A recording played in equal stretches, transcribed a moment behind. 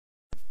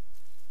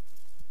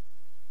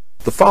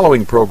The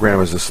following program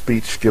is a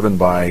speech given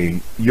by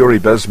Yuri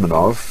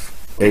Bezmenov,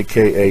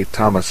 a.k.a.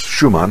 Thomas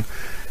Schumann,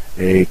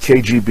 a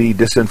KGB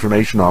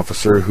disinformation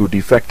officer who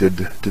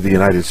defected to the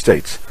United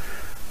States.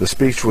 The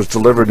speech was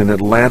delivered in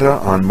Atlanta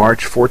on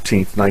March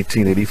 14,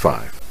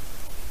 1985.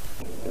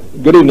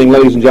 Good evening,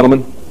 ladies and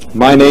gentlemen.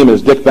 My name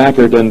is Dick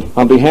Bachert, and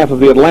on behalf of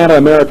the Atlanta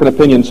American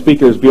Opinion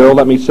Speakers Bureau,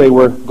 let me say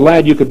we're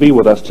glad you could be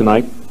with us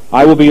tonight.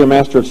 I will be your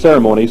master of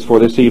ceremonies for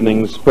this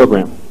evening's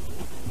program.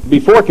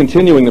 Before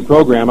continuing the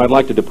program, I'd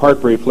like to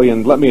depart briefly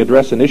and let me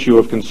address an issue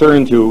of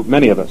concern to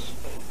many of us,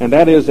 and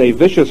that is a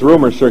vicious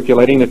rumor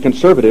circulating that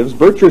conservatives,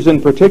 Birchers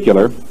in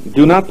particular,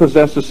 do not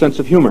possess a sense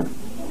of humor.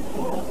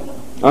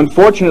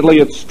 Unfortunately,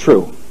 it's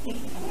true.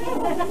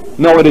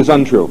 No, it is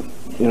untrue.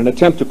 In an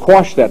attempt to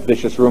quash that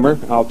vicious rumor,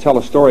 I'll tell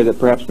a story that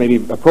perhaps may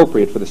be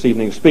appropriate for this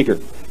evening's speaker.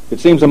 It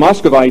seems a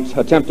Muscovite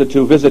attempted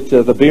to visit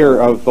the bier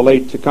of the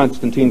late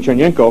Konstantin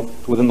Chernenko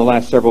within the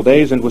last several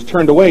days and was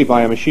turned away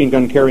by a machine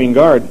gun carrying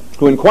guard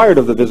who inquired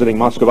of the visiting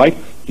Muscovite,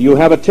 "Do you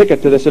have a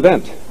ticket to this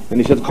event?" And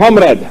he said,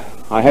 "Comrade,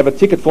 I have a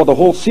ticket for the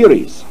whole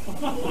series."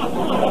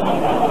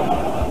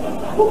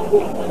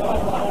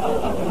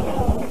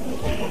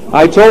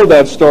 I told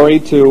that story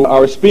to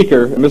our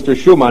speaker, Mr.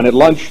 Schumann, at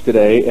lunch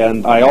today,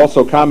 and I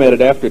also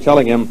commented after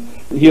telling him.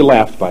 He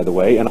laughed, by the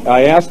way, and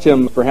I asked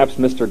him perhaps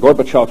Mr.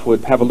 Gorbachev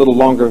would have a little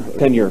longer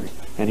tenure,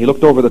 and he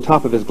looked over the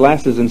top of his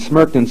glasses and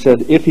smirked and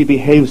said, "If he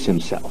behaves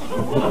himself."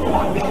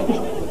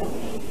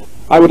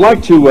 I would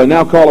like to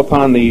now call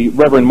upon the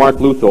Reverend Mark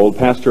Luthold,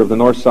 pastor of the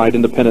Northside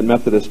Independent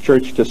Methodist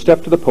Church, to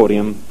step to the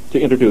podium to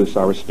introduce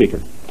our speaker.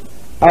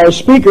 Our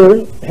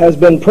speaker has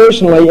been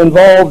personally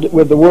involved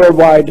with the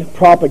worldwide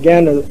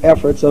propaganda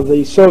efforts of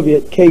the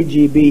Soviet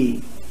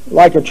KGB.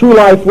 Like a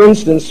true-life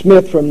Winston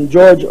Smith from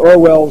George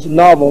Orwell's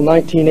novel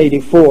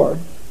 1984,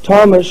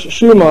 Thomas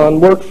Schumann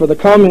worked for the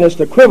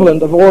communist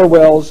equivalent of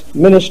Orwell's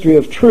Ministry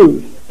of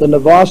Truth, the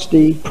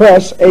Novosti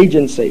Press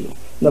Agency.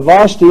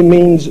 Novosti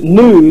means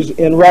news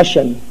in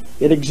Russian.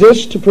 It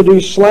exists to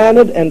produce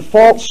slanted and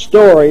false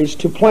stories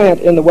to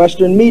plant in the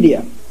Western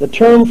media. The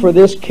term for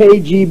this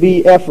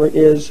KGB effort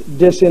is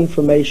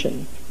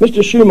disinformation.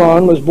 Mr.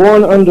 Schumann was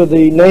born under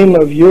the name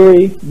of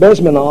Yuri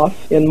Bezmenov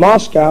in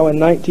Moscow in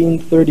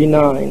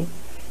 1939,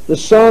 the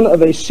son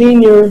of a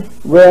senior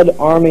Red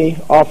Army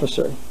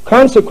officer.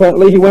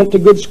 Consequently, he went to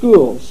good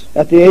schools.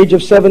 At the age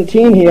of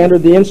 17, he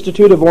entered the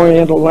Institute of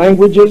Oriental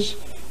Languages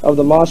of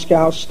the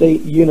Moscow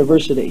State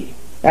University.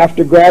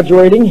 After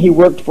graduating, he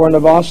worked for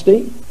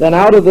Novosti, then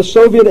out of the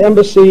Soviet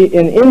Embassy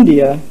in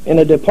India in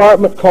a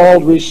department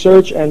called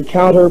Research and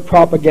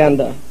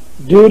Counter-Propaganda.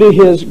 Due to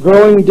his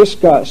growing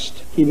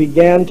disgust, he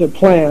began to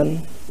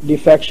plan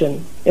defection.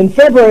 In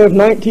February of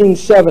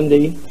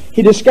 1970,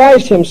 he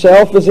disguised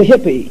himself as a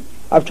hippie.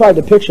 I've tried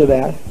to picture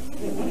that.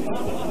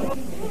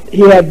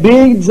 He had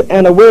beads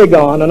and a wig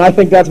on, and I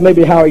think that's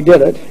maybe how he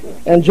did it,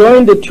 and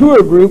joined a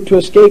tour group to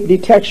escape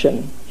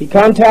detection. He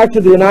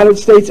contacted the United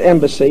States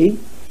Embassy,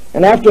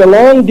 and after a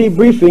long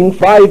debriefing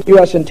by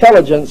U.S.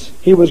 intelligence,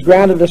 he was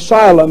granted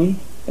asylum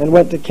and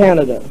went to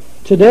Canada.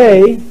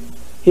 Today,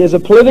 he is a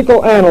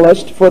political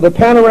analyst for the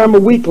Panorama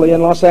Weekly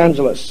in Los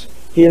Angeles.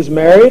 He is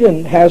married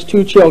and has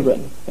 2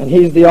 children, and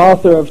he's the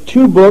author of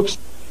 2 books.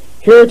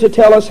 Here to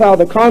tell us how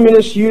the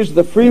communists used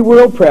the free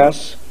world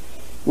press,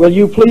 will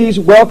you please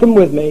welcome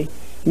with me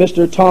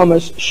Mr.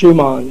 Thomas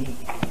Schumann.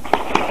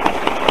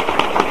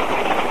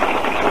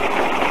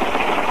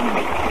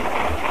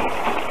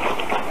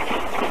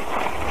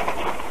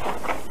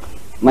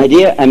 My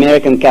dear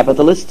American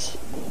capitalists,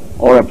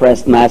 or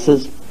oppressed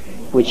masses,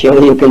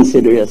 whichever you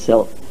consider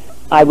yourself,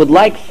 I would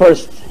like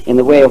first, in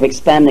the way of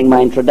expanding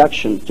my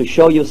introduction, to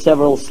show you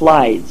several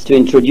slides to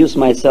introduce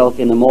myself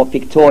in a more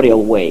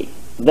pictorial way.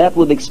 That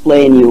would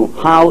explain you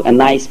how a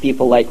nice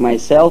people like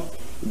myself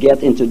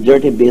get into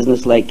dirty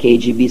business like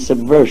KGB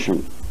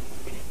subversion.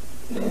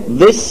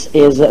 This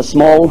is a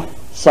small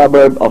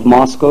suburb of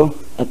Moscow,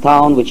 a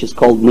town which is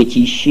called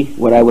Mytishi,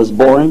 where I was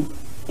born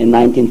in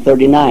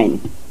 1939.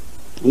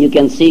 You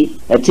can see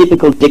a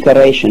typical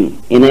decoration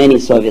in any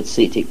Soviet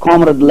city.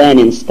 Comrade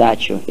Lenin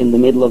statue in the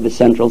middle of the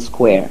central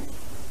square.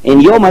 In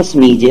your mass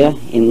media,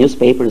 in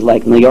newspapers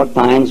like New York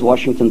Times,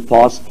 Washington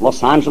Post,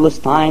 Los Angeles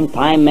Times,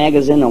 Time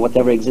magazine, or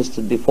whatever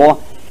existed before,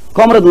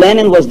 Comrade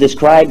Lenin was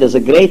described as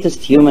the greatest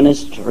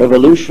humanist,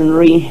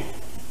 revolutionary,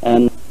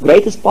 and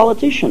greatest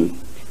politician.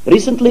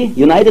 Recently,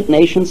 United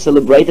Nations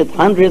celebrated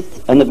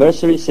 100th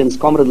anniversary since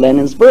Comrade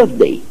Lenin's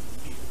birthday.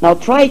 Now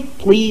try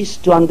please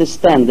to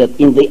understand that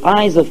in the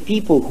eyes of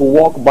people who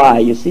walk by,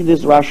 you see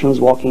these Russians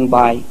walking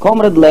by,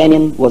 Comrade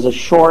Lenin was a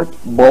short,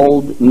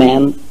 bald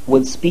man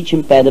with speech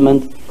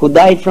impediment who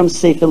died from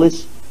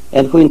syphilis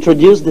and who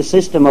introduced the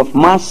system of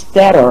mass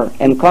terror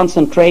and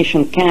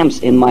concentration camps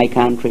in my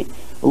country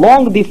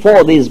long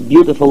before these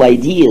beautiful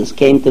ideas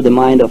came to the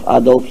mind of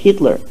Adolf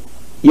Hitler.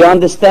 You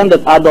understand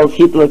that Adolf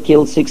Hitler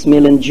killed 6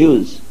 million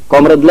Jews.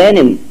 Comrade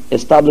Lenin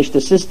established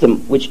a system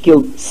which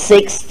killed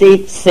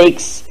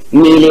 66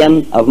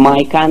 million of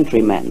my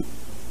countrymen.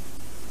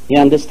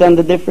 You understand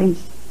the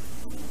difference?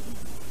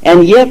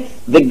 And yet,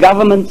 The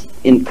government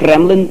in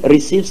Kremlin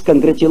receives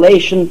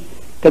congratulatory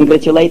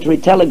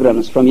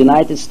telegrams from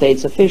United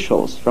States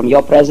officials, from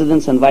your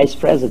presidents and vice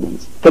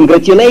presidents,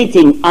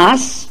 congratulating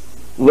us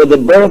with the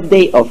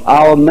birthday of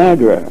our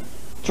murderer.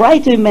 Try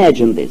to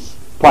imagine this.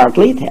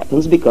 Partly it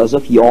happens because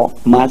of your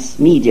mass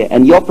media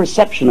and your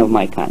perception of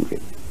my country.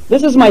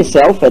 This is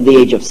myself at the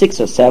age of 6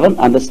 or 7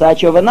 on the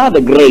statue of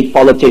another great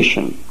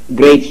politician,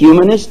 great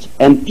humanist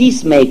and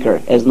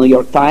peacemaker, as New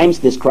York Times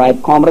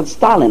described Comrade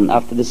Stalin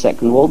after the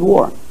Second World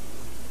War.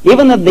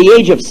 Even at the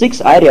age of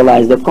 6, I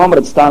realized that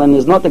Comrade Stalin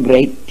is not a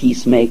great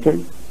peacemaker,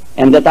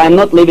 and that I'm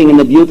not living in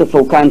a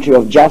beautiful country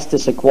of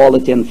justice,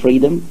 equality, and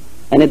freedom.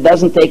 And it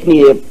doesn't take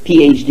me a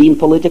PhD in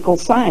political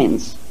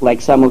science, like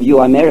some of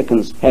you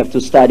Americans have to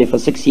study for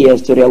 6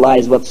 years to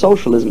realize what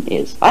socialism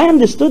is. I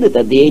understood it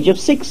at the age of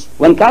 6,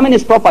 when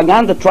communist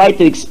propaganda tried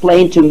to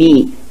explain to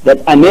me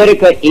that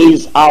America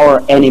is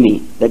our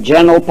enemy, that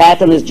General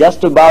Patton is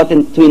just about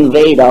to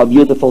invade our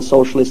beautiful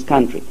socialist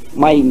country.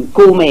 My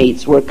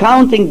schoolmates were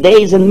counting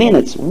days and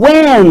minutes.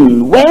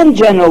 When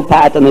General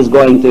Patton is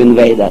going to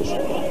invade us?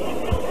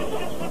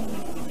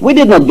 We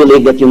did not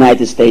believe that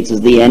United States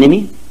is the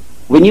enemy.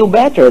 We knew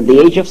better at the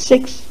age of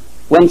 6.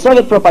 When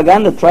Soviet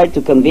propaganda tried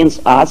to convince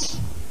us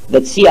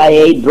that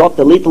CIA dropped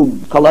a little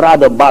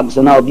Colorado bugs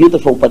on our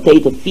beautiful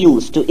potato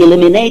fields to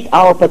eliminate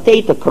our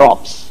potato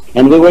crops,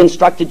 and we were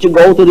instructed to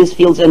go to these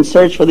fields and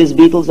search for these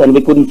beetles, and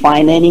we couldn't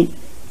find any,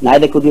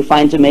 neither could we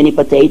find too many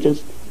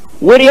potatoes,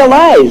 we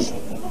realized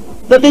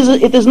that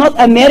it is not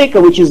America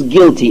which is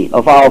guilty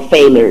of our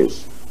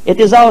failures. It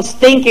is our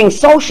stinking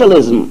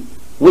socialism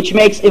which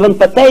makes even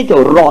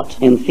potato rot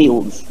in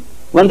fields.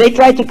 When they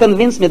tried to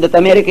convince me that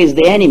America is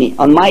the enemy,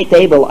 on my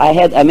table I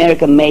had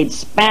American-made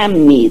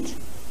Spam meat,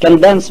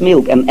 condensed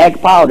milk, and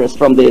egg powders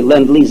from the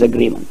Lend-Lease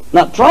agreement.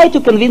 Now try to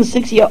convince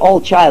a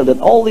 6-year-old child that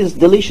all these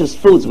delicious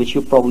foods, which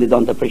you probably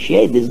don't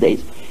appreciate these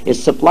days,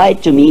 is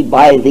supplied to me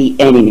by the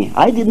enemy.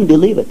 I didn't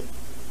believe it.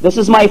 This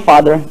is my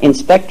father,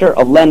 inspector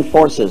of land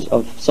forces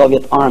of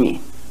Soviet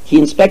army. He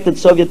inspected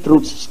Soviet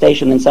troops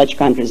stationed in such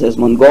countries as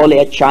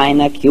Mongolia,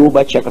 China,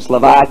 Cuba,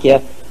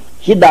 Czechoslovakia.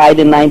 He died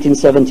in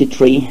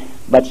 1973.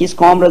 But his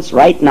comrades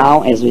right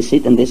now, as we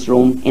sit in this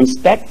room,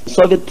 inspect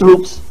Soviet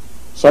troops,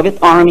 Soviet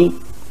army,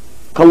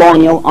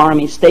 colonial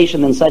army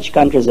stationed in such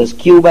countries as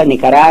Cuba,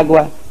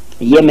 Nicaragua,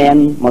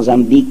 Yemen,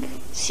 Mozambique,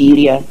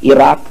 Syria,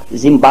 Iraq,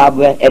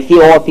 Zimbabwe,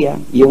 Ethiopia.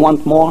 You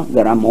want more?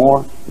 There are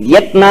more.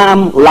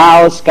 Vietnam,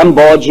 Laos,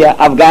 Cambodia,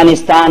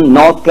 Afghanistan,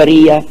 North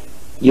Korea.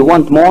 You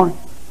want more?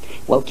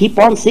 Well, keep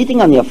on sitting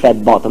on your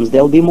fat bottoms.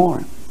 There'll be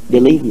more.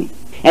 Believe me.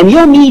 And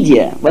your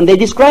media, when they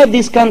describe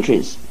these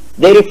countries,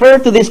 they refer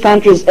to these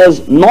countries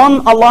as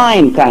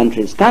non-aligned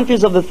countries,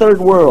 countries of the third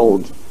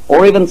world,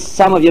 or even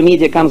some of your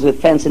media comes with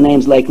fancy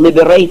names like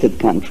liberated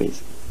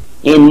countries.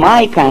 In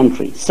my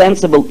country,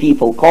 sensible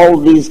people call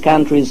these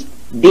countries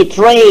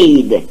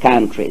betrayed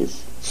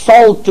countries,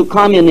 sold to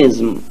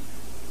communism,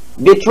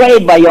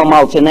 betrayed by your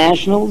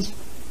multinationals,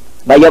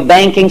 by your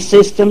banking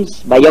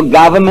systems, by your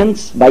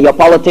governments, by your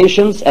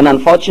politicians, and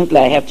unfortunately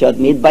I have to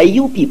admit by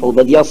you people,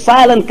 with your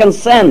silent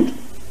consent.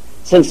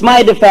 Since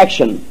my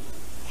defection,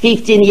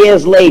 15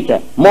 years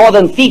later, more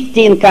than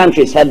 15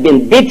 countries have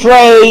been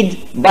betrayed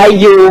by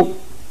you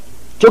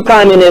to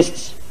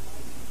communists.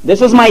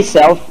 This is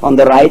myself on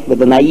the right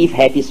with a naive,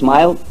 happy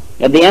smile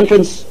at the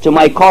entrance to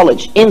my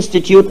college,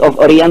 Institute of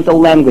Oriental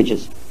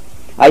Languages.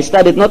 I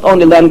studied not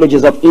only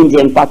languages of India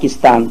and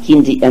Pakistan,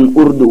 Hindi and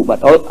Urdu,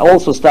 but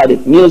also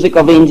studied music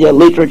of India,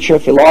 literature,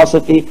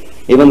 philosophy,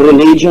 even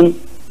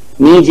religion,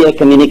 media,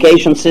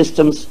 communication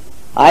systems.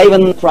 I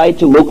even tried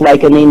to look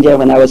like an Indian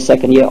when I was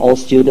second-year-old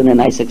student, and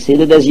I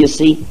succeeded, as you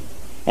see.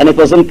 And it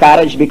was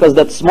encouraged because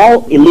that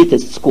small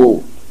elitist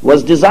school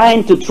was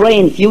designed to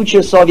train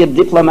future Soviet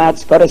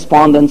diplomats,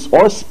 correspondents,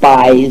 or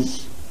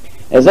spies.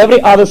 As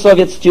every other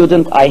Soviet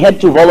student, I had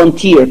to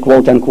volunteer,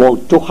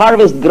 quote-unquote, to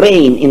harvest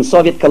grain in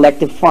Soviet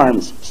collective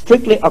farms,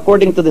 strictly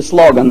according to the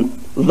slogan,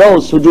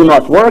 "Those who do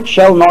not work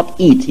shall not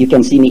eat." You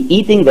can see me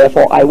eating,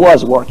 therefore I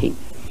was working.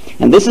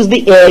 And this is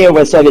the area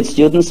where Soviet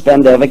students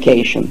spend their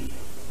vacation.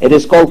 It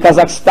is called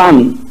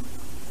Kazakhstan.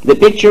 The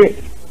picture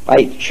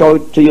I show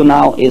to you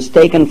now is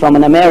taken from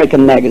an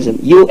American magazine,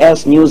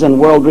 U.S. News and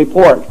World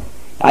Report.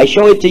 I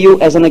show it to you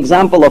as an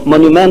example of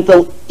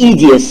monumental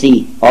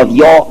idiocy of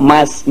your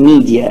mass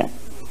media.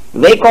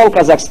 They call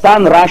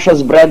Kazakhstan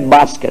Russia's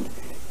breadbasket.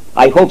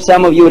 I hope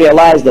some of you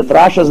realize that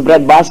Russia's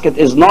breadbasket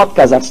is not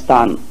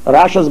Kazakhstan.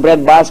 Russia's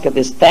breadbasket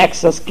is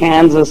Texas,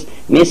 Kansas,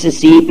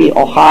 Mississippi,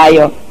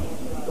 Ohio.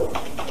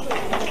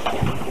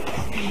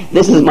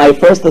 This is my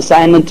first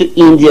assignment to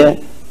India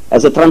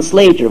as a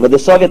translator with the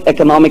Soviet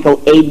economical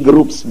aid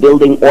groups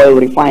building oil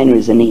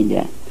refineries in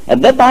India.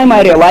 At that time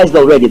I realized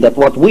already that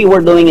what we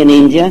were doing in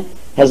India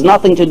has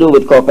nothing to do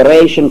with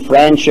cooperation,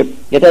 friendship.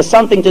 It has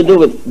something to do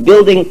with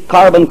building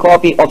carbon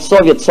copy of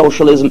Soviet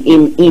socialism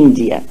in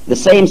India, the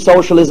same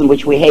socialism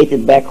which we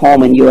hated back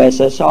home in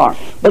USSR.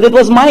 But it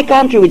was my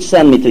country which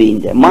sent me to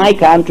India. My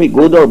country,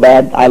 good or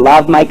bad, I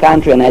loved my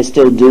country and I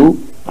still do.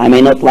 I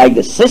may not like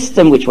the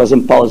system which was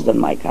imposed on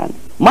my country.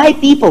 My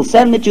people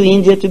sent me to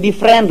India to be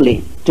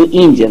friendly to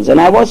Indians, and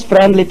I was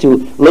friendly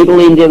to little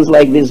Indians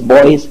like these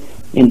boys,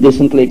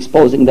 indecently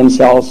exposing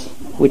themselves,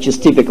 which is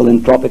typical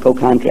in tropical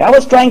country. I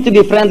was trying to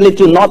be friendly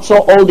to not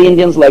so old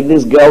Indians like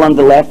this girl on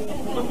the left.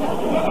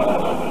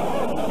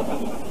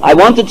 I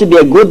wanted to be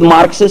a good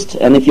Marxist,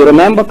 and if you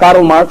remember,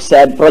 Karl Marx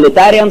said,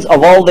 proletarians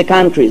of all the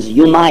countries,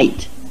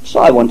 unite.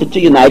 So I wanted to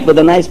unite with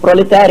a nice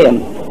proletarian.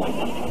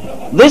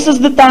 This is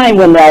the time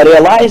when I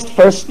realized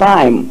first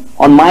time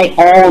on my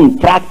own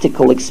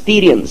practical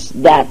experience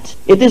that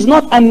it is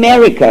not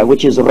America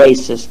which is a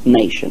racist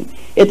nation.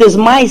 It is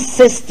my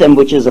system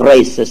which is a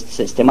racist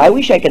system. I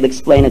wish I could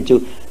explain it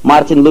to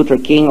Martin Luther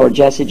King or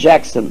Jesse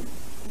Jackson.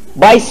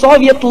 By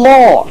Soviet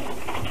law,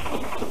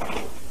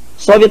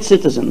 Soviet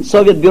citizen,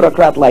 Soviet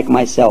bureaucrat like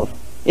myself,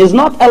 is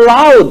not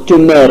allowed to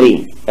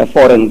marry a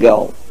foreign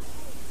girl,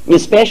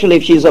 especially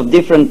if she's of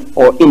different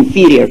or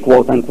inferior,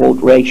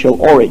 quote-unquote,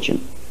 racial origin.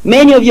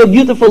 Many of your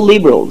beautiful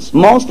liberals,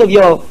 most of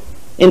your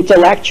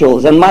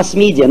intellectuals and mass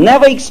media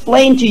never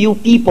explain to you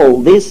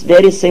people this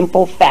very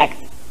simple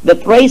fact,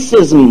 that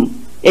racism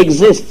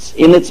exists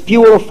in its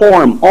pure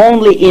form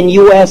only in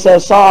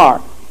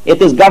USSR.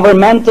 It is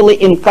governmentally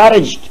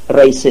encouraged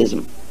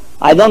racism.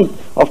 I don't,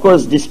 of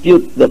course,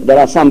 dispute that there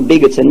are some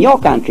bigots in your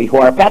country who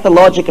are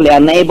pathologically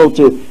unable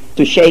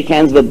to shake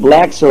hands with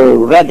blacks or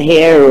red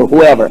hair or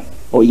whoever,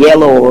 or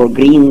yellow or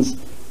greens.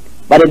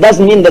 But it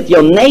doesn't mean that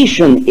your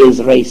nation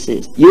is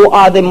racist. You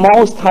are the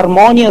most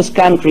harmonious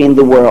country in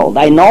the world.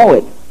 I know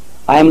it.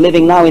 I am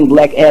living now in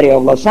black area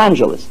of Los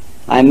Angeles.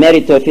 I'm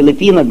married to a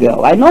Filipino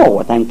girl. I know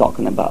what I'm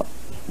talking about.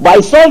 By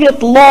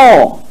Soviet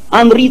law,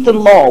 unwritten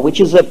law, which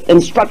is an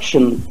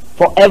instruction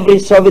for every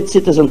Soviet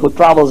citizen who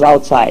travels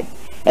outside,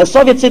 a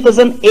Soviet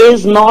citizen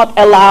is not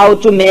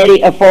allowed to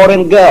marry a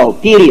foreign girl,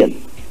 period.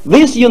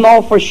 This you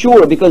know for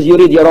sure because you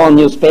read your own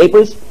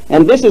newspapers,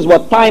 and this is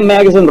what Time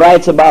magazine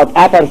writes about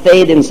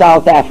apartheid in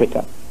South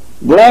Africa.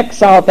 Black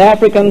South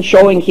African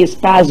showing his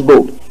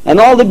passbook, and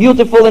all the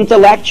beautiful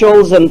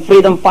intellectuals and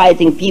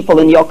freedom-fighting people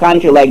in your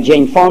country like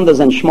Jane Fondas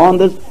and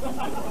Schmondas,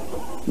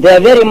 they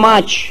are very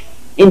much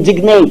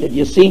indignated,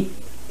 you see.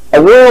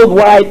 A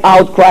worldwide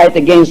outcry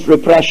against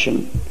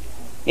repression.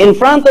 In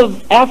front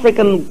of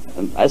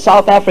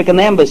South African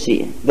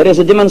embassy, there is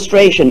a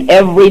demonstration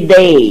every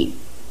day.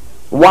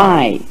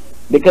 Why?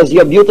 Because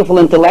your beautiful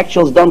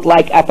intellectuals don't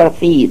like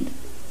apartheid.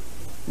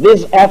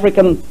 This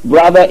African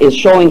brother is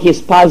showing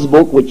his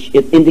passbook, which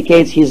it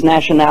indicates his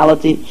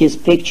nationality, his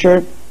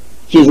picture,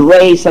 his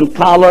race and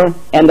color,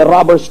 and a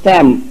rubber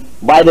stamp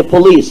by the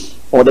police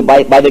or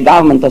by the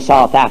government of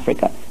South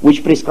Africa,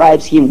 which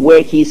prescribes him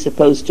where he is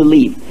supposed to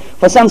live.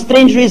 For some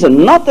strange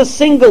reason, not a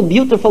single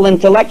beautiful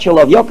intellectual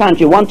of your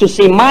country wants to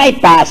see my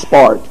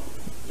passport.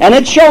 And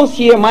it shows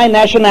here my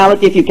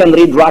nationality. If you can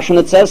read Russian,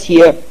 it says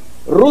here,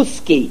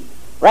 Ruski,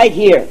 right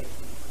here.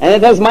 And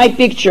it has my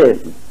picture.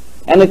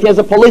 And it has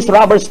a police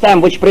rubber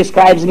stamp which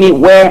prescribes me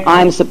where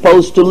I'm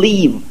supposed to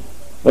live,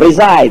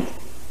 reside.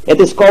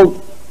 It is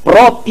called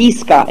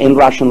propiska in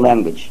Russian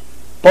language.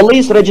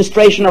 Police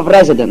registration of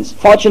residence.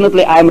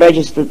 Fortunately, I'm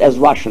registered as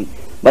Russian.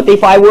 But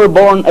if I were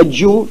born a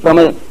Jew from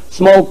a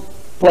small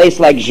place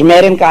like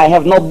Zhmerinka, I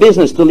have no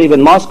business to live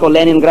in Moscow,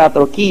 Leningrad,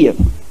 or Kiev.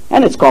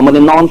 And it's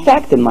commonly known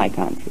fact in my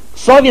country.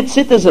 Soviet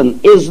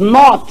citizen is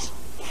not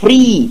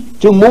free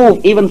to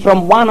move even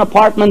from one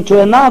apartment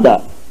to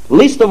another,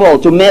 least of all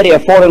to marry a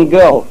foreign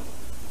girl.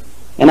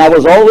 And I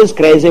was always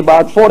crazy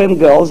about foreign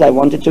girls. I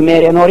wanted to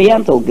marry an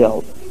Oriental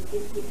girl.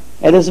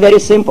 It is very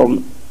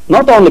simple,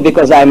 not only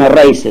because I'm a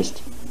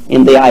racist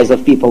in the eyes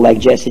of people like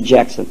Jesse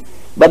Jackson,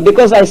 but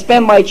because I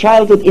spent my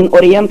childhood in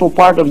Oriental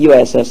part of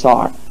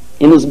USSR,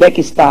 in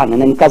Uzbekistan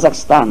and in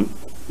Kazakhstan.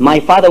 My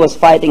father was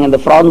fighting in the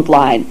front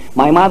line.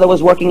 My mother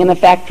was working in a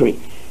factory.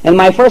 And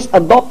my first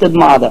adopted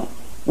mother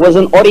was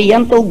an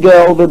Oriental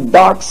girl with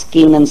dark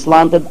skin and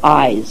slanted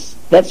eyes.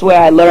 That's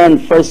where I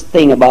learned first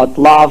thing about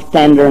love,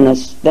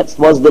 tenderness. That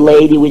was the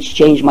lady which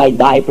changed my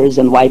diapers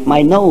and wiped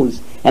my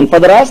nose. And for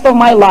the rest of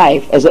my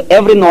life, as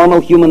every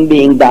normal human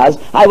being does,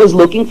 I was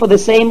looking for the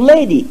same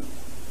lady.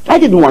 I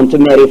didn't want to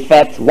marry a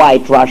fat,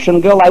 white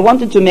Russian girl. I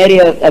wanted to marry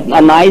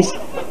a nice,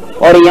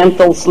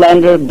 Oriental,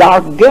 slender,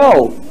 dark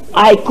girl.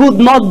 I could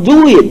not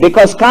do it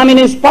because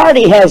Communist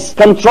Party has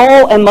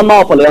control and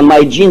monopoly on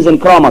my genes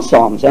and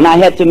chromosomes. And I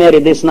had to marry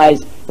this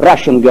nice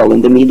Russian girl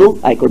in the middle.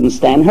 I couldn't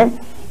stand her.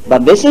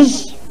 But this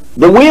is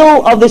the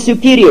will of the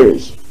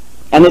superiors.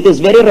 And it is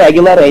very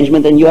regular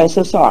arrangement in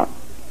USSR.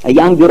 A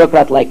young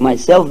bureaucrat like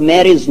myself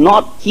marries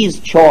not his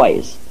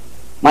choice.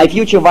 My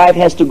future wife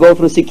has to go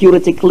through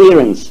security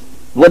clearance.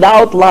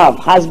 Without love,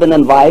 husband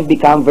and wife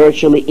become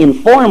virtually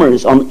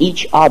informers on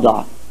each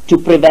other to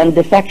prevent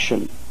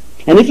defection.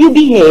 And if you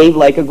behave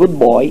like a good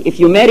boy, if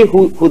you marry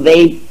who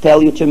they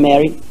tell you to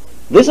marry,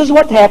 this is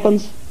what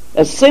happens.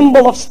 A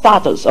symbol of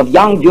status of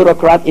young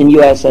bureaucrat in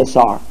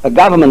USSR. A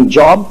government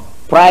job,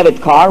 private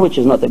car, which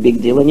is not a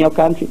big deal in your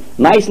country,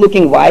 nice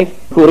looking wife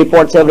who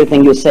reports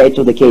everything you say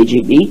to the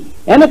KGB,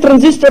 and a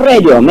transistor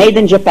radio made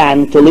in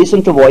Japan to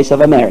listen to Voice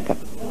of America.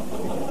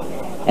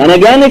 And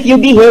again, if you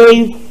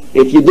behave,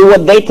 if you do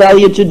what they tell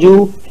you to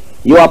do,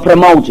 You are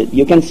promoted.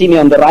 You can see me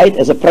on the right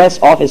as a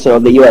press officer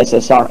of the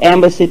USSR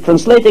embassy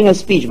translating a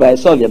speech by a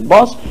Soviet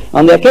boss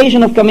on the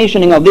occasion of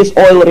commissioning of this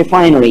oil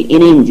refinery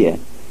in India.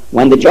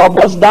 When the job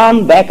was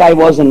done, back I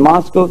was in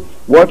Moscow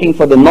working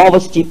for the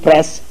Novosti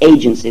press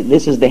agency.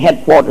 This is the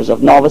headquarters of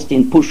Novosti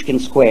in Pushkin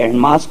Square in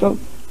Moscow.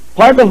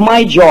 Part of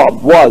my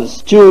job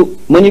was to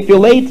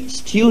manipulate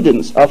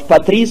students of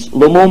Patrice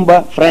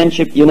Lumumba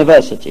Friendship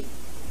University.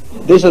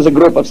 This is a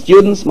group of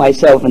students,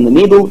 myself in the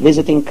middle,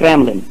 visiting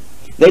Kremlin.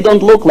 They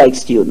don't look like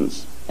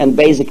students, and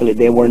basically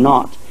they were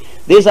not.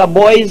 These are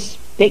boys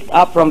picked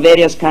up from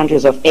various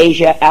countries of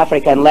Asia,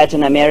 Africa, and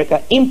Latin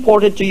America,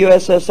 imported to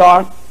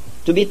USSR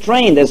to be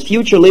trained as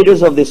future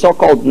leaders of the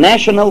so-called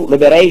national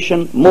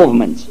liberation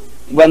movements.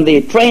 When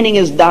the training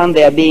is done,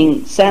 they are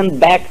being sent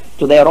back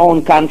to their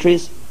own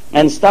countries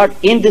and start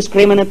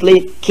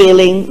indiscriminately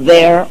killing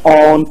their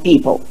own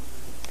people.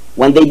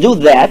 When they do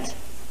that,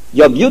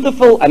 your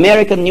beautiful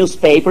American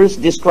newspapers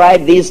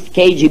describe these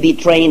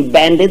KGB-trained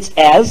bandits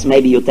as,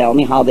 maybe you tell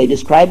me how they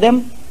describe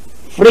them,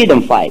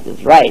 freedom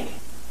fighters, right?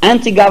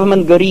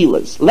 Anti-government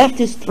guerrillas,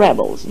 leftist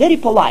rebels, very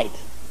polite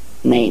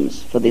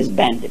names for these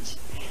bandits.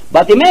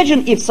 But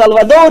imagine if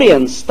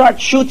Salvadorians start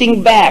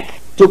shooting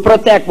back to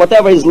protect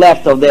whatever is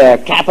left of their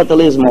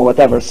capitalism or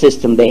whatever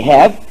system they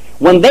have.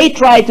 When they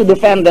try to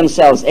defend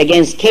themselves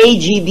against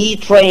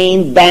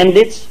KGB-trained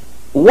bandits,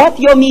 what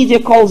your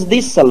media calls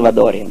these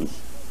Salvadorians?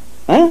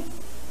 Huh?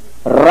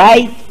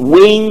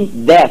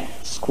 Right-wing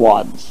death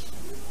squads.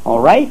 All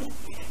right?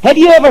 Have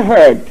you ever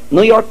heard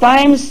New York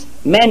Times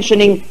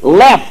mentioning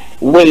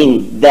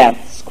left-wing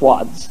death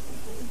squads?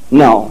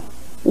 No.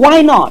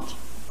 Why not?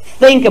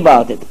 Think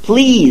about it.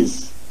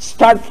 Please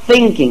start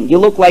thinking. You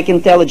look like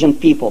intelligent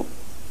people.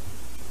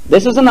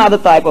 This is another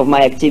type of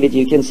my activity.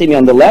 You can see me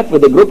on the left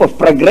with a group of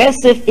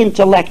progressive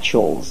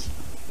intellectuals,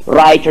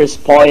 writers,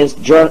 poets,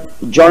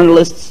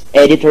 journalists,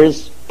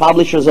 editors,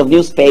 publishers of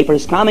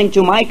newspapers coming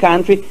to my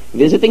country,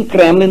 visiting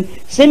Kremlin,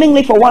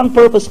 seemingly for one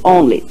purpose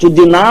only, to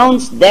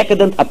denounce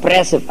decadent,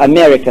 oppressive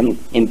American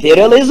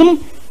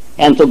imperialism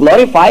and to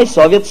glorify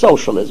Soviet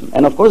socialism,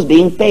 and of course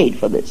being paid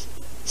for this.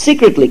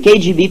 Secretly,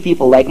 KGB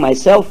people like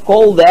myself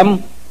call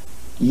them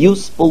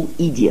useful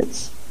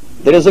idiots.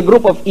 There is a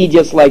group of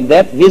idiots like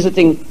that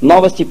visiting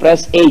Novosti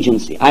Press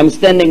Agency. I'm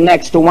standing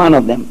next to one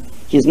of them.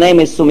 His name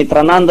is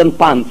Sumitranandan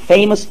Pant,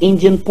 famous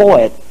Indian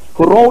poet,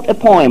 who wrote a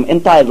poem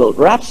entitled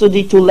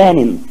Rhapsody to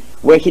Lenin,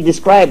 where he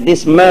described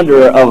this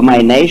murderer of my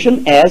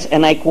nation as,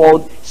 and I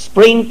quote,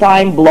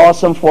 springtime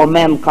blossom for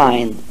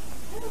mankind.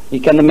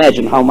 You can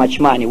imagine how much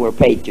money were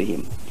paid to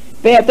him.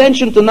 Pay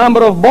attention to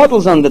number of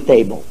bottles on the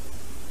table.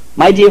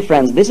 My dear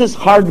friends, this is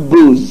hard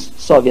booze,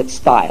 Soviet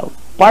style.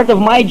 Part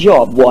of my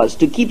job was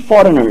to keep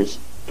foreigners,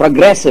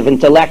 progressive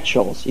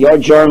intellectuals, your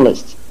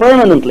journalists,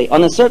 permanently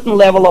on a certain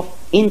level of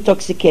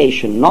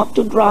intoxication, not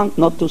too drunk,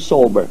 not too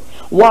sober.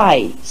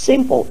 Why?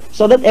 Simple,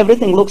 so that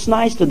everything looks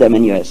nice to them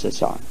in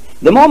USSR.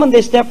 The moment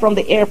they step from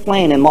the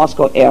airplane in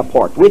Moscow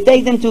airport, we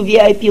take them to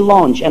VIP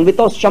lounge and we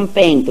toast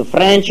champagne to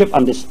friendship,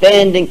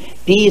 understanding,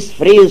 peace,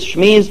 freeze,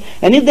 schmeeze,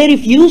 and if they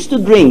refuse to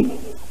drink,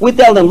 we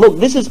tell them, look,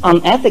 this is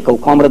unethical,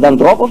 Comrade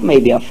Andropov may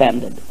be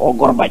offended, or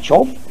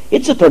Gorbachev.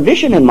 It's a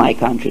tradition in my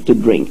country to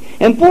drink.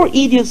 And poor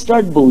idiots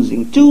start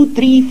boozing, 2,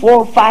 3,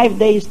 4, 5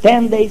 days,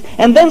 10 days,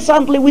 and then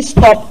suddenly we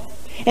stop.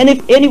 And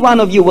if any one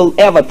of you will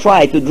ever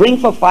try to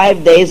drink for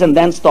 5 days and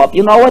then stop,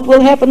 you know what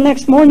will happen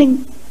next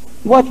morning?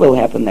 What will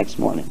happen next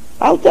morning?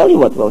 I'll tell you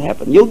what will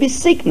happen. You'll be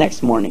sick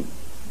next morning.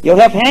 You'll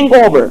have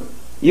hangover.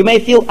 You may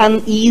feel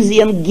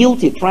uneasy and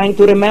guilty trying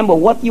to remember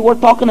what you were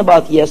talking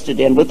about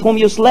yesterday and with whom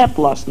you slept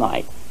last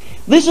night.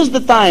 This is the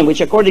time which,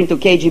 according to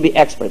KGB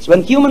experts,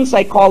 when human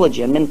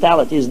psychology and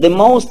mentality is the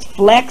most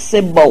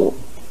flexible.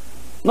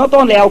 Not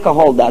only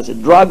alcohol does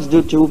it, drugs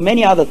do too,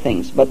 many other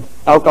things, but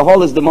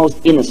alcohol is the most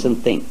innocent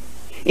thing.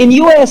 In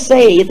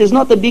USA, it is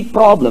not a big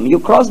problem. You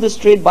cross the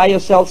street, buy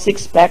yourself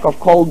 6-pack of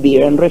cold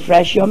beer and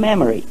refresh your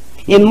memory.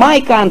 In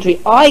my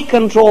country, I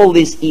control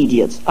these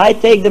idiots. I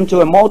take them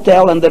to a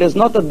motel and there is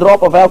not a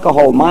drop of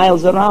alcohol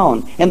miles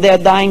around, and they are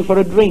dying for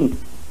a drink.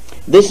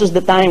 This is the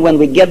time when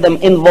we get them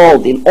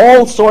involved in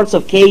all sorts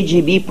of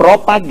KGB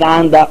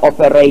propaganda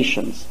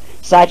operations,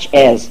 such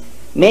as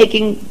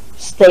making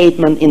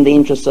statement in the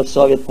interests of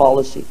Soviet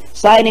policy,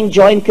 signing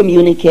joint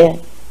communique,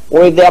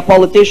 or if they are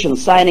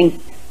politicians,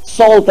 signing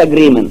SALT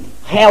agreement,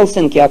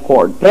 Helsinki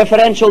Accord,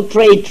 preferential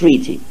trade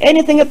treaty,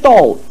 anything at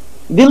all.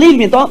 Believe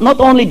me, not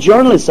only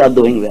journalists are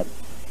doing that.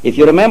 If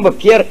you remember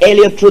Pierre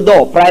Elliott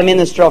Trudeau, Prime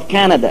Minister of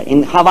Canada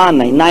in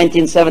Havana in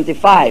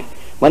 1975,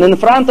 when in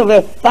front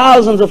of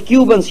thousands of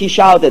Cubans he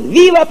shouted,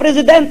 "Viva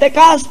Presidente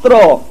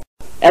Castro!"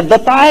 At the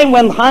time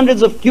when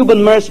hundreds of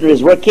Cuban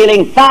mercenaries were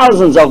killing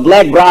thousands of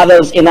black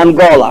brothers in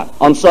Angola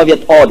on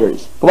Soviet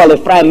orders. Well,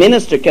 if Prime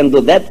Minister can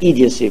do that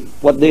idiocy,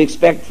 what do you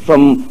expect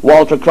from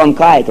Walter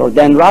Cronkite or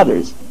Dan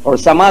Rogers or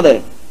some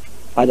other,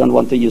 I don't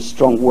want to use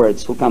strong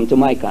words, who come to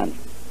my country?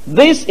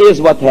 This is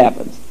what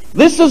happens.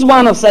 This is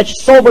one of such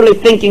soberly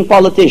thinking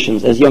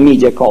politicians, as your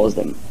media calls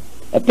them.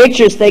 A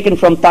picture is taken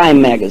from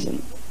Time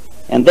magazine.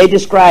 And they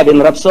describe in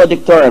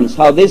rhapsodic terms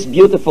how this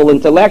beautiful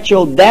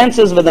intellectual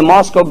dances with a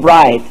Moscow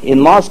bride in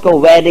Moscow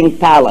wedding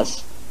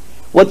palace.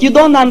 What you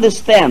don't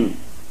understand,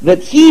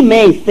 that he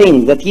may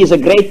think that he is a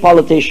great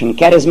politician,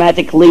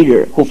 charismatic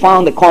leader, who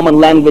found a common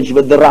language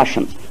with the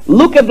Russians.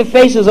 Look at the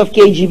faces of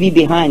KGB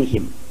behind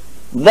him.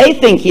 They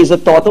think he's a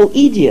total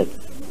idiot.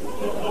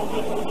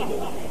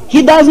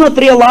 He does not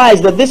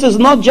realize that this is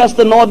not just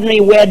an ordinary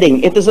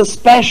wedding. It is a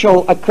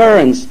special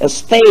occurrence, a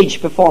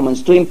stage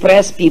performance to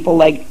impress people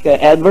like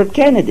Edward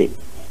Kennedy.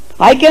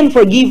 I can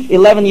forgive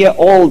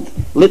 11-year-old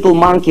little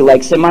monkey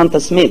like Samantha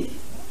Smith,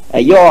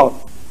 your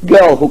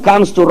girl who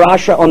comes to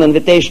Russia on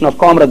invitation of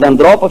Comrade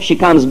Andropov. She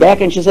comes back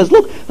and she says,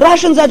 look,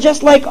 Russians are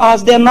just like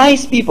us. They're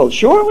nice people.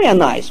 Sure, we are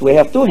nice. We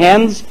have two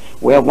hands.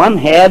 We have one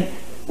head.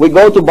 We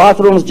go to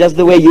bathrooms just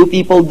the way you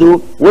people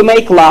do. We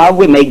make love.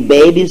 We make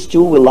babies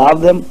too. We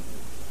love them.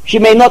 She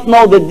may not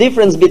know the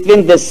difference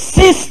between the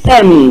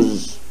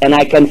systems, and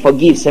I can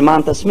forgive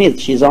Samantha Smith.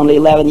 She's only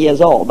 11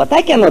 years old. But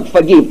I cannot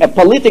forgive a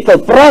political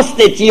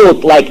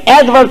prostitute like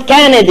Edward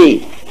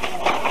Kennedy.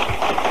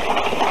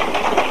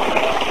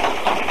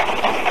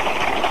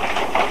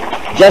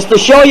 Just to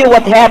show you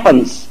what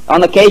happens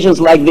on occasions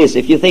like this,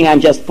 if you think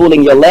I'm just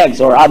pulling your legs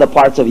or other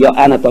parts of your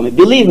anatomy,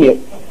 believe me,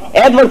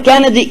 Edward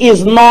Kennedy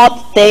is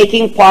not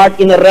taking part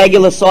in a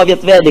regular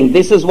Soviet wedding.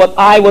 This is what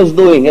I was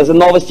doing as a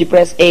Novosti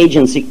Press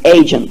agent.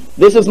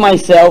 This is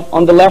myself.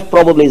 On the left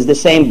probably is the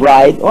same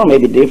bride, or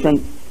maybe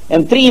different,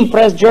 and 3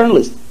 impressed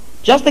journalists.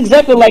 Just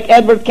exactly like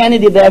Edward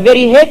Kennedy, they are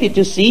very happy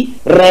to see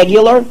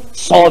regular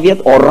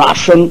Soviet or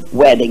Russian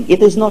wedding.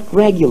 It is not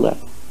regular.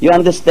 You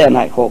understand,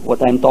 I hope,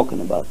 what I'm talking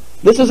about.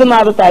 This is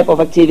another type of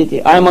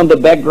activity. I'm on the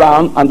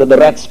background under the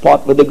red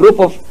spot with a group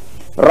of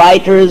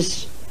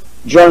writers,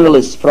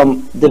 journalists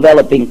from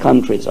developing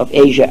countries of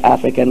Asia,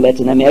 Africa, and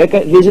Latin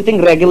America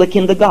visiting regular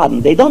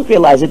kindergarten. They don't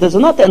realize it is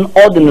not an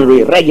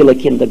ordinary regular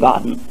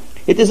kindergarten.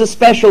 It is a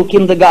special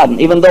kindergarten,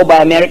 even though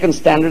by American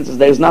standards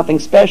there is nothing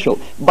special.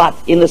 But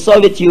in the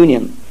Soviet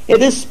Union,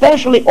 it is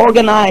specially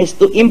organized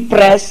to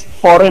impress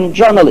foreign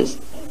journalists.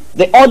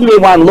 The ordinary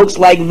one looks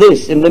like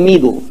this in the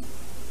middle.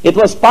 It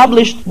was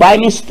published by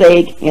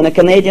mistake in a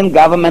Canadian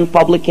government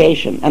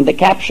publication, and the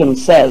caption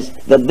says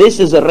that this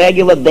is a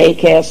regular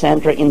daycare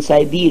center in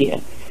Siberia.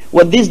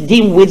 What these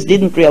dimwits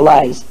didn't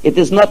realize, it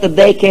is not a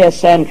daycare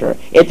center.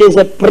 It is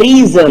a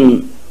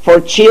prison for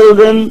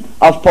children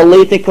of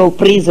political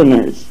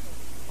prisoners.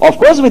 Of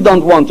course we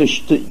don't want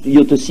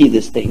you to see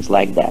these things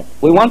like that.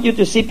 We want you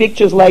to see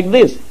pictures like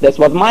this. That's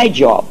what my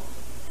job.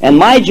 And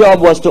my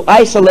job was to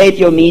isolate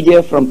your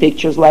media from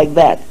pictures like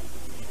that.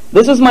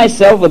 This is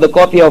myself with a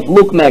copy of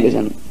Look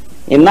magazine.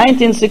 In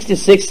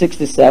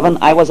 1966-67,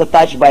 I was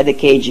attached by the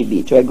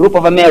KGB to a group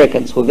of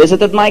Americans who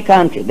visited my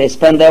country. They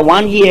spent there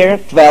 1 year,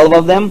 12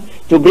 of them,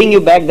 to bring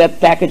you back that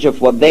package of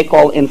what they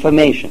call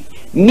information.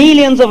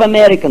 Millions of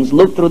Americans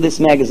looked through this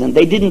magazine.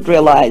 They didn't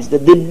realize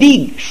that the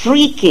big,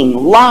 shrieking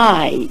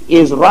lie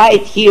is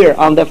right here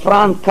on the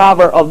front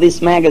cover of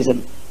this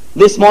magazine.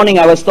 This morning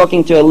I was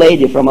talking to a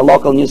lady from a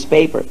local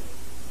newspaper.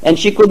 And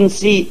she couldn't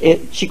see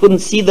it. She couldn't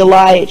see the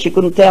lie. She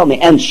couldn't tell me.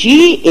 And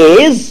she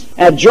is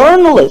a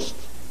journalist.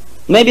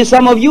 Maybe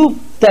some of you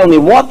tell me,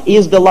 what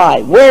is the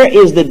lie? Where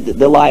is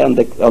the lie on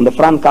the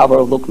front cover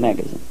of Look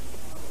magazine?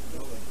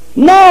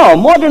 No,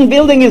 Modern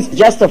Building is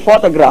just a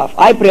photograph.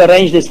 I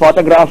prearranged this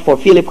photograph for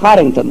Philip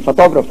Harrington,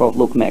 photographer of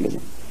Look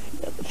magazine,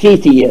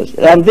 50 years.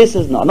 And this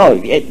is no,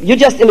 you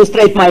just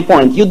illustrate my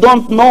point. You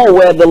don't know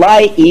where the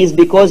lie is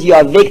because you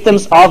are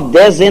victims of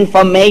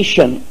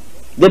disinformation.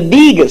 The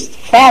biggest,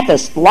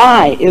 fattest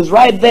lie is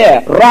right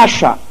there,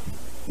 Russia.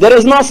 There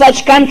is no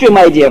such country,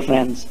 my dear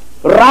friends.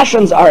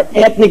 Russians are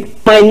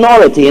ethnic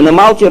minority in a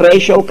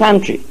multiracial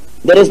country.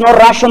 There is no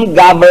Russian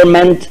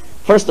government.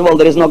 First of all,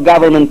 there is no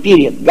government,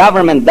 period.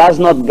 Government does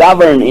not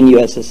govern in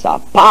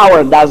USSR.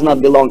 Power does not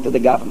belong to the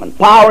government.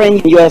 Power in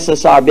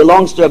USSR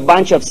belongs to a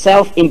bunch of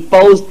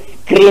self-imposed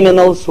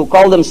criminals who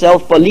call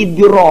themselves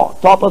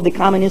Politburo, top of the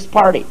Communist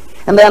Party.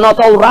 And they are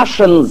not all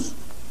Russians.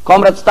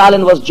 Comrade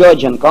Stalin was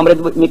Georgian, Comrade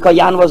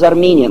Mikoyan was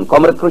Armenian,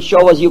 Comrade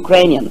Khrushchev was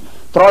Ukrainian,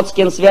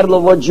 Trotsky and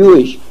Sverdlov were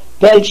Jewish,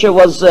 Pelcher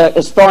was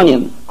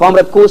Estonian,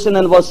 Comrade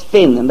Kusinin was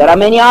Finn, and there are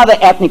many other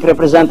ethnic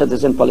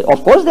representatives in Poland.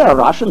 Of course there are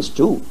Russians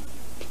too.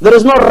 There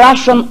is no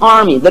Russian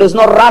army, there is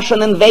no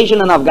Russian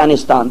invasion in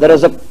Afghanistan. There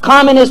is a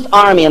communist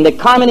army and a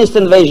communist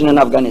invasion in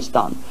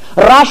Afghanistan.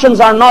 Russians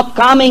are not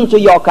coming to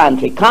your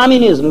country.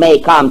 Communism may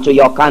come to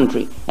your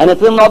country, and it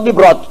will not be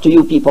brought to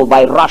you people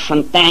by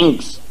Russian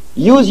tanks.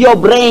 Use your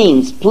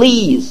brains,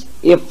 please.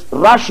 If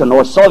Russian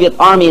or Soviet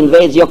army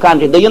invades your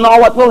country, do you know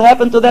what will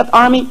happen to that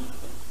army?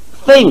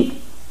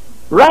 Think.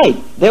 Right.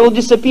 They will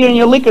disappear in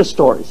your liquor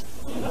stores.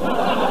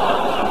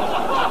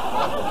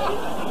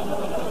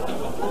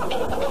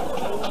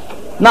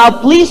 Now,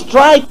 please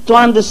try to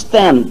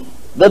understand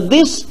that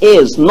this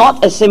is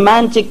not a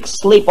semantic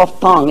slip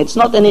of tongue. It's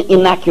not an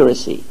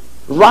inaccuracy.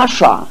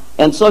 Russia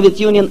and Soviet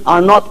Union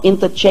are not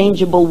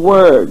interchangeable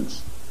words.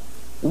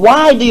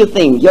 Why do you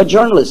think your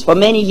journalists for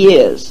many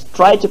years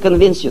try to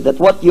convince you that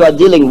what you are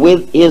dealing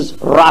with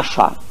is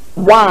Russia?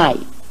 Why?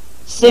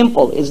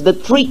 simple. It's the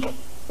trick.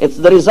 It's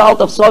the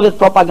result of Soviet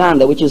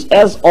propaganda, which is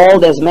as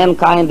old as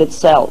mankind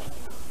itself.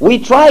 We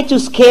try to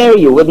scare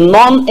you with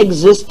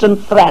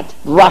non-existent threat.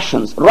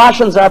 Russians.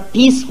 Russians are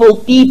peaceful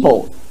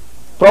people.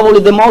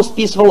 Probably the most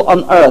peaceful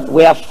on earth.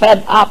 We are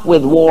fed up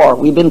with war.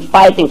 We've been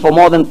fighting for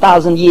more than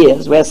 1,000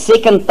 years. We are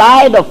sick and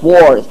tired of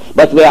wars,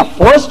 but we are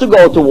forced to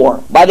go to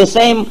war by the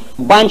same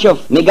bunch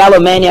of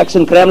megalomaniacs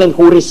in Kremlin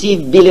who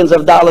receive billions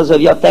of dollars of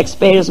your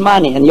taxpayers'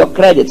 money and your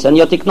credits and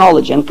your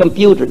technology and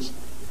computers.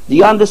 Do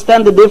you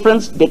understand the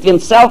difference between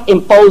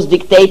self-imposed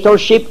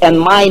dictatorship and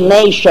my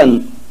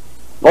nation?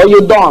 Or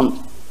you don't?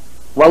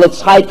 Well,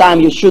 it's high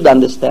time you should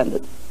understand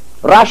it.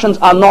 Russians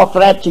are no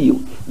threat to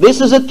you.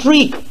 This is a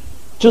trick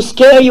to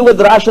scare you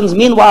with Russians.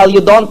 Meanwhile, you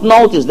don't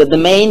notice that the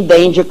main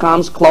danger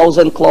comes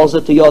closer and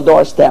closer to your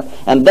doorstep.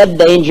 And that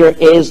danger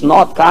is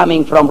not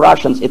coming from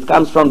Russians. It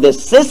comes from the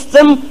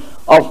system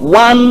of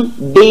one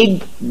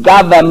big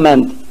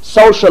government.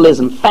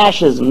 Socialism,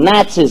 fascism,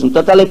 Nazism,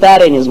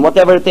 totalitarianism,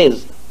 whatever it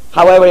is.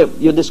 However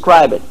you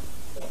describe it.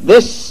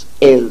 This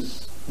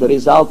is the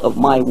result of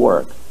my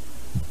work.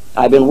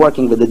 I've been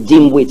working with the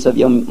dimwits of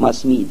your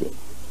mass media.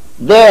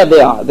 There they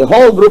are, the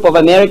whole group of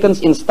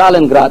Americans in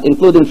Stalingrad,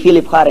 including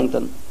Philip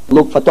Harrington,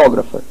 look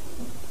photographer.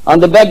 On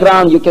the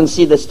background you can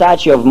see the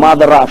statue of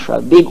Mother Russia,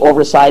 a big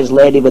oversized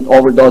lady with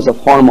overdose of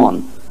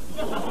hormone.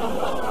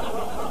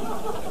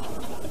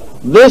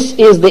 This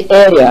is the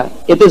area.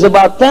 It is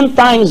about 10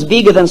 times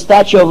bigger than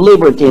Statue of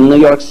Liberty in New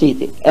York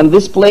City. And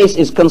this place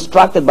is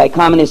constructed by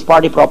Communist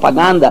Party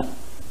propaganda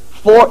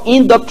for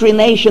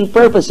indoctrination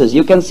purposes.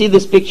 You can see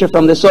this picture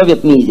from the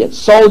Soviet media.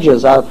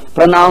 Soldiers are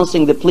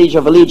pronouncing the Pledge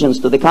of Allegiance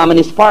to the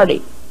Communist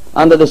Party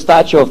under the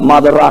statue of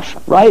Mother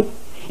Russia, right?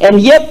 And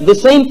yet the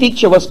same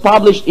picture was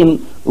published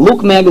in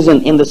Look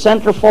magazine in the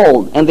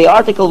centerfold, and the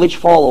article which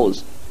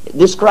follows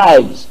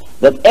describes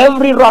that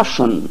every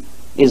Russian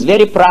is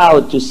very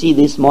proud to see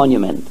this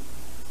monument.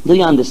 Do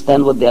you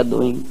understand what they are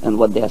doing and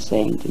what they are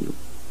saying to you?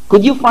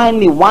 Could you find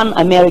me one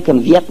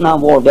American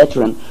Vietnam War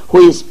veteran who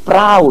is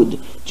proud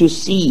to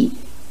see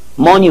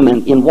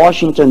monument in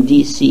Washington,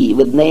 D.C.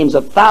 with names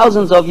of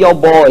thousands of your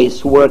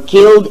boys who were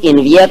killed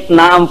in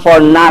Vietnam for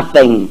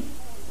nothing,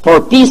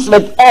 for peace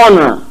with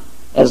honor,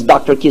 as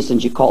Dr.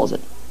 Kissinger calls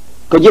it?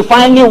 Could you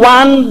find me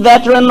one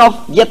veteran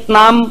of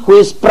Vietnam who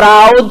is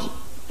proud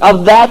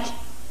of that?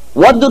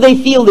 What do they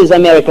feel, these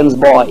Americans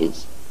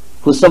boys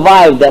who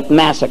survived that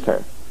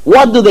massacre?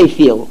 What do they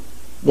feel?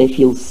 They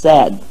feel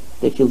sad.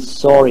 They feel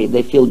sorry.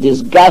 They feel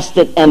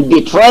disgusted and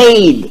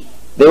betrayed.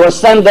 They were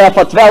sent there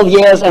for 12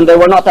 years and they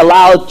were not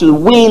allowed to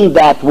win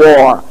that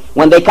war.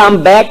 When they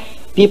come back,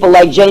 people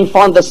like Jane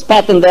Fonda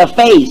spat in their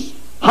face.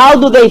 How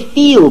do they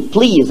feel?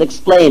 Please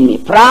explain me.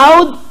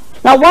 Proud?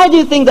 Now, why do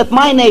you think that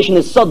my nation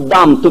is so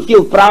dumb to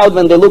feel proud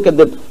when they look at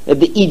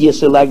the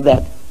idiocy like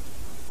that?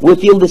 We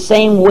feel the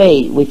same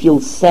way. We feel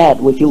sad.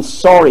 We feel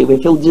sorry.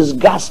 We feel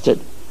disgusted.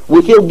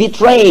 We feel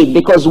betrayed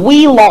because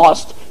we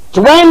lost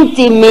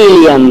 20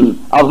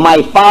 million of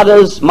my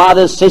fathers,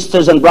 mothers,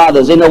 sisters, and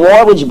brothers in a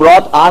war which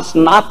brought us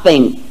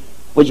nothing,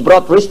 which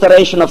brought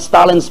restoration of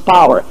Stalin's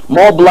power,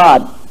 more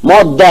blood,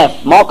 more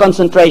death, more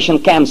concentration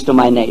camps to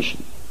my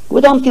nation.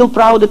 We don't feel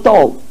proud at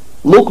all.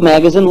 Look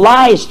magazine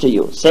lies to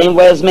you, same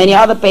way as many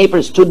other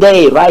papers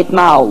today, right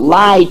now,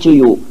 lie to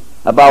you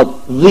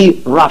about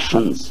the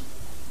Russians.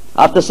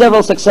 After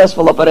several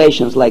successful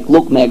operations like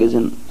Look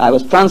magazine, I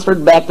was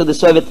transferred back to the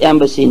Soviet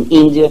embassy in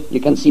India.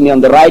 You can see me on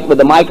the right with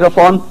the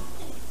microphone.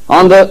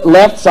 On the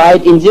left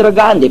side, Indira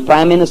Gandhi,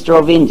 Prime Minister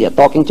of India,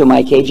 talking to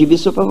my KGB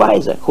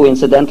supervisor, who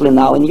incidentally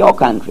now in your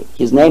country.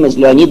 His name is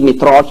Leonid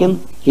Mitrokhin.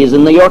 He's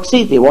in New York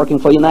City working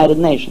for United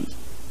Nations.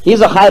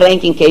 He's a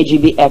high-ranking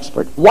KGB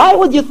expert. Why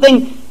would you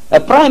think a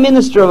Prime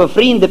Minister of a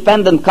free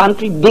independent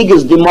country,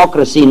 biggest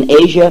democracy in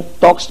Asia,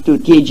 talks to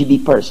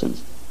KGB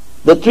persons?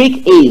 The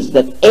trick is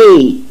that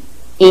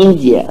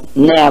India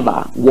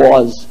never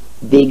was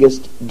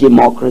biggest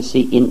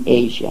democracy in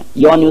Asia.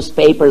 Your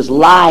newspapers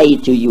lie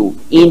to you.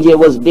 India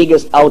was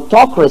biggest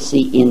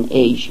autocracy in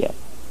Asia.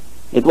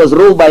 It was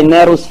ruled by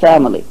Nehru's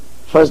family.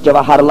 First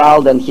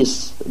Jawaharlal, then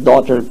his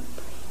daughter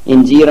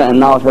Indira, and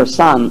now her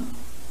son.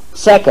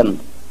 Second,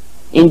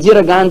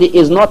 Indira Gandhi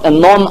is not a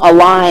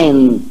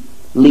non-aligned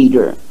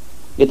leader.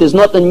 It is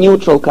not a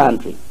neutral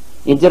country.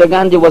 Indira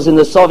Gandhi was in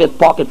the Soviet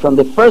pocket from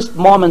the first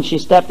moment she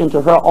stepped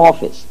into her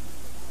office.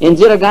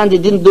 Indira Gandhi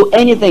didn't do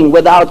anything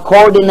without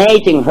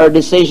coordinating her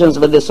decisions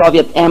with the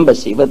Soviet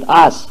embassy, with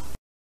us.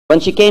 When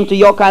she came to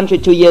your country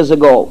 2 years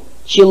ago,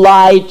 she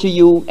lied to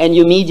you, and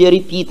your media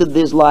repeated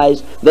these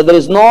lies, that there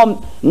is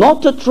not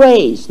a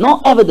trace,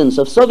 no evidence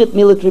of Soviet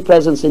military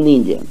presence in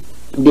India.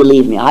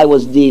 Believe me, I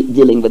was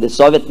dealing with the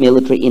Soviet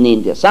military in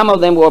India. Some of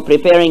them were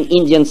preparing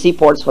Indian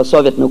seaports for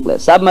Soviet nuclear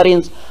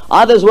submarines.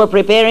 Others were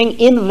preparing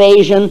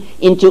invasion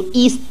into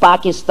East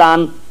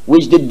Pakistan,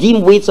 which the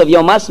dimwits of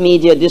your mass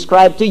media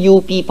describe to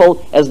you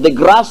people as the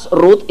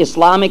grassroots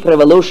Islamic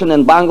revolution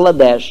in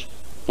Bangladesh.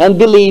 And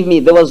believe me,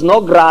 there was no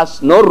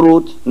grass, no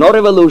root, no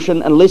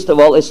revolution, and least of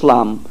all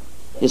Islam.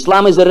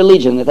 Islam is a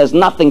religion. It has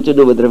nothing to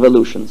do with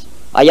revolutions.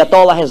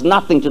 Ayatollah has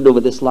nothing to do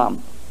with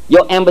Islam.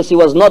 Your embassy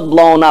was not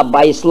blown up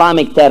by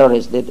Islamic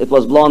terrorists. It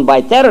was blown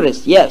by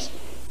terrorists, yes.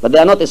 But they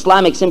are not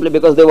Islamic simply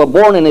because they were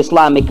born in an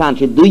Islamic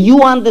country. Do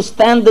you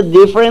understand the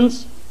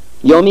difference?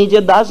 Your media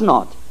does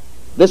not.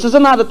 This is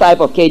another type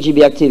of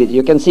KGB activity.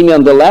 You can see me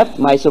on the left,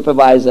 my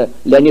supervisor,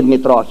 Leonid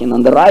Mitrokhin.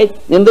 On the right,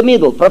 in the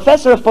middle,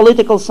 professor of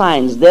political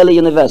science, Delhi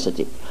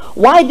University.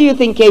 Why do you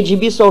think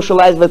KGB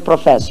socialized with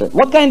professor?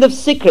 What kind of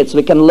secrets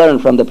we can learn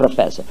from the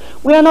professor?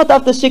 We are not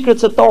after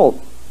secrets at all.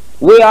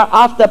 We are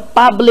after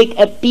public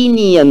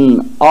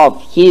opinion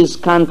of his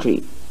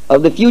country,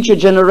 of the future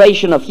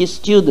generation of his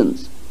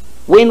students.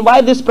 We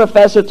invite this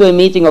professor to a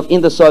meeting of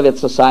inter-Soviet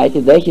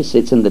society. There he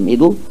sits in the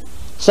middle.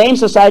 Same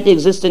society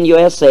exists in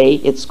USA.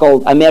 It's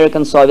called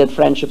American-Soviet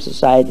Friendship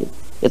Society.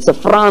 It's a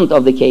front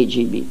of the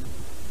KGB.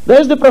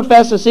 There's the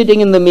professor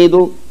sitting in the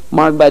middle,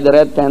 marked by the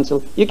red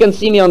pencil. You can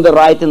see me on the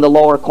right in the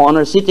lower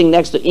corner, sitting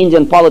next to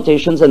Indian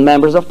politicians and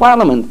members of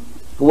parliament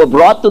who were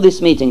brought to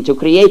this meeting to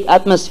create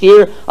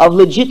atmosphere of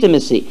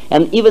legitimacy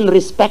and even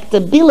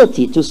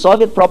respectability to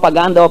Soviet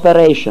propaganda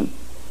operation.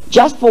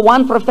 Just for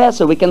one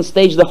professor, we can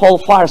stage the whole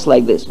farce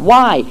like this.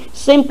 Why?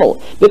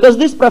 Simple. Because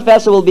this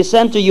professor will be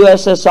sent to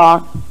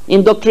USSR,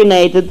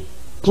 indoctrinated,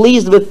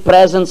 pleased with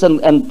presents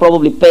and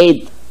probably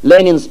paid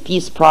Lenin's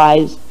Peace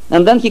Prize.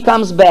 And then he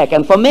comes back,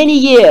 and for many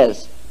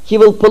years, he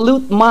will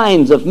pollute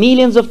minds of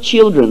millions of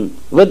children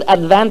with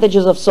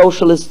advantages of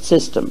socialist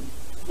system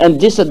and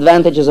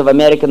disadvantages of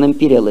American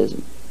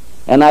imperialism.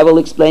 And I will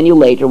explain you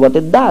later what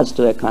it does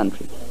to a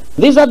country.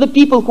 These are the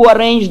people who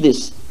arrange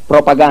this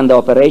propaganda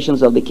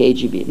operations of the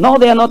KGB. No,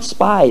 they are not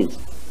spies,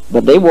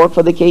 but they work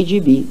for the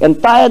KGB.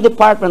 Entire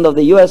department of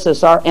the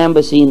USSR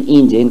embassy in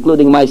India,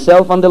 including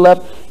myself on the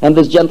left and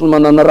this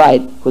gentleman on the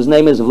right, whose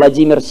name is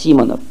Vladimir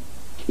Simonov.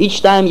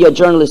 Each time your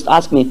journalist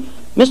asks me,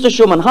 Mr.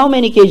 Schuman, how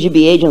many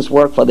KGB agents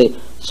work for the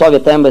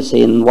Soviet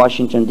embassy in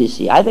Washington,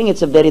 D.C.? I think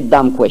it's a very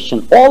dumb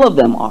question. All of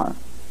them are.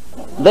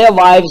 Their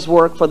wives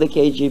work for the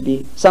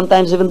KGB,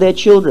 sometimes even their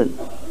children.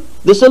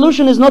 The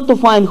solution is not to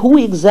find who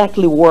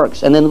exactly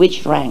works and in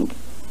which rank.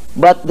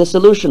 But the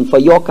solution for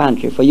your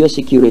country, for your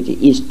security,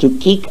 is to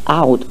kick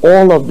out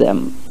all of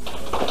them.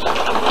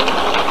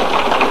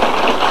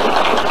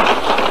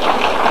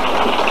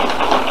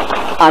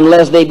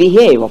 Unless they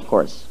behave, of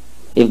course.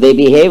 If they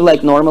behave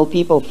like normal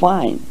people,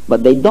 fine.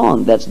 But they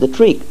don't. That's the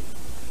trick.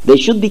 They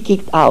should be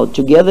kicked out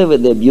together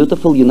with the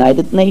beautiful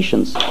United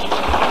Nations.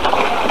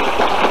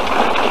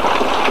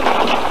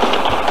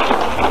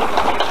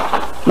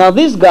 Now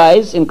these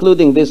guys,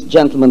 including this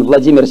gentleman,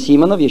 Vladimir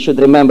Simonov, you should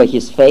remember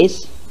his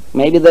face.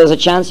 Maybe there's a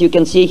chance you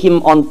can see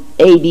him on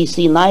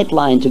ABC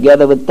Nightline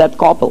together with Ted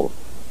Koppel.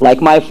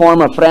 Like my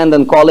former friend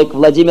and colleague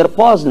Vladimir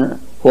Posner,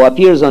 who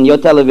appears on your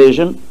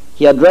television.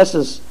 He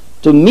addresses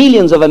to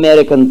millions of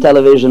American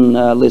television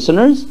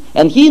listeners,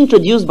 and he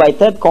introduced by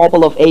Ted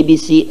Koppel of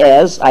ABC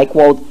as, I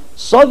quote,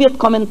 Soviet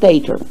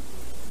commentator.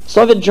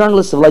 Soviet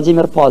journalist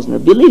Vladimir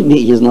Posner. Believe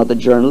me, he's not a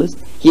journalist.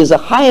 He is a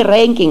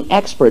high-ranking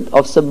expert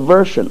of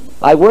subversion.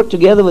 I worked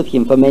together with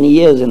him for many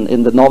years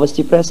in the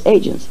Novosti Press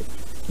agency.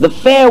 The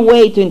fair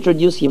way to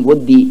introduce him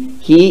would be,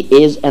 he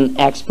is an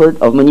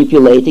expert of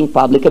manipulating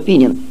public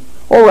opinion.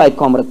 All right,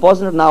 Comrade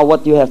Posner, now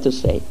what do you have to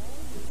say?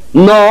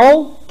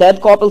 No, Ted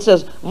Koppel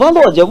says,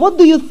 Volodya, what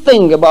do you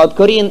think about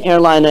Korean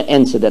airliner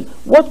incident?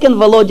 What can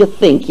Volodya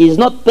think? He is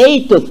not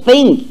paid to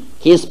think.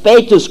 He is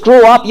paid to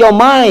screw up your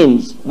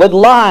minds with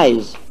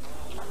lies.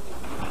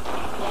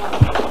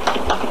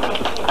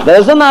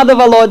 There's another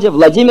Volodya,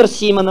 Vladimir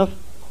Simonov.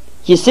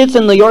 He sits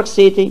in New York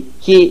City.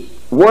 He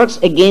works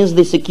against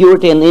the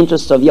security and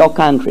interests of your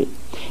country.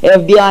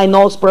 FBI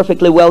knows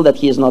perfectly well that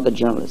he is not a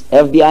journalist.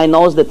 FBI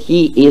knows that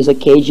he is a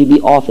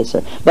KGB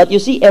officer. But you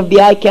see,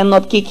 FBI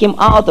cannot kick him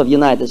out of the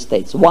United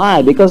States.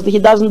 Why? Because he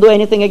doesn't do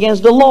anything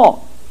against the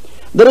law.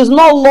 There is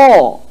no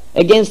law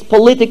against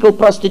political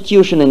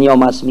prostitution in your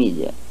mass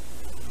media.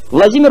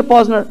 Vladimir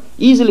Posner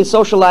easily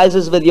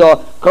socializes with your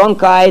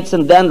Cronkites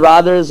and Dan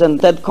Ruthers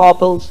and Ted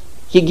Koppels.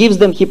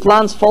 He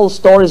plants false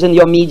stories in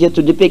your media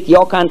to depict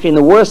your country in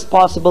the worst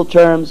possible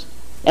terms.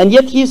 And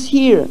yet he's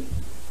here.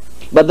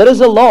 But there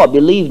is a law,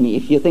 believe me,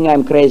 if you think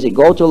I'm crazy,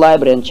 go to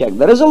library and check.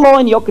 There is a law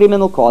in your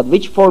criminal code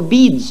which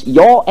forbids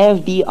your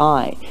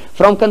FBI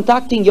from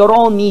conducting your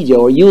own media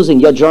or using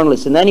your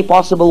journalists in any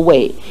possible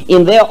way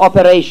in their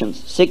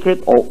operations,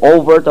 secret or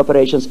overt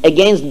operations,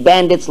 against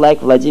bandits like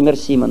Vladimir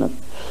Simonov.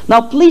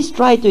 Now please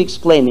try to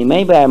explain me,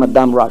 maybe I'm a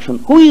dumb Russian,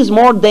 who is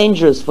more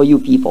dangerous for you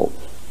people,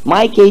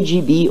 my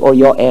KGB or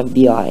your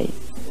FBI?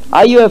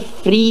 Are you a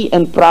free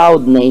and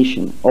proud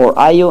nation, or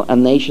are you a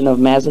nation of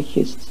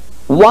masochists?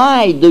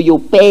 Why do you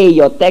pay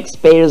your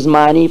taxpayers'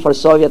 money for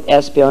Soviet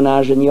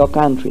espionage in your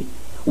country?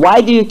 Why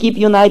do you keep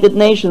United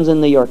Nations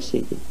in New York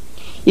City?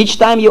 Each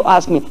time you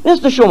ask me,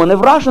 Mr. Schuman,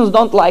 if Russians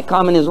don't like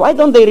communism, why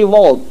don't they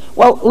revolt?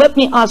 Well, let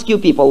me ask you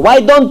people,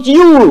 why don't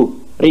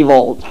you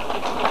revolt?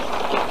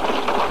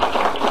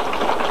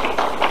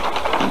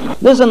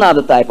 There's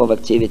another type of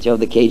activity of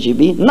the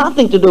KGB,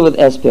 nothing to do with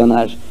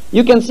espionage.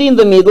 You can see in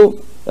the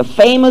middle a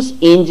famous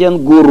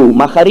Indian guru,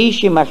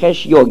 Maharishi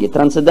Mahesh Yogi,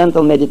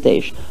 Transcendental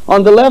Meditation.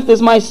 On the left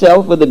is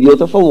myself with a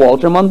beautiful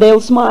Walter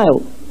Mondale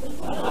smile.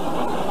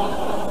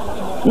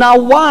 Now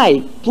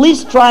why?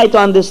 Please try to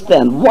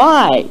understand.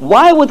 Why?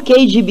 Why would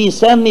KGB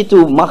send me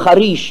to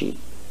Maharishi?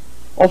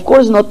 Of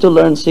course not to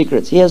learn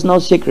secrets. He has no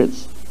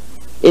secrets.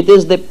 It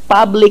is the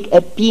public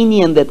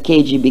opinion that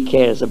KGB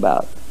cares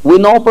about. We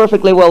know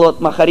perfectly well what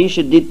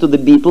Maharishi did to the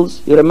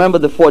Beatles. You remember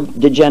the 4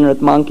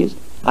 degenerate monkeys?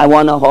 I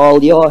want to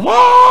hold your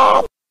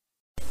hand.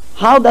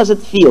 How does it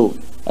feel?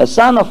 A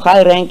son of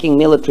high-ranking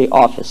military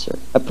officer,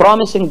 a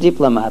promising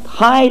diplomat,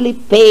 highly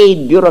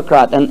paid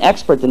bureaucrat and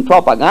expert in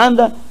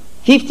propaganda,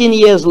 15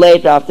 years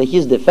later after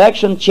his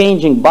defection,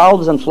 changing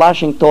bulbs and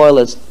flushing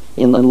toilets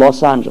in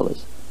Los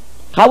Angeles.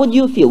 How would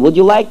you feel? Would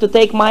you like to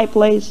take my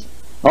place?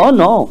 Oh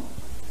no.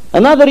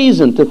 Another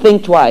reason to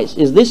think twice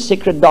is this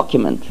secret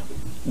document.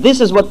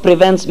 This is what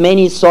prevents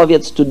many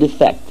Soviets to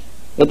defect.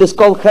 It is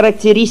called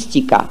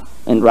характеристика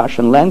in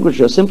Russian language,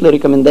 or simply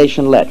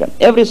recommendation letter.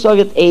 Every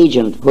Soviet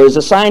agent who is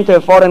assigned to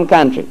a foreign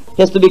country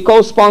has to be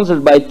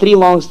co-sponsored by 3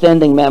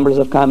 long-standing members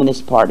of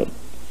Communist Party.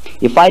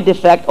 If I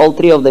defect, all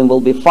 3 of them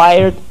will be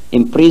fired,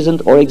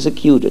 imprisoned, or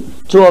executed.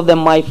 2 of them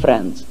my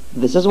friends.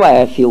 This is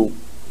why I feel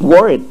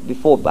worried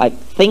before, I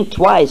think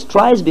twice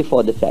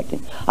before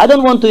defecting. I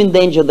don't want to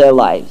endanger their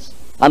lives.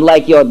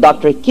 Unlike your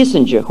Dr.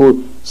 Kissinger,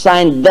 who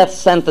signed death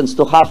sentence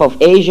to half of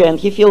Asia and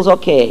he feels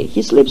okay.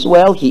 He sleeps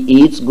well, he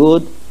eats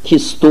good,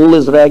 his stool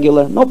is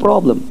regular, no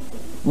problem.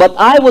 But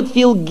I would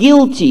feel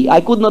guilty. I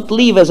could not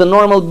live as a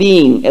normal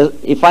being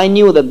if I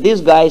knew that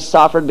these guys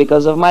suffered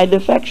because of my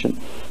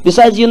defection.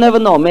 Besides, you never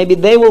know. Maybe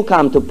they will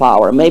come to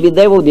power. Maybe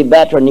they will be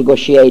better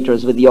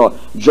negotiators with your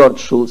George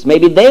Shultz.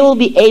 Maybe they will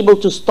be able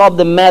to stop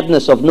the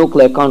madness of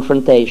nuclear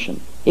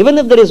confrontation. Even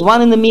if there is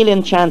 1 in a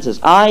million chances,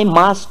 I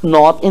must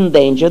not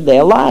endanger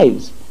their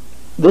lives.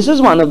 This is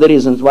one of the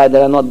reasons why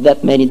there are not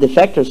that many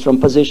defectors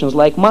from positions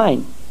like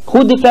mine.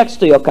 Who defects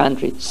to your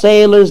country?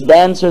 Sailors,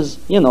 dancers,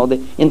 you know,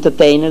 the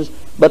entertainers,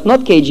 but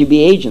not KGB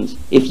agents.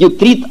 If you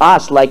treat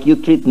us like you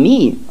treat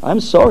me, I'm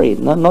sorry,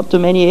 not too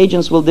many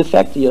agents will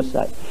defect to your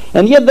side.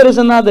 And yet there is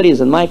another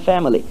reason, my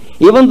family.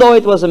 Even though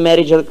it was a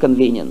marriage of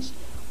convenience,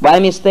 by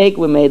mistake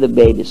we made a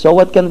baby. So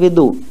what can we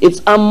do?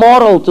 It's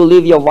immoral to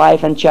leave your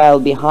wife and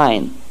child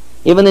behind.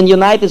 Even in the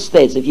United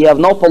States, if you have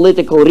no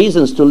political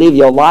reasons to leave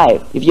your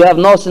wife, if you have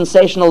no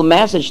sensational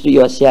message to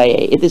your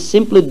CIA, it is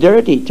simply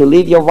dirty to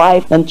leave your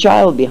wife and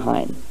child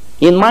behind.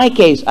 In my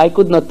case, I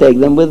could not take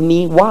them with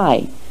me.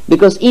 Why?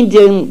 Because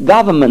Indian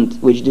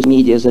government, which this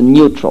media is a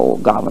neutral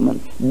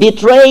government,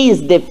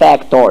 betrays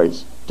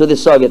defectors to the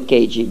Soviet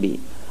KGB.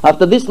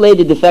 After this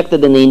lady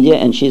defected in India,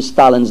 and she's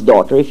Stalin's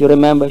daughter, if you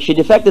remember, she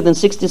defected in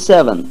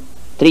 '67,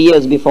 3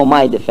 years before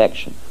my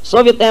defection.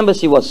 Soviet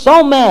embassy was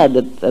so mad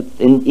at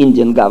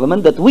Indian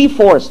government that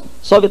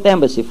Soviet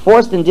embassy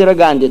forced Indira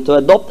Gandhi to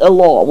adopt a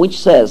law which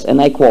says,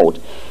 and I quote,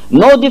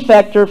 "No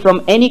defector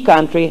from any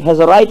country has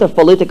a right of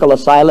political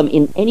asylum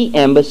in any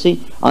embassy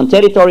on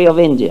territory of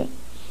India,"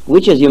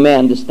 which, as you may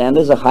understand,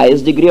 is the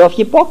highest degree of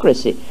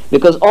hypocrisy,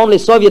 because only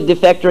Soviet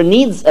defector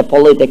needs a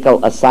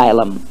political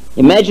asylum.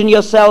 Imagine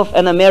yourself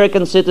an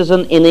American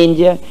citizen in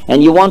India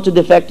and you want to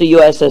defect to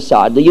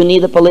USSR. Do you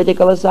need a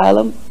political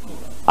asylum?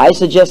 I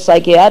suggest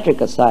psychiatric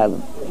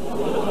asylum.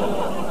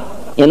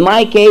 In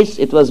my case,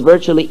 it was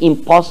virtually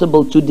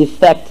impossible to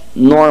defect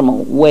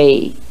normal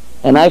way.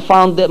 And I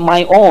found that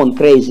my own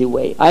crazy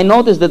way. I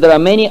noticed that there are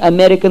many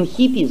American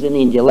hippies in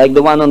India, like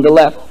the one on the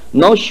left.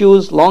 No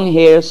shoes, long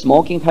hair,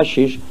 smoking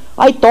hashish.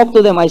 I talked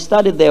to them, I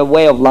studied their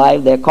way of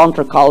life, their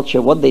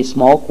counterculture, what they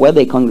smoke, where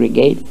they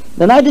congregate.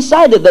 Then I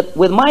decided that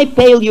with my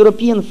pale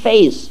European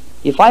face,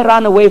 if I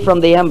run away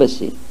from the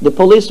embassy, the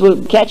police will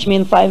catch me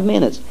in 5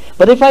 minutes.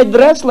 But if I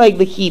dress like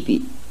the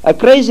hippie, a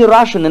crazy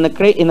Russian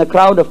in a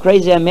crowd of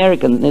crazy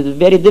Americans, it's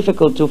very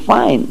difficult to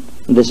find.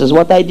 This is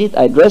what I did.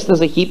 I dressed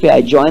as a hippie,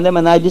 I joined them,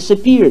 and I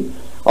disappeared.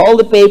 All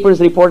the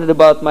papers reported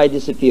about my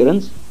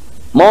disappearance.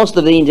 Most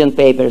of the Indian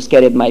papers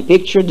carried my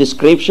picture,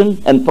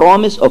 description, and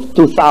promise of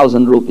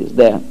 2,000 rupees.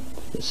 There,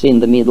 you see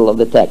in the middle of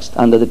the text,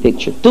 under the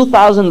picture.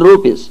 2,000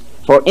 rupees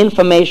for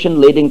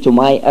information leading to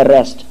my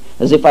arrest,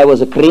 as if I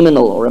was a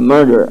criminal or a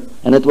murderer.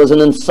 And it was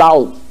an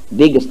insult,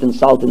 biggest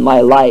insult in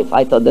my life.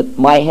 I thought that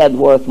my head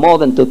worth more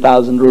than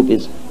 2,000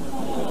 rupees.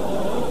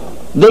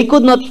 They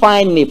could not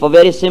find me for a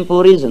very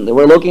simple reason. They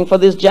were looking for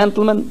this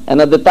gentleman,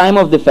 and at the time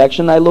of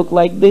defection I looked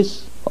like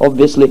this,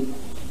 obviously.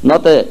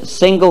 Not a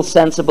single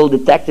sensible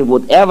detective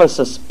would ever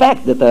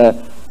suspect that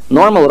a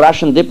normal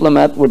Russian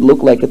diplomat would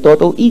look like a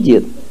total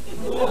idiot.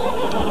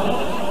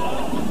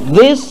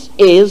 This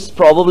is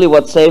probably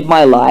what saved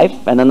my life,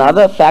 and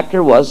another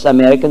factor was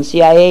American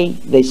CIA.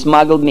 They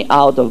smuggled me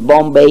out of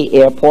Bombay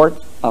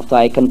airport after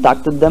I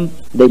contacted them.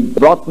 They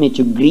brought me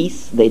to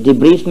Greece. They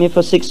debriefed me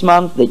for 6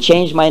 months. They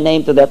changed my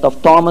name to that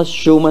of Thomas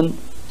Schumann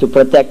to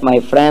protect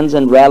my friends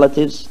and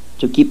relatives,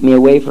 to keep me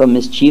away from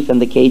mischief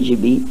and the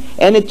KGB.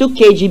 And it took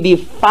KGB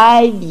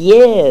 5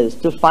 years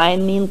to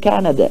find me in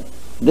Canada.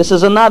 This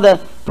is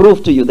another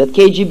proof to you that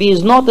KGB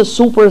is not a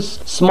super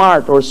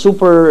smart or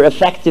super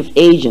effective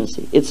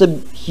agency. It's a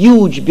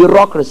huge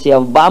bureaucracy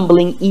of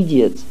bumbling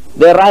idiots.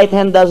 Their right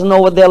hand doesn't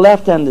know what their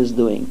left hand is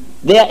doing.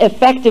 They are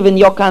effective in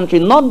your country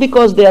not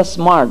because they are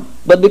smart,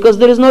 but because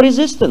there is no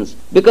resistance.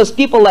 Because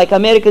people like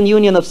American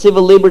Union of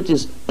Civil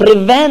Liberties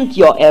prevent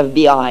your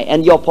FBI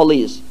and your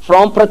police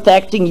from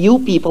protecting you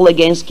people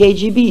against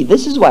KGB.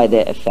 This is why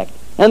they're effective.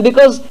 And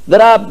because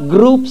there are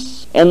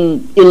groups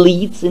and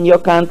elites in your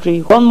country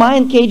who don't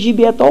mind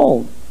KGB at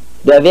all.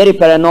 They're very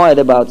paranoid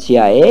about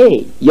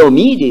CIA. Your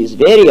media is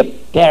very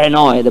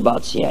paranoid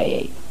about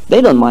CIA.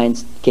 They don't mind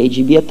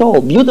KGB at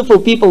all. Beautiful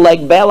people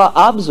like Bella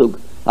Abzug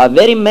are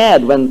very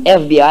mad when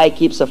FBI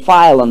keeps a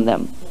file on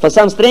them. For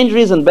some strange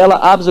reason, Bella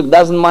Abzug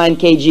doesn't mind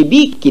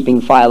KGB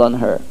keeping file on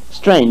her.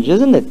 Strange,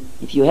 isn't it?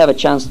 If you have a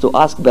chance to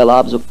ask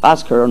Bella Abzug,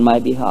 ask her on my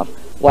behalf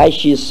why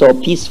she is so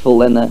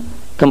peaceful and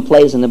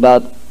complacent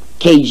about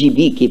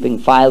KGB keeping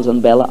files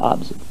on Bella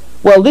Abzug.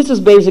 Well, this is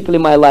basically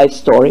my life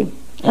story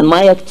and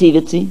my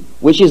activity,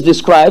 which is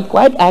described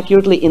quite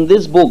accurately in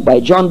this book by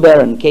John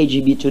Barron,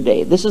 KGB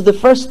Today. This is the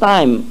first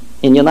time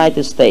in the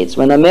United States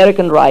when an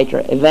American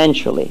writer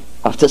eventually,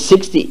 after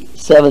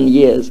 67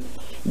 years,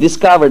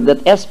 discovered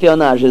that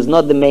espionage is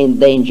not the main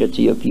danger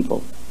to your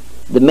people.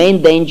 The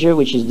main danger,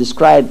 which is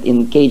described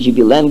in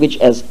KGB language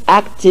as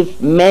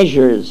active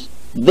measures.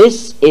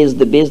 This is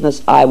the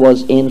business I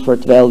was in for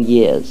 12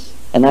 years.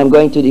 And I'm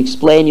going to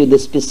explain you the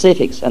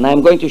specifics, and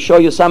I'm going to show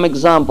you some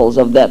examples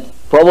of that.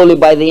 Probably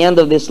by the end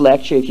of this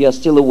lecture, if you are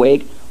still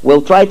awake,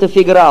 we'll try to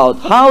figure out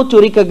how to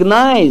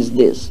recognize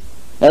this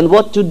and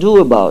what to do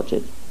about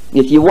it.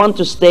 If you want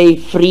to stay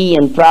free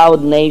and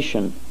proud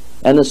nation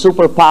and a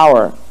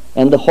superpower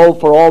and the hope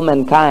for all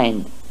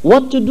mankind,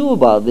 what to do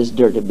about this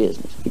dirty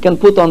business. You can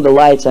put on the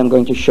lights. I'm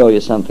going to show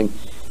you something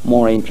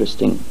more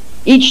interesting.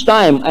 Each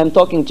time I'm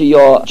talking to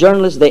your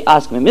journalists, they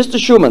ask me, Mr.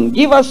 Schuman,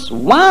 give us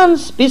one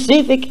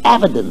specific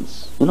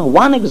evidence,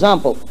 one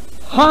example,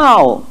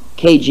 how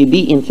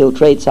KGB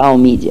infiltrates our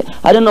media.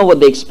 I don't know what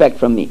they expect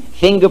from me.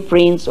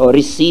 Fingerprints or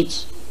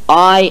receipts.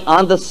 I,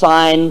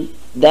 undersigned,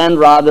 Dan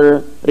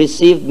Rather,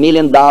 received $1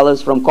 million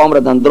from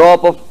Comrade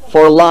Andropov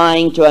for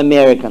lying to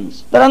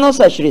Americans. There are no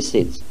such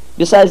receipts.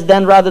 Besides,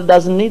 Dan Rather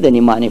doesn't need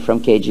any money from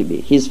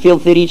KGB. He's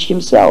filthy rich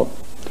himself.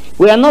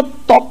 We are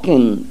not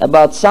talking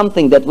about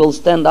something that will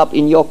stand up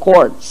in your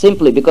court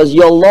simply because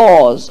your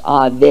laws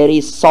are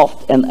very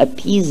soft and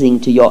appeasing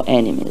to your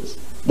enemies.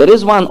 There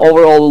is one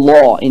overall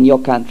law in your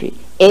country.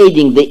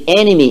 Aiding the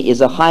enemy is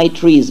a high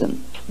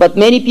treason. But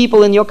many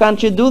people in your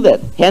country do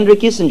that. Henry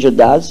Kissinger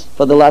does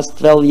for the last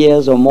 12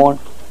 years or more.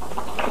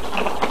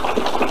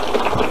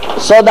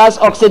 So does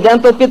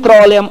Occidental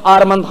Petroleum,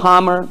 Armand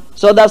Hammer.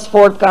 So does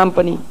Ford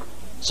Company.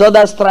 So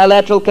does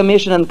Trilateral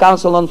Commission and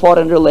Council on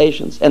Foreign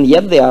Relations. And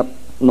yet they are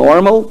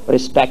normal,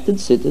 respected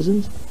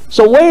citizens.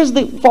 So where is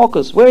the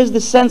focus? Where is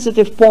the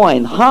sensitive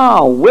point?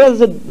 How? Where is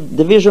the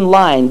division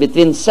line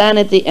between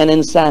sanity and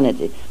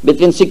insanity?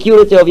 Between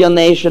security of your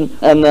nation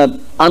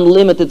and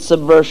unlimited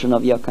subversion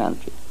of your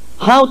country?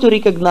 How to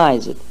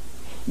recognize it?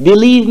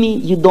 Believe me,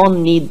 you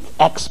don't need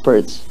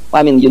experts.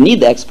 I mean, you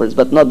need experts,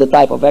 but not the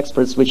type of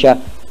experts which are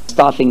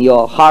stuffing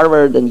your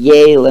Harvard and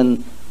Yale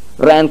and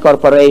Rand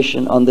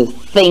Corporation on the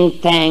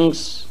think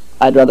tanks.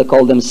 I'd rather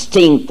call them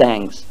stink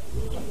tanks.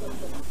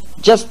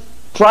 Just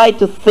try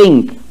to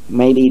think.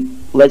 Maybe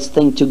let's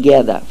think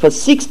together. For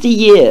 60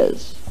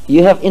 years,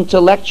 you have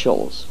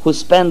intellectuals who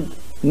spend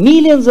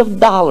millions of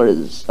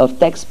dollars of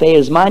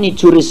taxpayers' money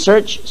to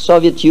research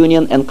Soviet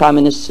Union and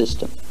communist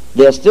system.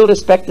 They are still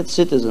respected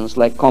citizens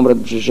like Comrade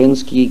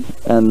Brzezinski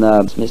and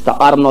Mr.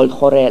 Arnold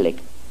Horelik.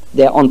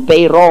 They are on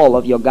payroll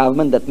of your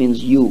government. That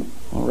means you.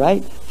 All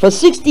right? For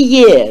 60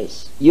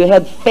 years, you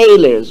had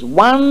failures,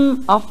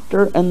 one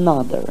after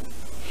another.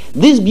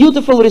 These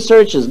beautiful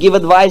researchers give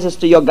advices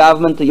to your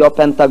government, to your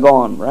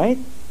Pentagon, right?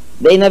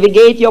 They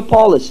navigate your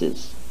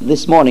policies.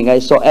 This morning I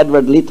saw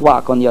Edward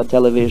Litwak on your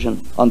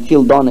television, on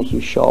Phil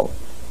Donahue's show.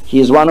 He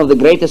is one of the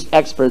greatest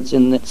experts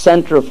in the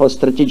Center for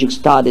Strategic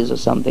Studies or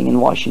something in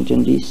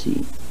Washington,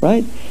 D.C.,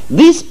 right?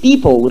 These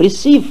people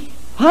receive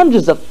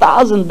hundreds of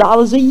thousands of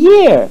dollars a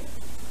year.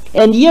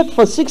 And yet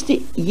for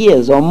 60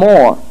 years or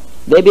more,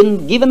 they've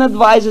been given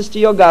advices to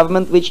your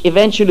government which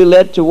eventually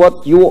led to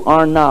what you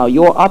are now.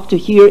 You are up to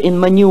here in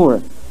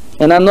manure.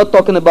 And I'm not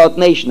talking about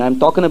nation. I'm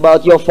talking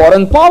about your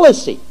foreign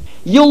policy.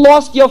 You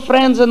lost your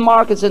friends and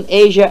markets in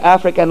Asia,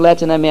 Africa, and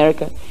Latin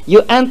America.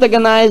 You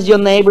antagonized your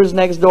neighbors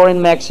next door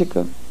in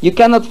Mexico. You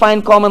cannot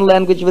find common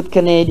language with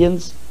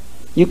Canadians.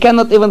 You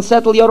cannot even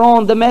settle your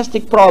own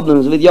domestic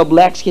problems with your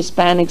blacks,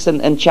 Hispanics,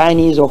 and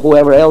Chinese or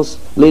whoever else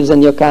lives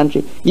in your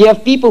country. You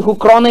have people who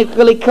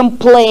chronically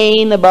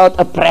complain about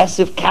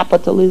oppressive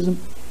capitalism,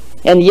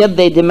 and yet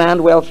they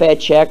demand welfare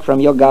check from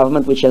your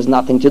government, which has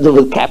nothing to do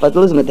with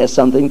capitalism. It has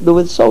something to do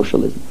with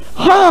socialism.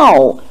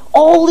 How?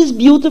 All these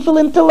beautiful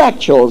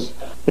intellectuals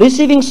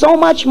receiving so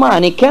much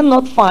money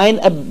cannot find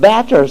a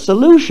better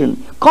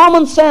solution.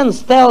 Common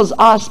sense tells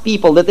us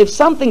people that if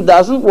something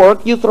doesn't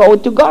work, you throw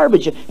it to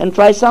garbage and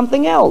try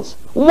something else.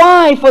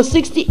 Why for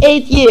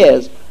 68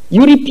 years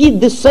you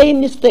repeat the same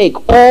mistake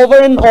over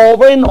and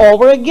over and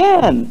over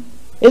again?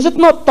 Is it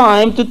not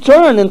time to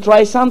turn and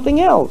try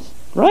something else?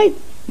 Right?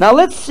 Now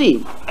let's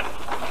see.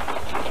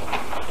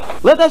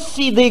 Let us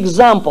see the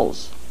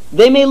examples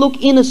They may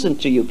look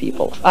innocent to you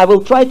people. I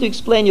will try to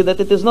explain you that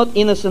it is not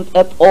innocent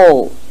at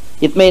all.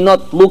 It may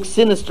not look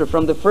sinister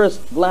from the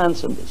first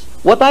glance of this.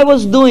 What I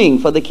was doing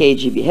for the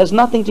KGB has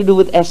nothing to do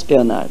with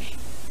espionage.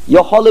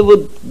 Your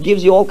Hollywood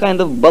gives you all kind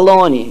of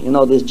baloney, you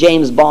know, this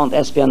James Bond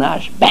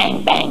espionage,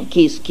 bang, bang,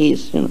 kiss,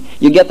 kiss, you know.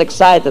 You get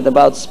excited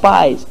about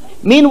spies.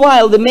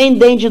 Meanwhile, the main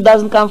danger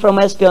doesn't come from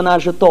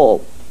espionage at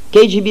all.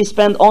 KGB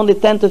spend only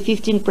 10 to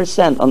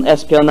 15% on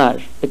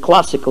espionage, the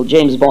classical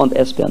James Bond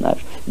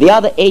espionage. The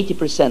other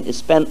 80% is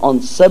spent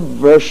on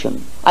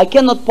subversion. I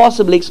cannot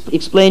possibly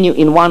explain you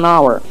in 1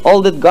 hour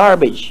all that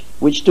garbage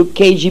which took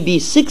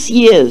KGB 6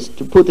 years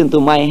to put into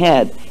my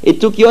head.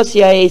 It took your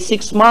CIA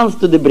 6 months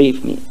to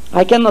debrief me.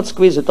 I cannot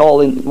squeeze it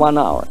all in 1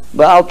 hour.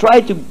 But I'll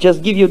try to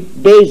just give you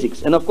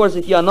basics. And of course,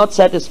 if you are not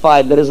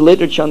satisfied, there is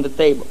literature on the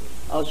table.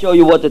 I'll show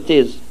you what it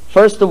is.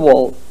 First of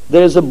all,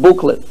 there is a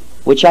booklet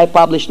which I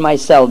published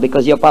myself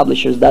because your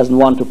publishers doesn't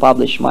want to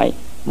publish my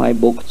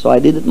book. So I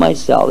did it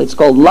myself. It's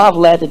called Love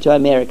Letter to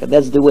America.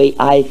 That's the way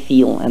I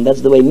feel, and that's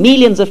the way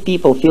millions of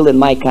people feel in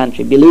my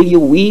country. Believe you,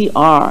 we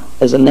are,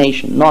 as a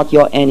nation, not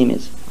your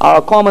enemies.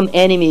 Our common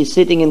enemy is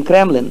sitting in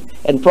Kremlin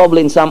and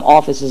probably in some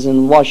offices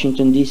in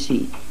Washington,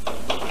 D.C.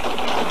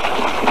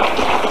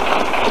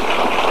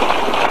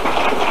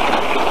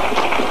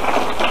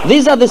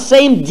 These are the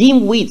same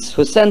dimwits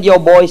who send your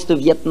boys to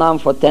Vietnam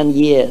for 10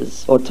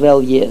 years or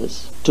 12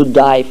 years to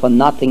die for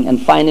nothing,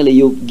 and finally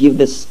you give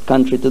this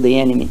country to the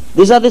enemy.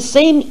 These are the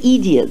same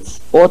idiots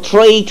or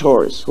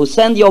traitors who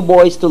send your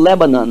boys to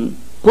Lebanon,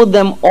 put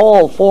them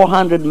all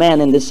 400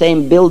 men in the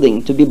same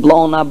building to be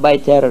blown up by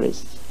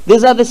terrorists.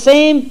 These are the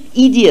same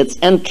idiots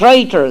and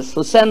traitors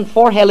who sent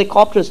 4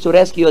 helicopters to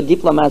rescue a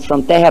diplomat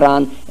from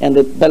Tehran, and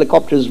the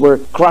helicopters were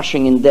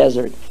crushing in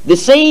desert. The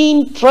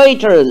same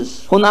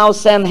traitors who now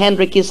send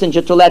Henry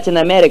Kissinger to Latin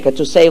America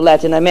to save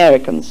Latin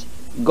Americans.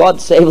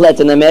 God save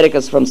Latin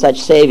Americans from such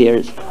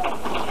saviors.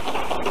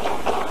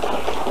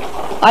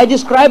 I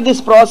describe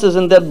this process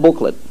in that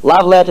booklet,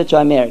 Love Letter to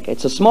America.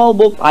 It's a small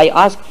book. I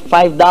ask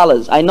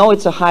 $5. I know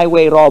it's a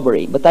highway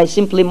robbery, but I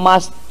simply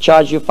must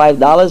charge you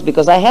 $5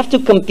 because I have to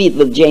compete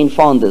with Jane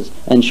Fondas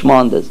and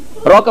Schmondas.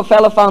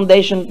 Rockefeller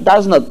Foundation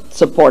does not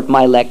support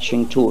my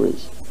lecturing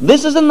tours.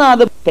 This is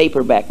another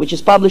paperback which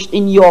is published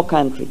in your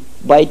country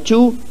by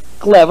 2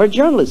 clever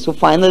journalists who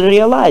finally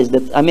realized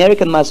that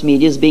American mass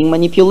media is being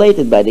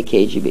manipulated by the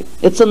KGB.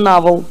 It's a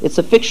novel, it's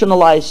a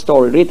fictionalized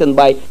story written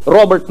by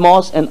Robert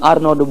Moss and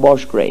Arnaud de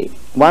Boschgrave.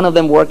 One of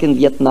them worked in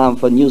Vietnam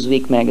for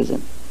Newsweek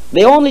magazine.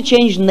 They only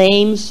changed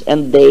names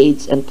and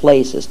dates and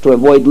places to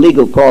avoid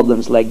legal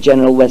problems like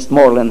General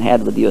Westmoreland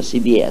had with your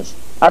CBS.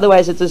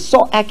 Otherwise, it is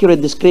so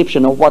accurate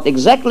description of what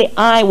exactly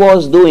I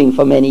was doing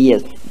for many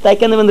years that I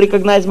can't even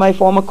recognize my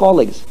former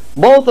colleagues.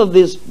 Both of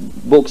these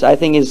books, I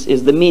think,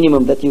 is the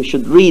minimum that you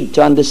should read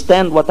to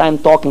understand what I'm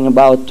talking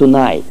about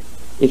tonight.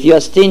 If you are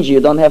stingy,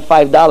 you don't have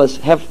 $5,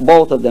 have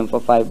both of them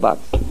for $5.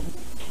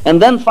 And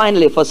then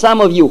finally, for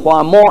some of you who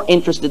are more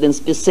interested in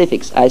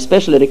specifics, I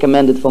especially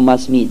recommend it for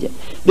mass media.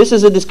 This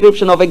is a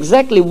description of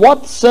exactly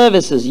what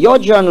services your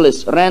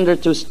journalists render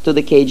to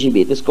the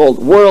KGB. It is called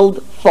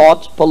World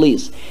Thought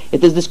Police.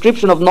 It is a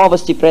description of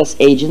Novosti Press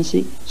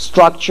agency,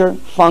 structure,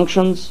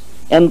 functions,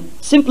 and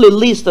simply a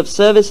list of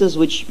services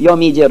which your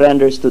media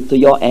renders to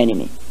your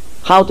enemy.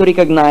 How to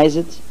recognize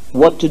it,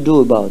 what to do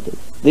about it.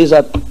 These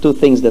are 2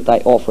 things that I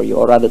offer you,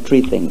 or rather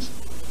 3 things.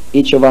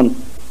 Each of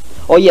them.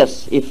 Oh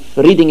yes, if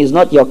reading is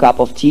not your cup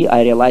of tea,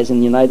 I realize in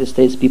the United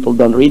States people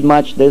don't read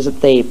much, there's a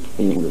tape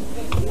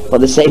for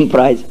the same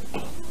price.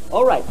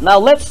 All right, now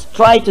let's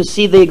try to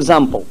see the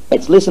example.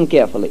 Let's listen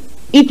carefully.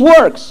 It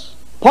works.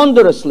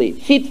 Ponderously,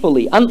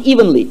 fitfully,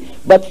 unevenly,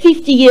 but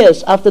 50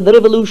 years after the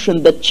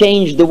revolution that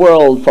changed the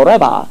world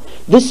forever,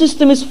 the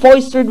system is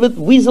foisted with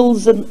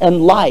whistles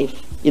and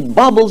life. It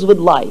bubbles with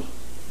life.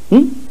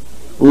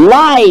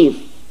 Life!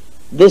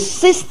 The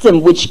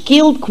system which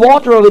killed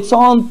 1/4 of its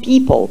own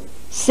people,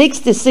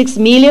 66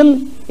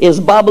 million, is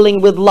bubbling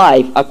with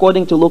life,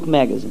 according to Look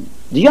magazine.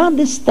 Do you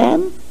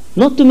understand?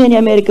 Not too many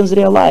Americans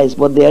realize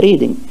what they are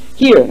reading.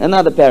 Here,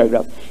 another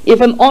paragraph. If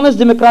an honest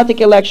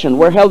democratic election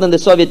were held in the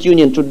Soviet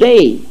Union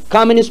today,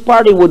 Communist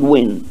Party would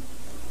win.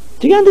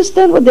 Do you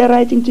understand what they're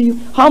writing to you?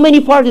 How many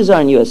parties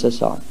are in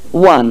USSR?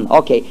 1.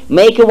 Okay.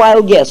 Make a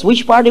wild guess.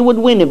 Which party would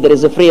win if there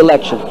is a free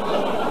election?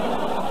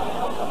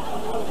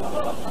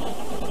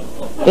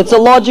 It's a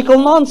logical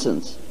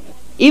nonsense.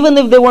 Even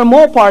if there were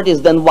more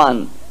parties than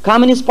 1,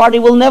 Communist Party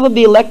will never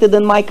be elected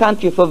in my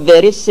country for a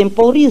very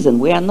simple reason.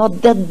 We are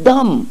not that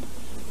dumb.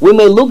 We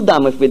may look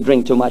dumb if we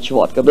drink too much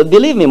vodka, but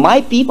believe me,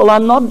 my people are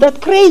not that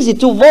crazy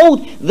to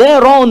vote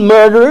their own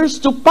murderers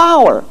to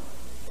power.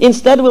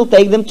 Instead, we'll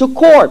take them to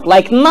court,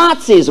 like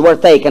Nazis were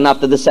taken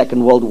after the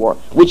Second World War.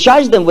 We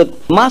charge them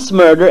with mass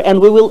murder and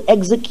we will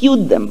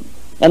execute them.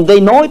 And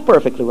they know it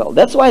perfectly well.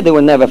 That's why there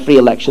were never free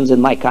elections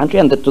in my country,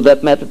 and to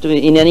that matter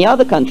in any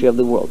other country of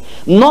the world.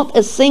 Not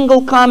a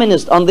single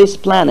communist on this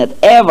planet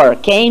ever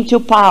came to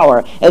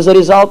power as a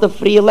result of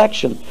free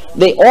election.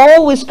 They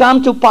always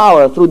come to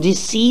power through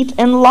deceit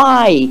and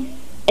lie,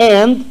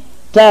 and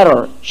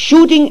terror,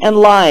 shooting and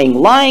lying,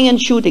 lying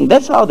and shooting.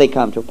 That's how they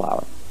come to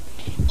power.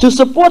 To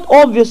support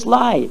obvious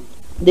lie,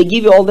 they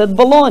give you all that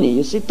baloney.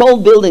 You see, tall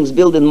buildings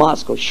built in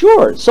Moscow.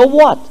 Sure, so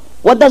what?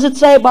 What does it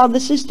say about the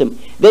system?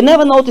 They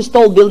never noticed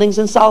tall buildings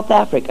in South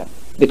Africa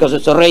because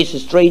it's a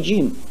racist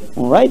regime.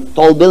 All right?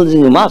 Tall buildings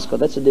in Moscow,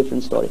 that's a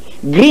different story.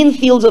 Green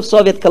fields of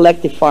Soviet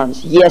collective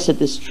farms. Yes,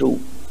 it is true.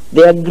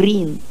 They are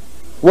green.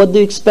 What do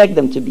you expect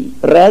them to be?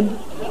 Red?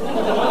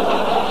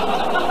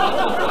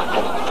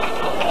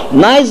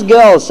 Nice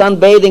girls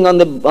sunbathing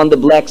on the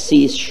Black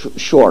Sea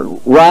shore.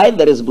 Right,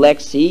 there is Black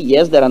Sea.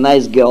 Yes, there are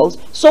nice girls.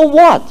 So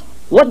what?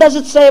 What does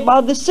it say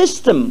about the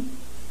system?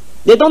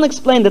 They don't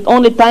explain that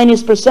only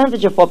tiniest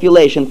percentage of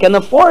population can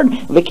afford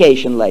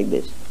vacation like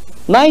this.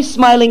 Nice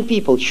smiling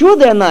people. Sure,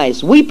 they're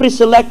nice. We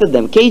pre-selected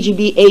them.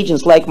 KGB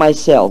agents like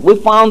myself. We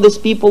found these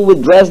people. We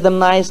dressed them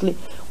nicely.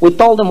 We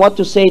told them what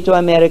to say to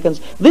Americans.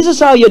 This is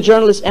how your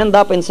journalists end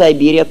up in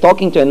Siberia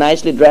talking to a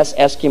nicely dressed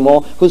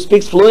Eskimo who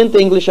speaks fluent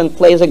English and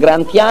plays a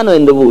grand piano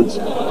in the woods.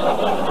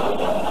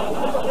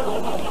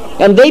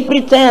 And they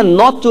pretend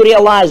not to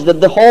realize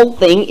that the whole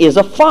thing is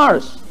a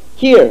farce.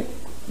 Here,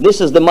 this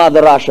is the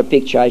Mother Russia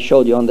picture I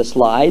showed you on the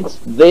slides.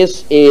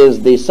 This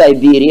is the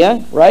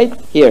Siberia, right?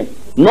 Here.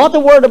 Not a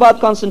word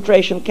about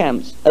concentration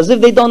camps, as if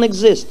they don't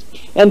exist.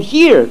 And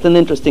here, it's an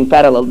interesting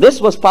parallel. This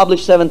was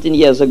published 17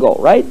 years ago,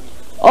 right?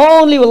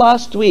 Only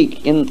last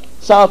week in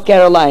South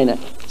Carolina,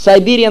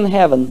 Siberian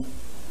heaven.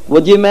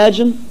 Would you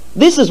imagine?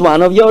 This is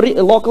one of your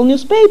local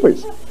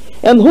newspapers.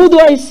 And who do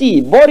I see?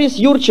 Boris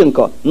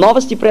Yurchenko,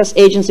 Novosti Press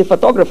Agency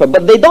photographer.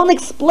 But they don't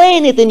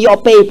explain it in your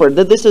paper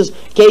that this is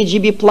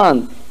KGB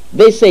plant.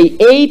 They say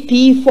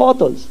AP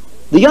photos.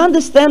 Do you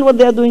understand what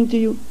they're doing to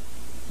you?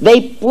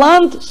 They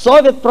plant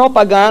Soviet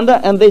propaganda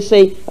and they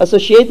say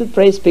Associated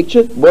Press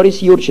picture,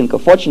 Boris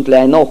Yurchenko. Fortunately,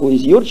 I know who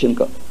is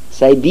Yurchenko.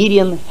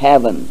 Siberian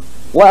heaven.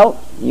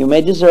 Well, you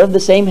may deserve the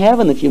same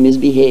heaven if you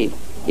misbehave.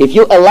 If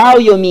you allow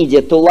your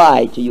media to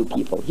lie to you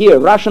people. Here,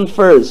 Russian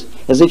furs,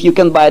 as if you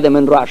can buy them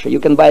in Russia. You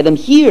can buy them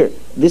here.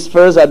 These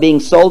furs are being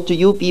sold to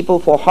you people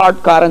for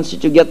hard currency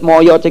to get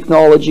more your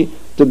technology,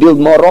 to build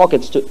more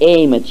rockets, to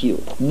aim at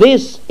you.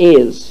 This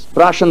is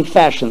Russian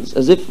fashions,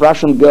 as if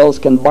Russian girls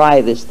can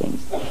buy these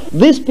things.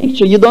 This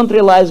picture, you don't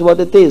realize what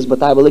it is,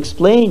 but I will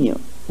explain you.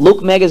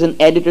 Look magazine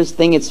editors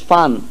think it's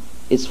fun.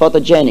 It's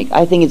photogenic.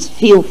 I think it's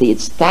filthy,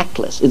 it's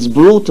tactless, it's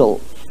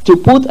brutal. To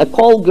put a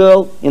call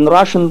girl in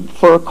Russian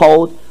fur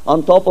coat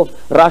on top of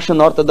Russian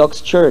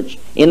Orthodox Church,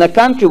 in a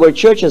country where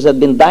churches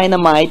had been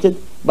dynamited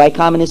by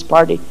Communist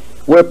Party,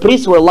 where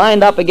priests were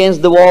lined up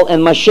against the wall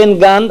and machine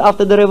gunned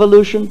after the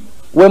revolution,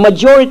 where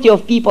majority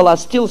of people are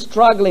still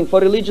struggling for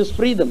religious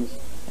freedoms.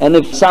 And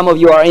if some of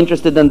you are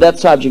interested in that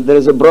subject, there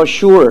is a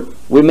brochure.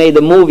 We made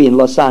a movie in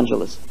Los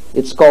Angeles.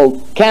 It's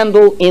called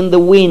Candle in the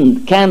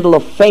Wind, Candle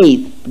of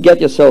Faith.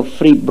 Get yourself a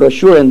free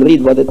brochure and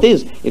read what it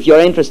is. If you're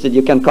interested,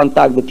 you can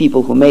contact the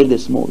people who made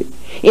this movie.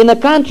 In a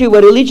country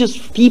where religious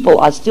people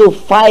are still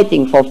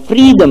fighting for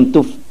freedom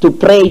to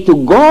pray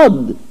to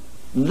God,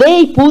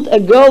 they put a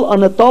girl on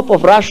the top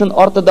of Russian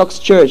Orthodox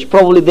Church,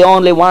 probably the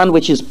only one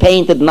which is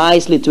painted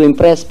nicely to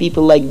impress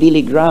people like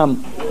Billy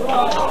Graham.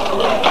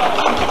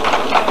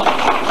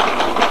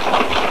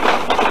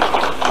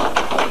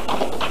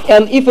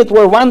 And if it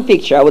were one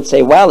picture, I would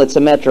say, well, it's a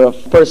matter of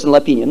personal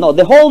opinion. No,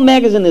 the whole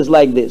magazine is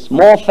like this.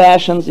 More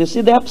fashions. You see,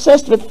 they're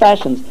obsessed with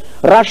fashions.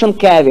 Russian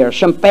caviar,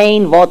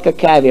 champagne, vodka,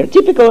 caviar.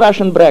 Typical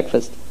Russian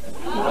breakfast.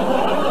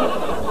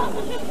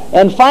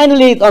 And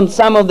finally, on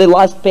some of the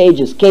last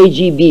pages,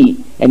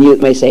 KGB. And you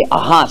may say,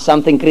 aha,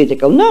 something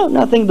critical. No,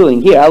 nothing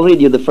doing. Here, I'll read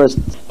you the first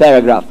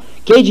paragraph.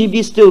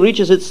 KGB still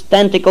reaches its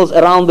tentacles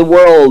around the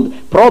world,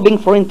 probing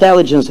for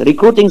intelligence,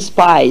 recruiting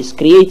spies,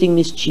 creating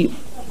mischief.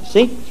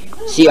 See?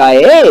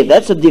 CIA,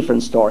 that's a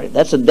different story.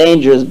 That's a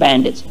dangerous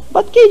bandits.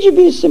 But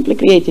KGB is simply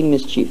creating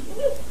mischief.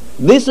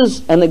 This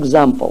is an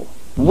example.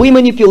 We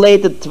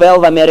manipulated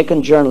 12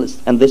 American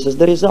journalists, and this is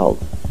the result.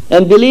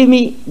 And believe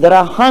me, there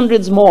are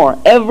hundreds more.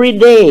 Every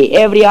day,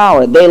 every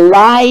hour, they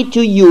lie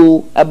to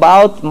you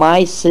about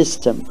my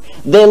system.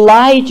 They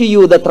lie to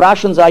you that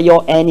Russians are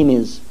your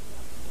enemies.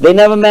 They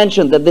never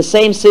mention that the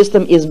same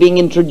system is being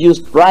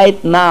introduced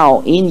right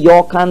now in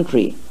your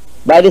country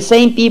by the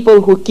same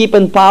people who keep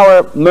in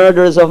power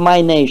murderers of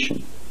my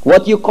nation.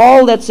 What you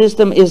call that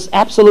system is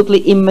absolutely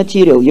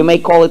immaterial. You may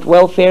call it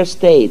welfare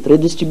state,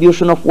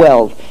 redistribution of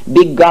wealth,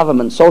 big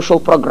government, social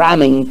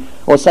programming,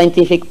 or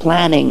scientific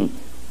planning.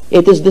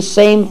 It is the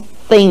same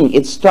thing.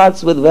 It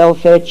starts with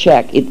welfare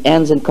check. It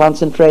ends in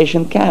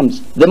concentration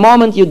camps. The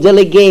moment you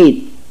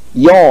delegate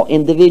your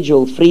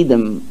individual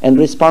freedom and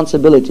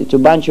responsibility to a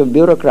bunch of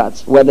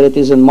bureaucrats, whether it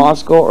is in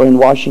Moscow or in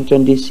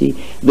Washington, D.C.,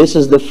 this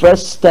is the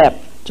first step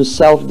to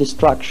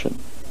self-destruction.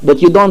 But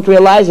you don't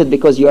realize it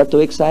because you are too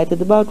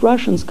excited about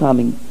Russians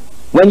coming.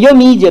 When your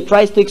media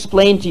tries to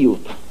explain to you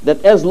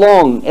that as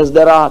long as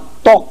there are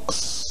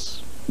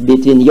talks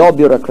between your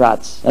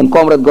bureaucrats and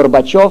Comrade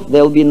Gorbachev,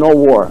 there will be no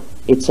war.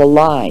 It's a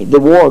lie. The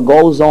war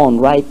goes on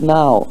right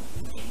now.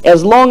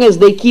 As long as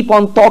they keep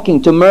on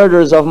talking to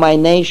murderers of my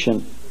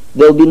nation,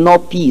 there will be no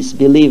peace,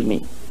 believe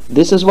me.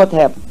 This is what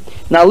happened.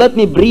 Now let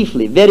me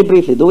briefly, very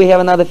briefly, do we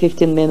have another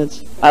 15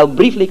 minutes? I'll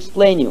briefly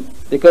explain you,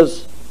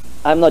 because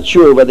I'm not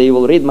sure whether you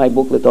will read my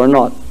booklet or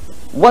not.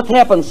 What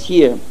happens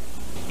here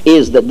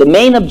is that the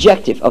main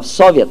objective of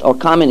Soviet or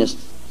communist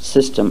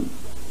system,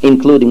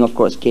 including, of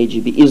course,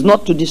 KGB, is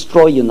not to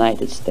destroy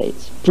United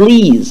States.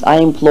 Please,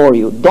 I implore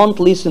you, don't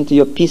listen to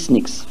your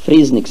peaceniks,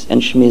 friesniks,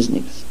 and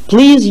schmizniks.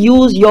 Please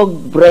use your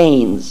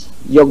brains,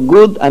 your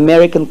good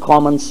American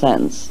common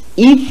sense.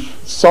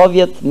 If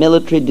Soviet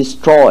military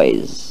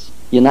destroys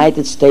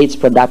United States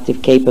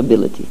productive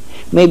capability,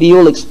 maybe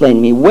you'll explain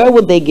me, where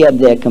would they get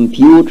their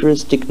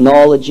computers,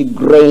 technology,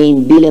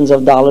 grain, billions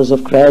of dollars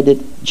of credit,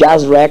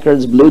 jazz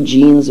records, blue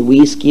jeans,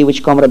 whiskey,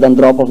 which Comrade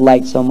Andropov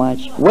liked so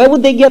much? Where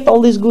would they get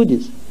all these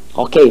goodies?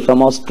 Okay,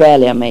 from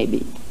Australia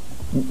maybe.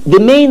 The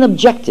main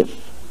objective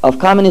of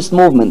communist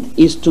movement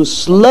is to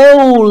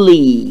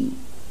slowly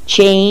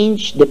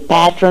change the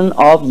pattern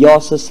of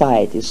your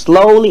society,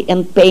 slowly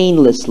and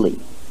painlessly.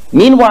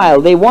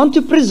 Meanwhile, they want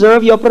to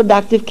preserve your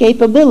productive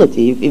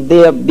capability. If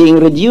they are being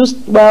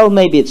reduced, well,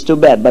 maybe it's too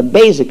bad, but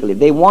basically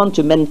they want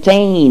to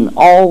maintain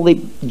all the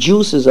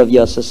juices of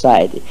your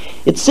society.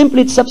 It's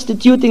simply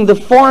substituting the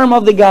form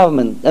of the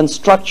government and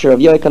structure of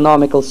your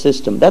economical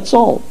system. That's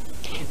all.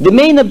 The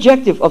main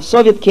objective of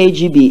Soviet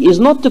KGB is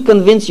not to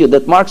convince you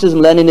that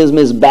Marxism-Leninism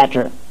is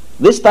better.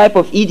 This type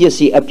of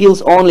idiocy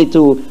appeals only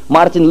to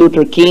Martin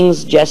Luther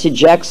King's, Jesse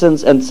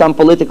Jackson's, and some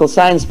political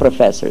science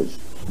professors.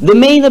 The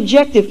main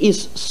objective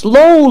is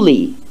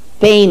slowly,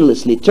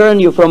 painlessly turn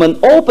you from an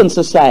open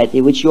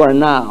society, which you are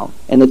now,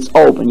 and it's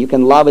open, you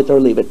can love it or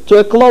leave it, to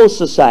a closed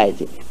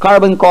society,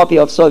 carbon copy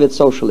of Soviet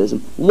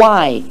socialism.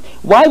 Why?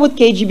 Why would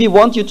KGB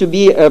want you to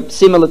be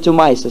similar to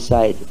my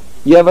society?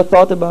 You ever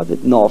thought about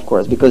it? No, of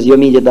course, because your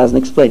media doesn't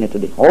explain it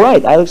today. All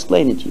right, I'll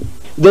explain it to you.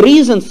 The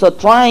reason for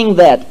trying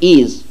that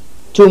is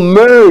to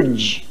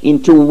merge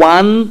into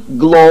one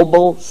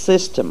global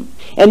system.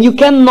 And you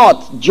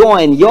cannot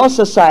join your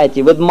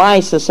society with my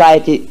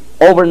society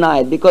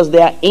overnight, because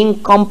they are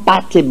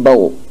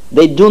incompatible.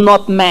 They do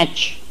not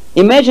match.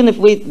 Imagine if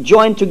we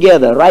join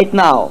together right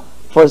now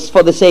for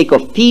the sake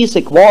of peace,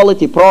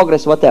 equality,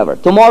 progress, whatever.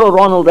 Tomorrow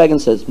Ronald Reagan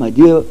says, my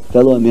dear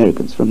fellow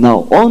Americans, from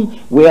now on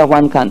we are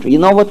one country. You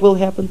know what will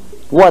happen?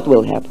 What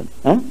will happen?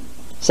 Huh?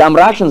 Some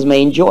Russians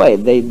may enjoy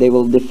it. They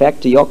will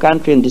defect to your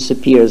country and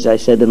disappear, as I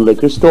said, in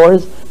liquor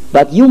stores.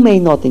 But you may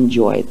not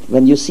enjoy it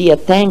when you see a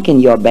tank in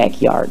your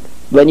backyard,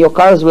 when your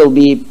cars will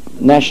be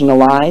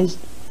nationalized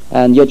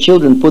and your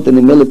children put in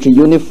a military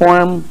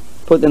uniform,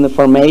 put in a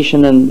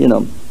formation, and, you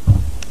know,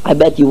 I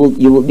bet you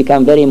will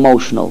become very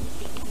emotional.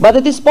 But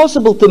it is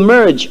possible to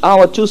merge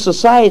our two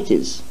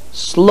societies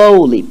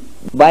slowly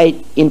by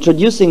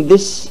introducing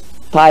this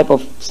type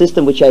of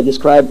system which I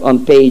described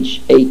on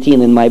page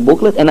 18 in my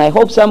booklet, and I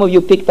hope some of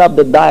you picked up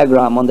the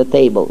diagram on the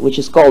table, which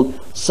is called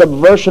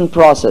subversion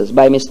process.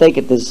 By mistake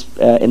it is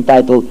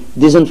entitled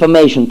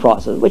disinformation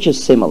process, which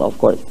is similar, of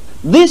course.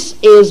 This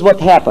is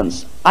what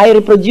happens. I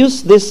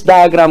reproduce this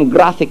diagram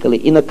graphically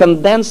in a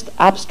condensed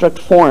abstract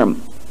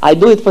form. I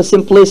do it for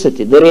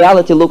simplicity. The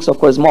reality looks, of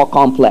course, more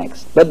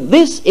complex. But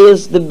this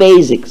is the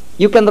basics.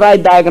 You can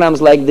write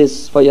diagrams like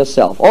this for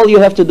yourself. All you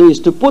have to do is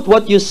to put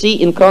what you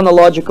see in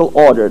chronological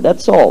order.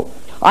 That's all.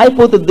 I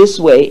put it this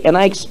way, and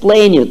I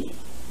explain it,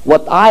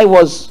 what I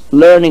was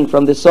learning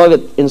from the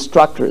Soviet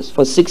instructors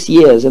for 6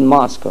 years in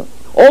Moscow.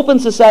 Open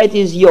society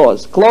is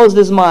yours. Closed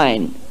is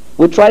mine.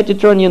 We try to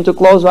turn you into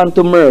closed one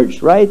to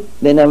merge, right?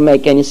 They never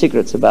make any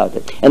secrets about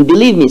it. And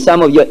believe me,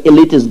 some of your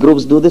elitist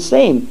groups do the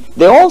same.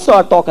 They also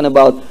are talking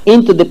about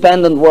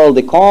interdependent world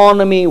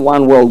economy,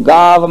 one world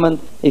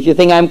government. If you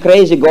think I'm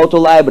crazy, go to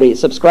library,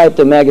 subscribe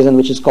to a magazine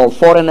which is called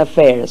Foreign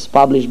Affairs,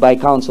 published by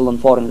Council on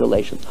Foreign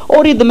Relations.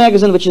 Or read the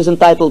magazine which is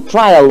entitled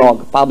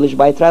Trialogue, published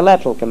by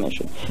Trilateral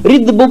Commission.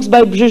 Read the books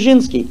by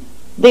Brzezinski.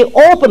 They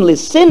openly,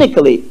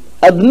 cynically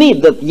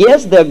admit that,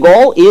 yes, their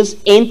goal is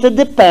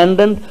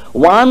interdependent,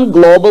 one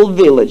global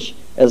village,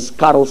 as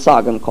Carl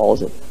Sagan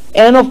calls it.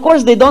 And of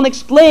course, they don't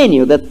explain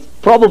you that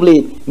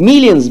probably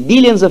millions,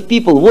 billions of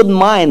people wouldn't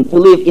mind to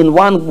live in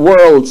one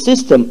world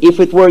system if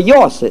it were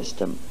your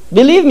system.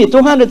 Believe me,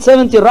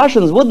 270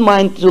 Russians would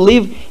mind to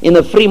live in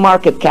a free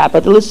market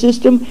capitalist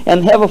system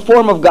and have a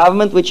form of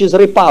government which is a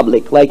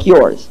republic like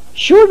yours.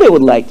 Sure, they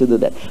would like to do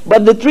that.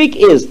 But the trick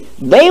is,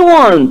 they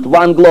want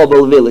one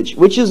global village,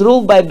 which is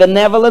ruled by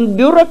benevolent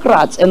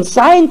bureaucrats and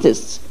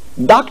scientists,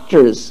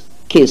 doctors,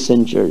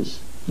 Kissingers,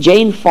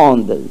 Jane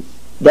Fondas,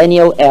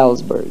 Daniel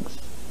Ellsbergs,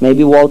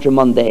 maybe Walter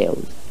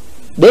Mondale's.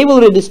 They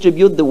will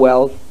redistribute the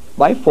wealth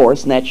by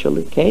force,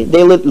 naturally, okay?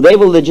 They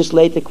will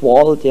legislate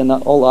equality and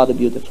all other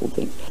beautiful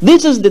things.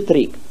 This is the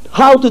trick.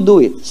 How to do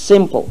it?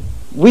 Simple.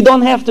 We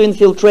don't have to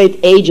infiltrate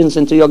agents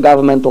into your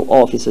governmental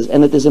offices,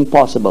 and it is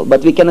impossible.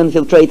 But we can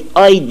infiltrate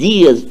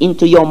ideas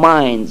into your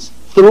minds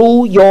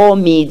through your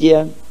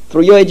media,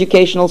 through your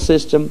educational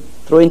system,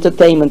 through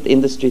entertainment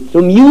industry,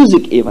 through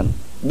music even.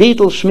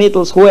 Beatles,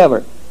 Schmittles,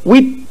 whoever.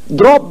 We,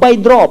 drop by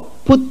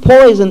drop, put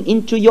poison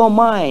into your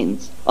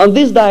minds. On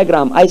this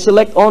diagram, I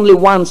select only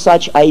one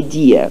such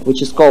idea,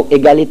 which is called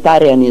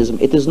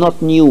egalitarianism. It is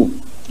not new.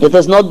 It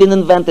has not been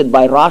invented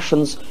by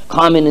Russians,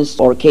 communists,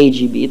 or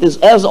KGB. It is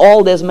as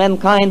old as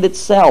mankind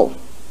itself.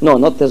 No,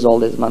 not as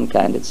old as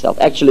mankind itself.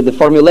 Actually, the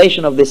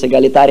formulation of this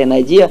egalitarian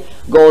idea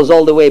goes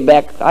all the way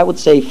back, I would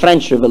say,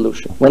 French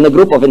Revolution, when a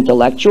group of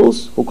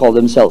intellectuals, who call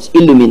themselves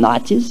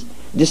Illuminatis,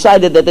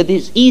 decided that it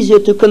is easier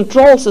to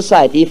control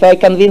society if I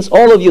convince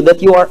all of you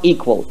that you are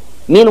equal.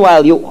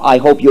 Meanwhile, I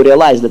hope you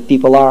realize that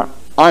people are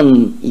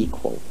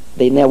unequal.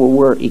 They never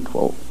were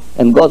equal.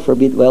 And God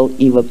forbid, will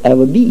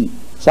ever be.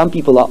 Some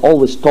people are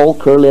always tall,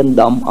 curly, and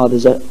dumb.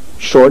 Others are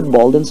short,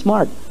 bald, and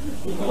smart.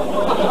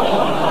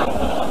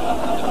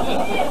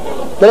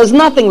 There is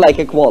nothing like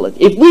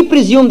equality. If we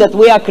presume that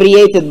we are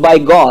created by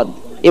God,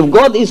 if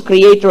God is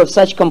creator of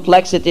such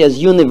complexity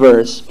as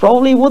universe,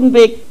 probably it wouldn't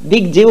be a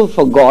big deal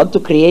for God to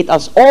create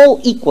us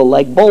all equal,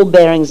 like ball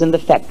bearings in the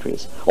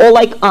factories, or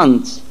like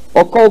ants,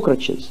 or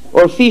cockroaches,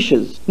 or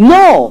fishes.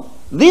 No!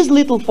 These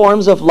little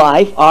forms of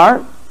life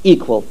are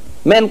equal.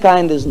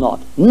 Mankind is not.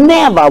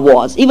 Never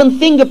was. Even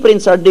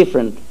fingerprints are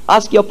different.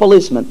 Ask your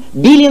policeman.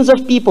 Billions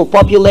of people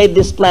populate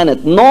this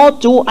planet. No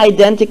two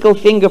identical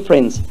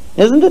fingerprints.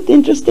 Isn't it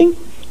interesting?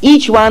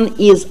 Each one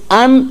is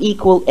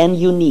unequal and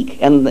unique.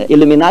 And the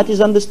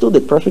Illuminatis understood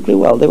it perfectly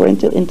well. They were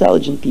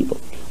intelligent people.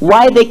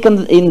 Why they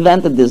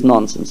invented this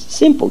nonsense?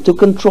 Simple, to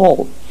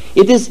control.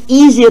 It is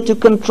easier to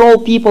control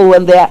people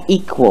when they are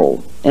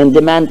equal and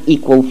demand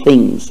equal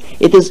things.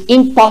 It is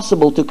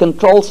impossible to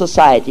control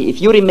society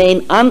if you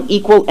remain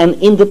unequal and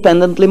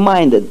independently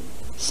minded.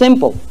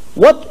 Simple.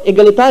 What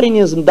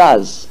egalitarianism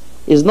does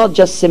is not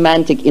just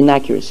semantic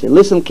inaccuracy.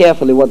 Listen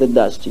carefully what it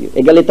does to you.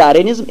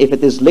 Egalitarianism, if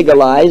it is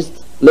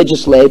legalized,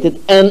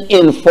 legislated, and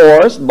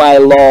enforced by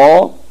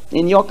law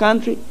in your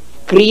country,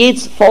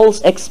 creates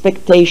false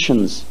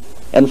expectations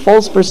and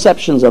false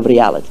perceptions of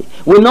reality.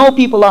 We know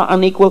people are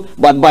unequal,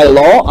 but by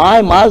law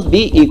I must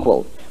be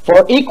equal.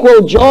 For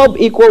equal job,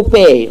 equal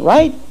pay,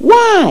 right?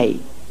 Why?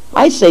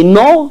 I say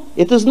no,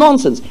 it is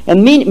nonsense.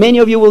 And many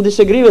of you will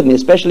disagree with me,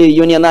 especially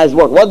unionized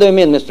work. What do you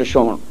mean, Mr.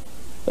 Schumann?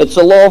 It's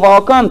the law of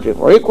our country,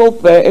 for equal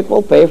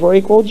pay for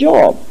equal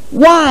job.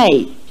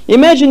 Why?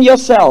 Imagine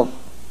yourself,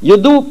 you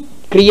do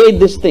create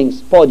these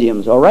things,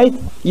 podiums, all right?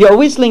 You are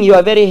whistling, you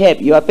are very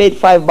happy. You are paid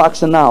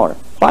 $5 an hour.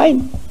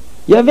 Fine.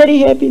 You are very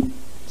happy.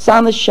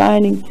 Sun is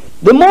shining.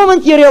 The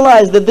moment you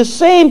realize that the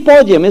same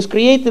podium is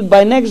created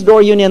by next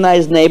door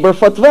unionized neighbor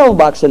for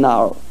 $12 an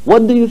hour,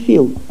 what do you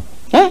feel?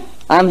 Huh?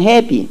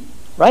 Unhappy,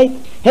 right?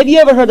 Have you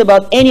ever heard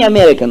about any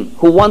American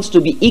who wants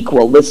to be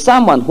equal with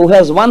someone who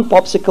has one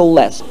popsicle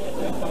less?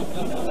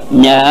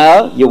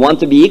 No, you want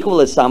to be equal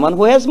with someone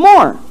who has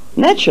more,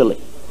 naturally.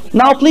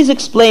 Now please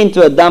explain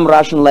to a dumb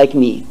Russian like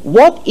me,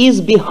 what is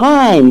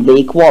behind the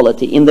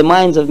equality in the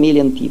minds of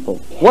million people?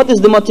 What is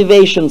the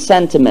motivation,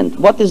 sentiment?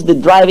 What is the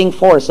driving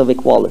force of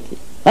equality?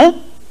 Huh?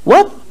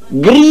 What?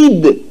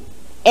 Greed.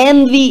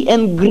 Envy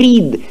and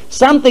greed.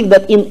 Something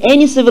that in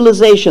any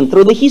civilization,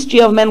 through the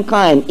history of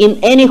mankind, in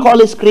any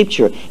holy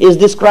scripture, is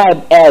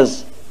described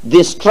as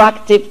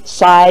destructive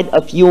side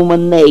of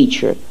human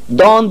nature.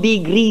 Don't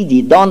be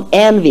greedy. Don't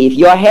envy. If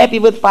you are happy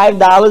with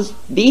 $5,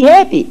 be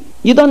happy.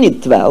 You don't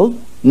need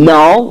 12.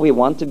 No, we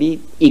want to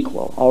be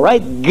equal. All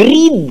right?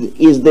 Greed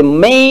is the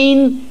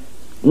main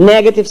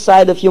negative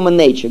side of human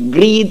nature.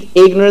 Greed,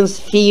 ignorance,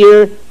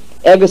 fear,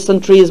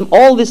 egocentrism,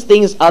 all these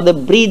things are the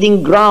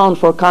breeding ground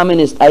for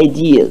communist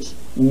ideas.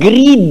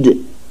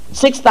 Greed.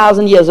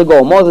 6,000 years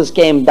ago, Moses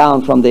came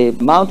down from the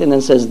mountain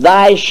and says,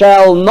 "Thou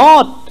shalt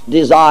not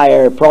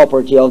desire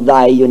property of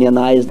thy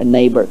unionized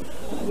neighbor."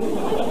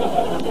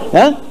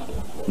 Huh?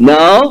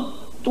 No?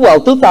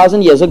 Well,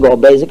 2,000 years ago,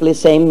 basically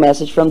same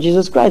message from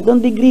Jesus Christ. Don't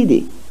be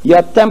greedy. You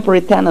are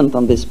temporary tenant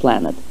on this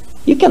planet.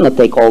 You cannot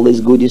take all these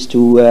goodies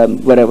to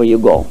wherever you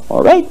go.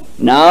 All right?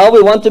 Now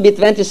we want to be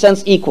 20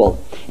 cents equal.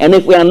 And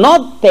if we are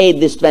not paid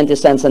this 20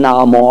 cents an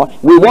hour more,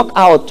 we walk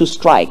out to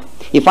strike.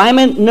 If I'm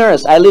a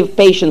nurse, I leave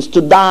patients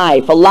to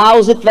die for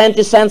lousy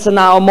 20 cents an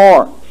hour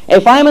more.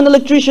 If I'm an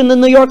electrician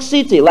in New York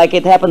City, like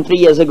it happened 3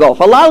 years ago,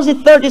 for lousy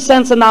 30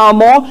 cents an hour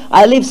more,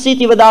 I leave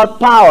city without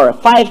power,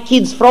 5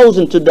 kids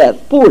frozen to death.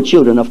 Poor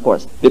children, of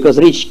course, because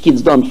rich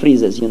kids don't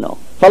freeze, as you know.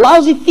 For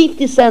lousy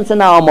 50 cents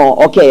an hour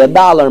more, okay,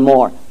 $1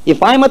 more.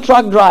 If I'm a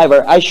truck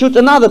driver, I shoot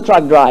another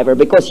truck driver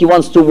because he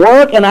wants to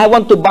work and I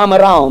want to bum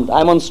around.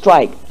 I'm on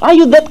strike. Are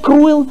you that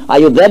cruel? Are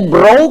you that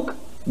broke?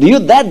 Do you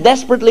that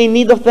desperately in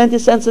need of 20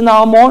 cents an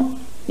hour more?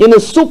 In a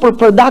super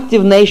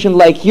productive nation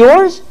like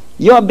yours,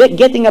 you are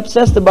getting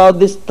obsessed about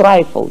these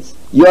trifles.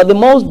 You are the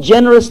most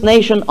generous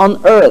nation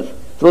on earth.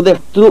 Through the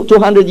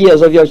 200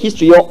 years of your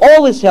history, you're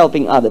always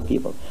helping other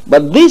people.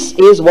 But this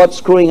is what's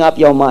screwing up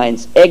your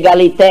minds.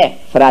 Égalité,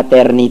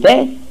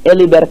 fraternité, et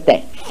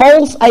liberté.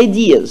 False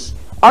ideas,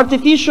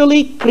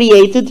 artificially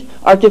created,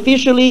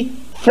 artificially,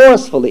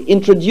 forcefully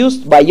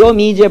introduced by your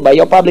media, by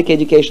your public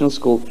educational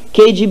school.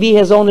 KGB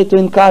has only to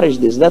encourage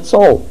this, that's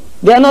all.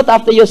 They are not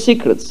after your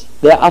secrets.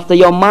 They are after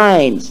your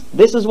minds.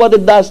 This is what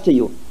it does to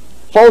you.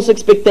 False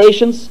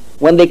expectations,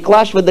 when they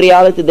clash with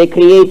reality, they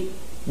create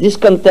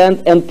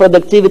discontent and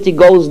productivity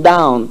goes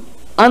down.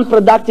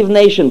 Unproductive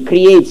nation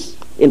creates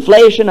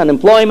inflation,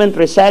 unemployment,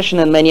 recession,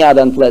 and many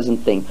other unpleasant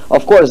things.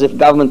 Of course, if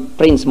government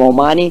prints more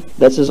money,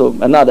 this is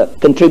another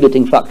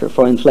contributing factor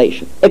for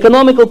inflation.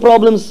 Economical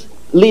problems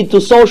lead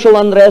to social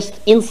unrest,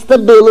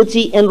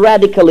 instability, and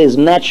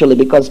radicalism, naturally,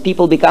 because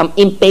people become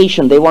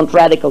impatient. They want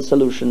radical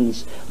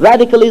solutions.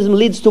 Radicalism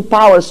leads to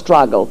power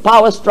struggle.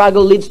 Power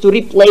struggle leads to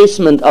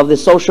replacement of the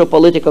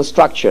socio-political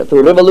structure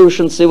through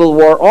revolution, civil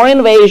war, or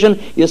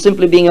invasion. You're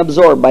simply being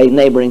absorbed by a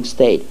neighboring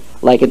state,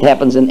 like it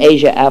happens in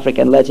Asia, Africa,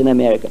 and Latin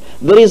America.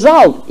 The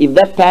result, if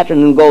that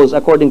pattern goes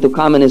according to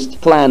communist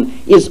plan,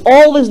 is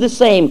always the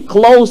same: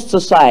 closed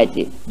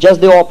society. Just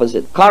the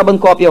opposite. Carbon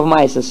copy of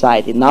my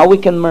society. Now we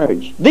can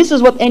merge. This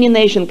is what any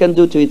nation can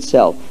do to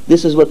itself.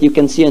 This is what you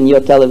can see on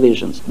your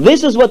televisions.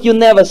 This is what you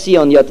never see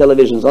on your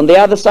televisions. On the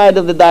other side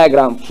of the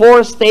diagram,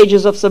 4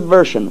 stages of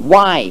subversion.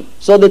 Why?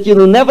 So that you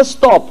will never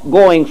stop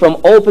going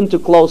from open to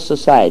closed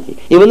society.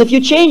 Even if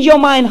you change your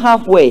mind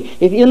halfway,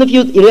 even if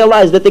you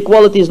realize that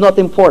equality is not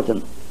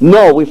important,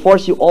 no, we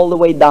force you all the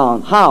way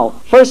down. How?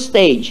 First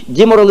stage,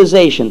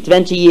 demoralization,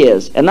 20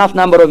 years. Enough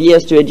number of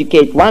years to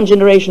educate one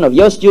generation of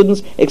your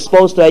students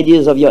exposed to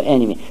ideas of your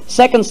enemy.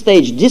 Second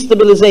stage,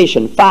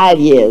 destabilization, 5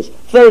 years.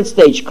 Third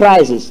stage,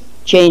 crisis,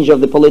 change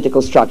of the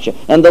political structure.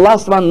 And the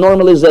last one,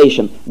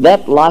 normalization.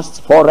 That lasts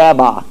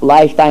forever.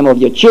 Lifetime of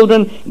your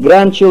children,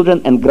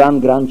 grandchildren, and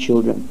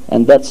grandchildren.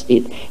 And that's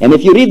it. And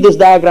if you read this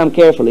diagram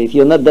carefully, if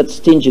you're not that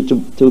stingy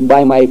to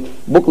buy my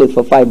booklet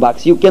for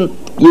 $5, you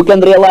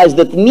can realize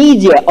that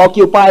media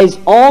occupies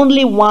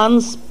only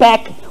one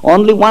speck,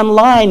 only one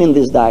line in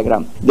this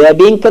diagram. They are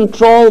being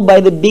controlled by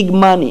the big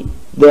money.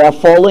 They are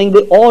following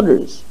the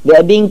orders. They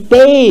are being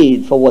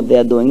paid for what they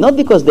are doing, not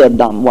because they are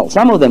dumb. Well,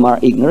 some of them are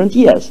ignorant,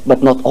 yes,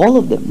 but not all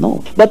of them,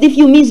 no. But if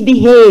you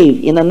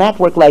misbehave in a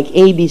network like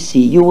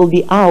ABC, you will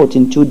be out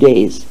in 2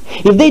 days.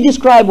 If they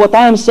describe what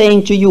I am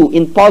saying to you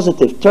in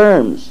positive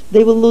terms,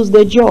 they will lose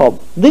their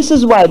job. This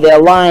is why they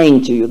are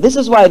lying to you. This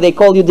is why they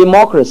call you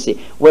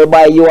democracy,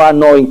 whereby you are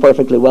knowing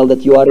perfectly well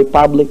that you are a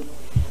republic.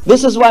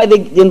 This is why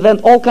they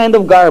invent all kind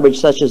of garbage,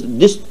 such as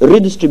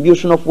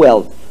redistribution of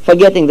wealth,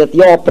 forgetting that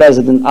your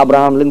president,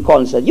 Abraham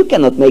Lincoln, said, you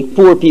cannot make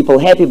poor people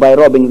happy by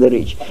robbing the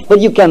rich, but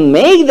you can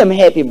make them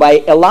happy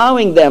by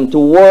allowing them to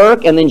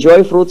work and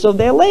enjoy fruits of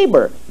their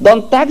labor.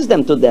 Don't tax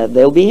them to death,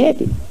 they'll be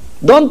happy.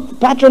 Don't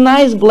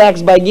patronize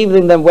blacks by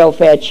giving them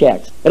welfare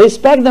checks.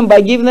 Respect them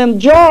by giving them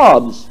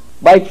jobs,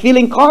 by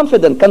feeling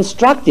confident,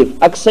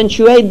 constructive,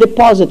 accentuate the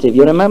positive.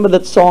 You remember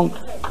that song?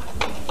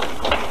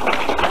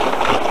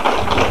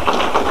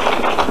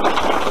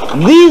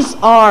 These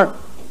are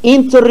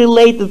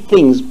interrelated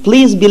things.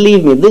 Please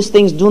believe me, these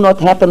things do not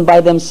happen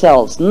by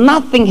themselves.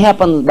 Nothing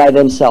happens by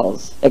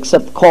themselves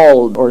except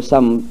cold or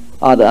some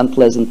other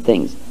unpleasant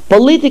things.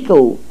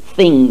 Political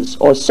things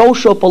or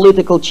social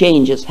political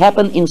changes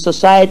happen in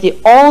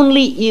society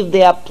only if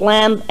they are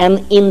planned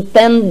and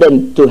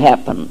intended to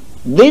happen.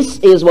 This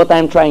is what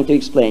I'm trying to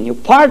explain you.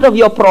 Part of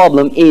your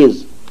problem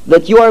is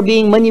that you are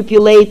being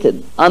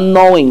manipulated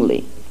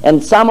unknowingly.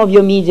 And some of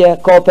your media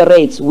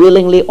cooperates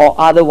willingly or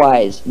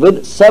otherwise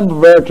with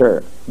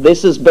subverter.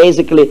 This is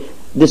basically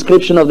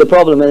description of the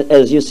problem.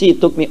 As you see, it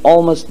took me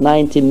almost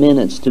 90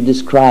 minutes to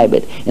describe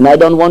it. And I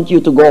don't want you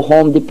to go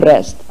home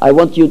depressed. I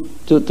want you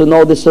to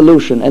know the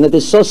solution. And it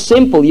is so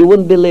simple, you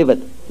wouldn't believe it.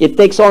 It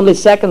takes only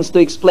seconds to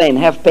explain.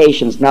 Have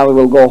patience. Now we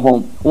will go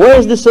home. Where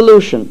is the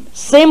solution?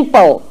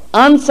 Simple.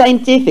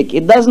 Unscientific.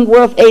 It doesn't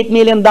worth $8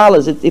 million.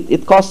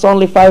 It costs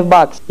only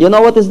 $5. You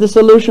know what is the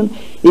solution?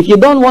 If you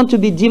don't want to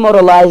be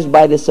demoralized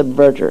by the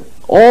subverter,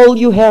 all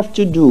you have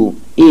to do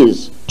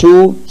is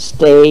to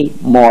stay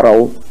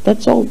moral.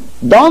 That's all.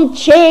 Don't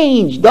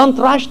change. Don't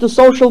rush to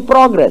social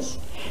progress.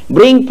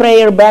 Bring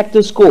prayer back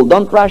to school.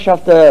 Don't rush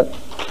after.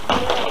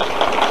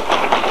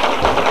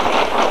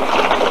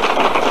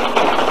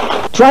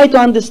 Try to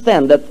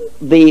understand that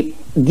the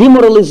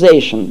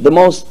demoralization, the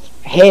most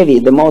heavy,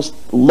 the most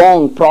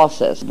long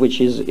process,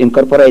 which is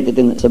incorporated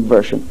in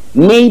subversion,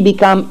 may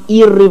become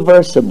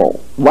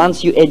irreversible.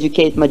 Once you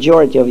educate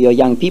majority of your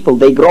young people,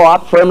 they grow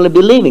up firmly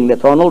believing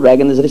that Ronald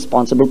Reagan is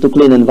responsible to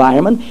clean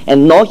environment,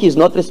 and no, he's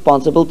not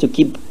responsible to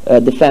keep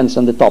defense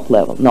on the top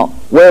level. No.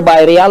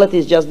 Whereby reality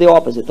is just the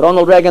opposite.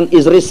 Ronald Reagan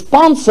is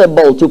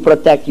responsible to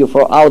protect you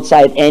from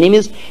outside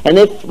enemies, and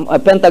if a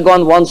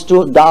Pentagon wants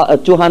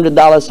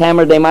 $200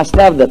 hammer, they must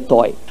have that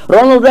toy.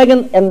 Ronald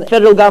Reagan and the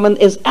federal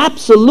government has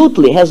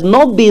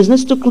no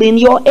business to clean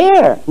your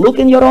air. Look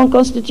in your own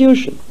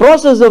constitution.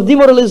 Process of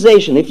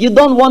demoralization. If you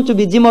don't want to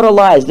be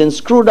demoralized and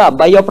screwed up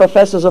by your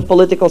professors of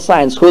political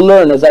science who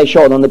learn, as I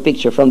showed on the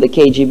picture from the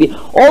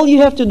KGB, all you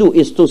have to do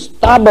is to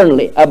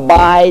stubbornly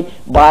abide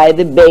by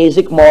the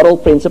basic moral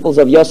principles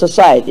of your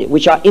society,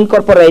 which are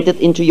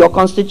incorporated into your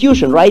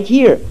constitution right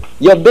here.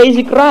 Your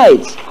basic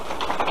rights.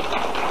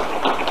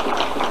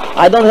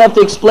 I don't have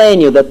to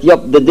explain you that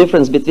the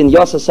difference between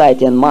your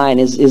society and mine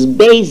is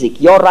basic.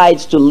 Your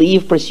rights to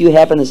live, pursue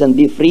happiness, and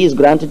be free is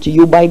granted to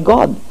you by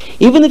God.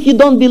 Even if you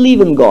don't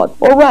believe in God.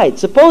 All right,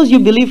 suppose you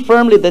believe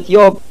firmly that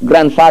your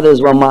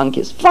grandfathers were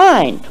monkeys.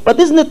 Fine. But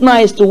isn't it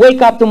nice to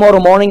wake up tomorrow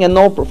morning and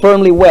know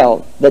firmly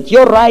well that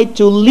your right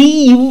to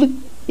live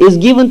is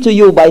given to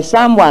you by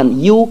someone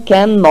you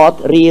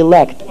cannot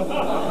re-elect.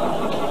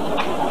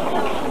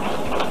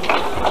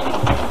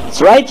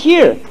 It's right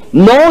here.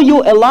 No,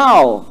 you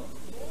allow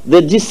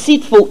the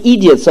deceitful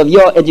idiots of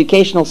your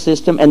educational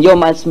system and your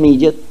mass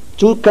media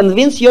to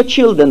convince your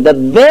children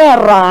that their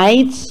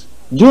rights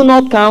do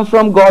not come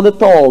from God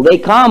at all. They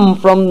come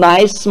from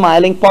nice,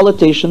 smiling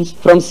politicians,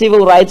 from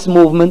civil rights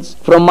movements,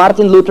 from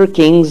Martin Luther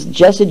King's,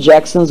 Jesse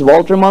Jackson's,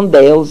 Walter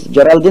Mondale's,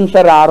 Geraldine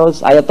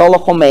Ferraro's,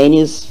 Ayatollah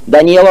Khomeini's,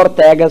 Daniel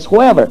Ortega's,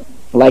 whoever.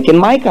 Like in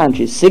my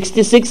country,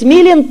 66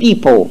 million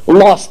people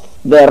lost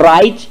their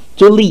right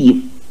to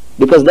leave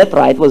because that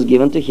right was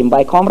given to him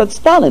by Comrade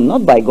Stalin,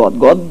 not by God.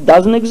 God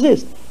doesn't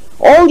exist.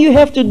 All you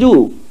have to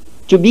do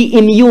to be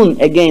immune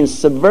against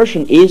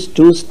subversion is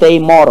to stay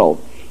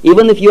moral.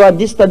 Even if you are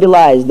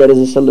destabilized, there is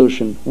a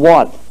solution.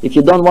 What? If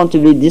you don't want to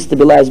be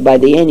destabilized by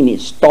the enemy,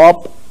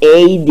 stop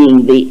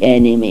aiding the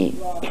enemy.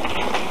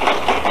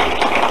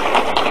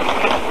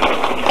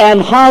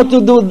 And how to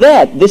do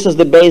that? This is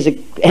the basic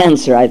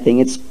answer, I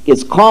think.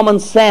 It's common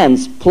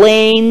sense,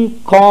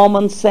 plain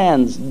common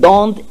sense.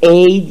 Don't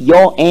aid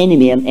your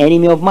enemy, an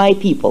enemy of my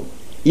people.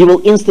 You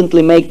will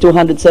instantly make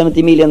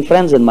 270 million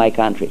friends in my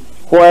country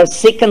who are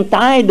sick and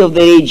tired of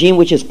the regime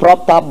which is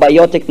propped up by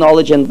your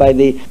technology and by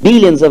the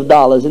billions of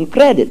dollars in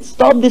credit.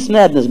 Stop this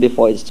madness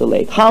before it's too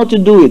late. How to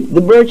do it?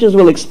 The Birches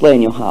will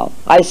explain you how.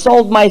 I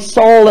sold my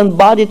soul and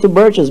body to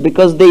Birches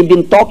because they've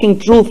been talking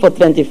truth for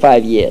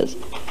 25 years.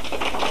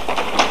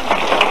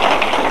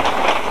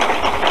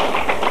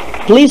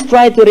 Please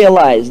try to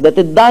realize that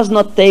it does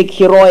not take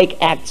heroic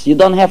acts. You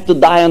don't have to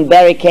die on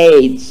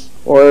barricades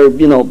or,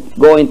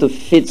 go into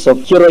fits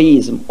of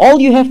heroism. All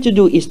you have to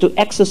do is to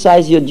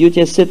exercise your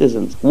duty as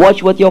citizens.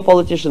 Watch what your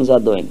politicians are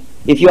doing.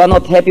 If you are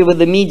not happy with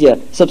the media,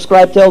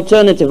 subscribe to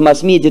alternative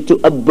mass media to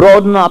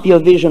broaden up your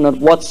vision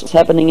of what's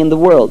happening in the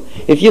world.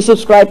 If you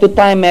subscribe to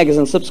Time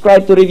magazine,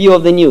 subscribe to Review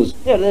of the News.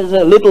 There's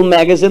a little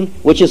magazine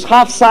which is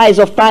half size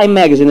of Time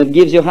magazine. It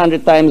gives you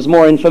 100 times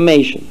more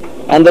information.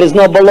 And there is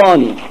no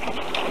baloney.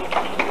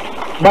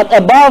 But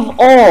above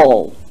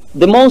all,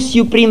 the most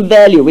supreme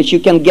value which you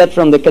can get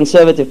from the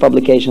conservative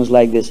publications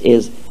like this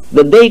is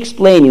that they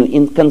explain you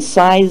in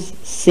concise,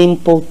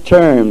 simple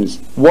terms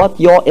what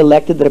your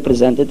elected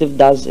representative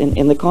does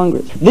in the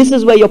Congress. This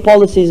is where your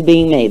policy is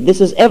being made.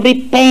 This is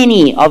every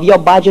penny of your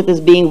budget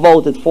is being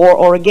voted for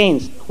or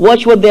against.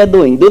 Watch what they're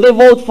doing. Do they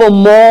vote for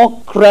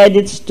more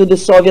credits to the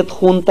Soviet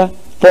junta?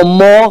 For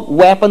more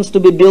weapons to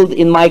be built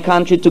in my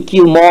country to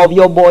kill more of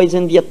your boys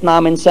in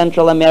Vietnam, in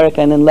Central America,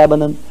 and in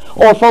Lebanon?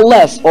 Or for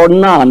less or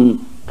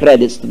none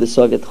credits to the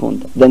Soviet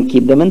junta? Then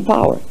keep them in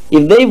power.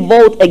 If they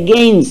vote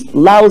against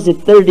lousy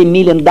 $30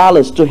 million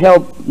to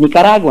help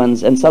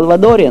Nicaraguans and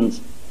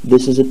Salvadorians,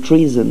 this is a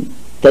treason.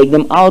 Take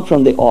them out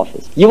from the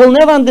office. You will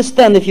never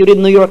understand if you read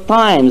New York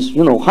Times,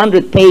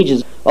 100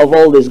 pages of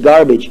all this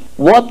garbage.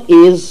 What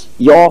is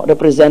your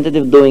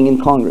representative doing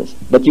in Congress?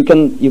 But you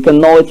can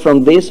know it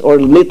from this or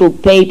little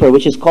paper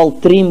which is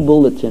called Trim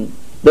Bulletin.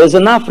 There's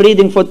enough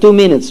reading for 2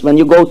 minutes when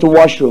you go to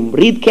washroom.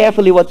 Read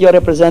carefully what your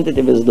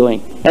representative is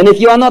doing. And if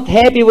you are not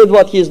happy with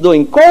what he's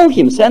doing, call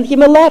him, send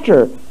him a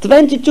letter.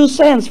 22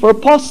 cents for a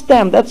post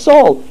stamp, that's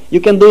all. You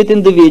can do it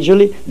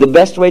individually. The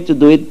best way to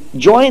do it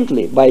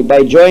jointly,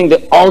 by joining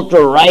the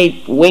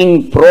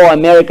ultra-right-wing,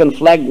 pro-American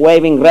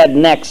flag-waving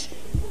rednecks.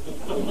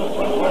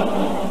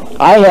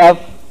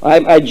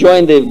 I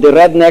joined the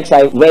rednecks.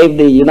 I waved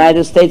the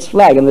United States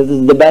flag, and this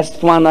is the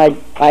best one I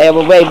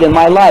ever waved in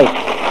my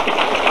life.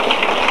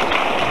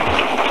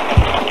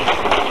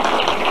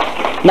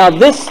 Now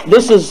this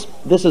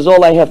is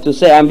all I have to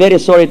say. I'm very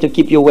sorry to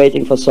keep you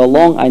waiting for so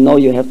long. I know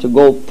you have to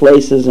go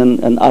places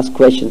and ask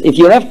questions. If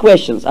you have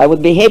questions, I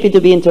would be happy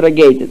to be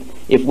interrogated.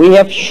 If we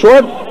have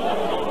short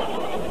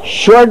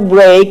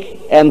break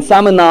and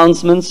some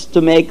announcements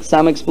to make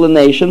some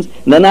explanations,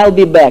 then I'll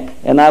be back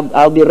and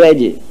I'll be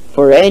ready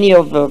for any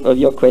of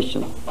your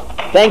questions.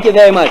 Thank you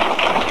very much.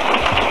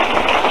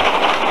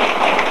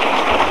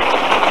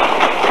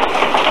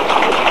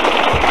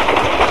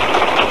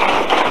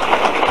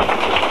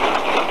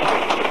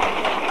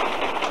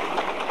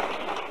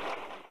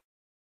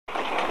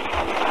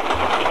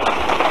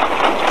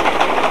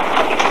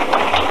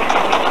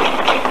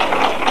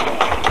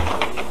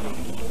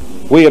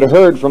 We had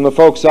heard from the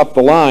folks up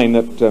the line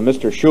that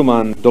Mr.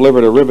 Schumann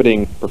delivered a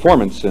riveting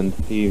performance, and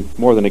he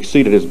more than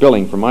exceeded his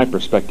billing from my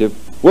perspective.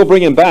 We'll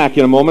bring him back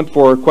in a moment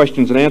for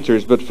questions and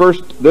answers, but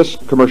first, this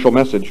commercial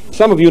message.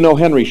 Some of you know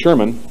Henry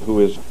Sherman,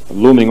 who is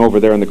looming over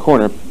there in the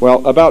corner.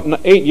 Well, about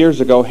 8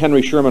 years ago,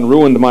 Henry Sherman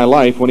ruined my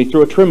life when he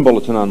threw a trim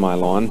bulletin on my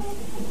lawn.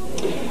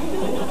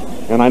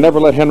 And I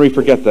never let Henry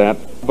forget that.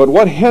 But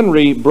what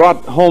Henry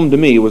brought home to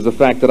me was the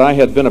fact that I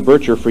had been a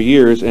Bircher for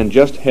years and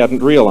just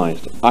hadn't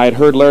realized it. I had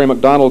heard Larry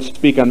McDonald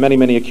speak on many,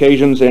 many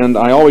occasions, and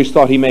I always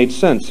thought he made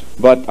sense.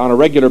 But on a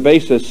regular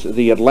basis,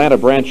 the Atlanta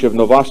branch of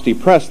Novosti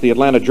Press, the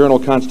Atlanta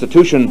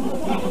Journal-Constitution,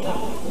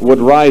 would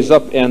rise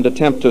up and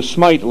attempt to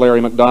smite Larry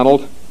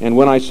McDonald. And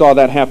when I saw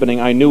that happening,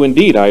 I knew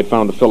indeed I had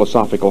found a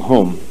philosophical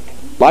home.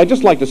 I'd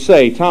just like to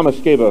say, Thomas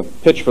gave a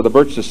pitch for the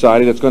Birch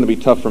Society that's going to be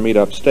tough for me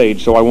to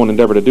upstage, so I won't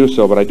endeavor to do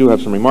so, but I do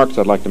have some remarks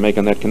I'd like to make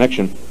on that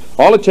connection.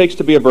 All it takes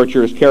to be a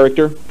Bircher is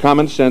character,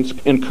 common sense,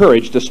 and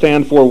courage to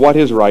stand for what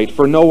is right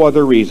for no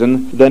other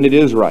reason than it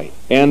is right,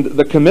 and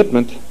the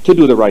commitment to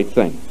do the right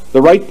thing.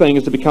 The right thing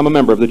is to become a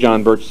member of the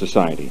John Birch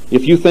Society.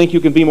 If you think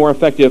you can be more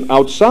effective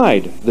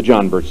outside the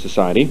John Birch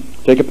Society,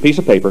 take a piece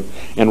of paper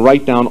and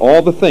write down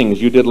all the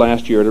things you did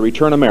last year to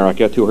return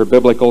America to her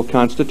biblical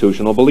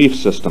constitutional belief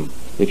system.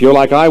 If you're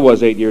like I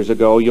was 8 years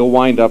ago, you'll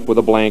wind up with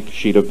a blank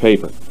sheet of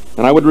paper.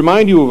 And I would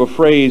remind you of a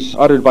phrase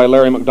uttered by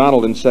Larry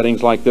McDonald in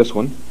settings like this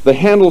one. The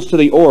handles to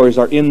the oars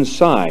are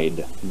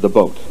inside the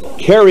boat.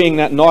 Carrying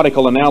that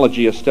nautical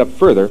analogy a step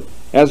further,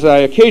 as I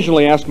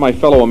occasionally ask my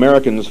fellow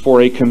Americans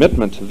for a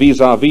commitment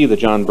vis-a-vis the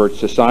John Birch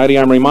Society,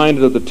 I'm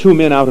reminded of the two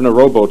men out in a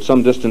rowboat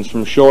some distance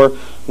from shore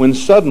when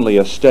suddenly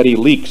a steady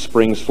leak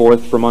springs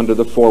forth from under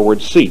the forward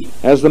seat.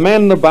 As the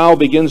man in the bow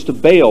begins to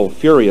bail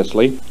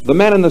furiously, the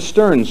man in the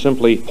stern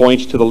simply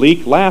points to the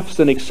leak, laughs,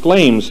 and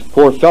exclaims,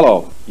 "Poor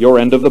fellow, your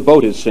end of the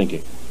boat is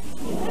sinking."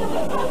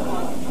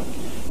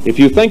 If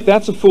you think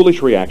that's a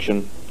foolish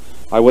reaction,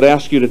 I would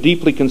ask you to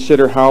deeply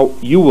consider how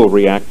you will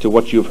react to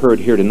what you've heard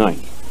here tonight.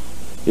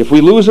 If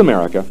we lose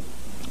America,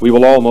 we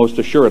will all most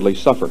assuredly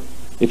suffer.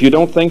 If you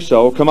don't think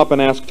so, come up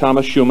and ask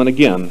Thomas Schumann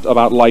again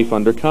about life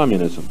under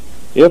communism.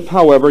 If,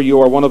 however,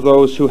 you are one of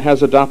those who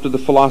has adopted the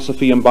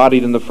philosophy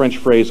embodied in the French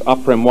phrase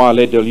 "après moi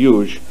le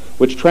déluge,"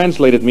 which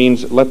translated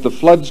means "let the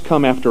floods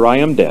come after I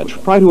am dead,"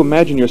 try to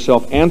imagine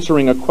yourself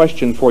answering a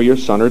question for your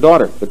son or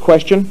daughter. The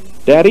question,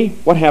 "Daddy,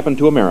 what happened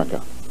to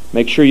America?"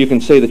 Make sure you can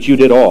say that you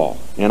did all,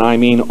 and I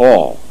mean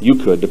all, you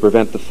could to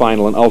prevent the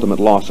final and ultimate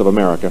loss of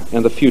America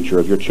and the future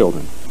of your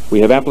children. We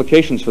have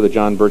applications for the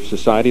John Birch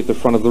Society at the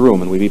front of the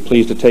room, and we'd be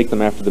pleased to take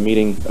them after the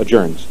meeting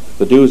adjourns.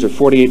 The dues are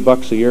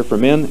 $48 a year for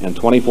men and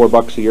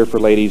 $24 a year for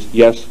ladies.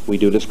 Yes, we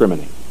do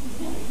discriminate.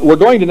 We're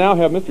going to now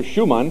have Mr.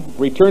 Schumann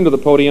return to the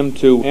podium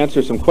to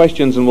answer some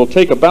questions, and we'll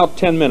take about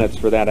 10 minutes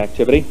for that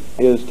activity.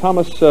 Is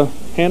Thomas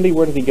handy?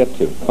 Where did he get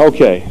to?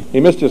 Okay, he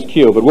missed his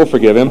cue, but we'll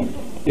forgive him.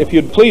 If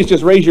you'd please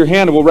just raise your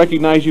hand and we'll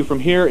recognize you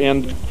from here.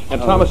 And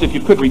Thomas, if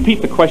you could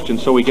repeat the question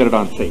so we get it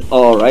on tape.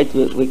 All right.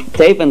 With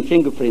tape and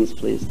fingerprints,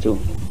 please, too.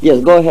 Yes,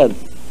 go ahead.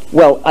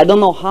 Well, I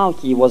don't know how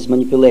he was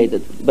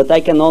manipulated, but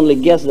I can only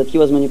guess that he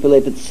was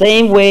manipulated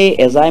same way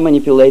as I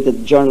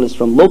manipulated journalists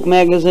from Look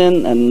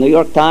magazine and New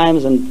York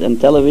Times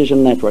and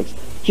television networks.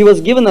 He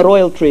was given a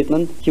royal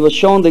treatment. He was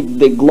shown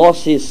the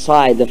glossy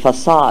side, the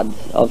facade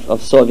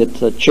of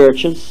Soviet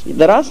churches.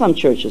 There are some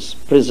churches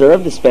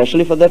preserved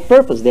especially for that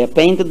purpose. They are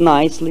painted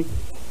nicely.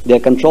 They are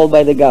controlled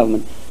by the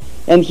government.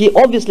 And he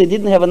obviously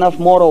didn't have enough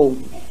moral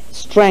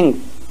strength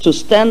to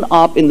stand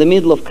up in the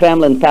middle of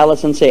Kremlin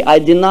Palace and say, "I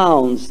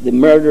denounce the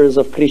murders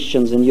of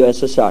Christians in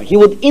USSR." He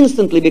would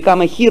instantly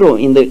become a hero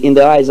in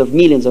the eyes of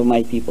millions of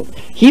my people.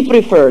 He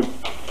preferred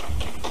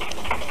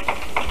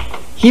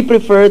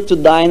to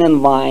dine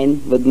and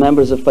wine with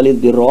members of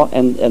Politburo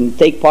and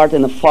take part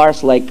in a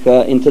farce like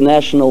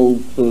international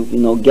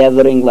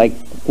gathering like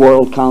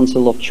World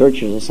Council of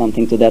Churches or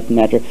something to that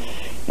matter.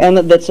 And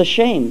that's a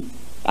shame.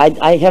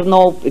 I have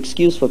no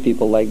excuse for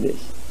people like this.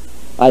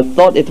 I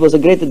thought it was a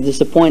great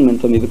disappointment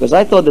for me, because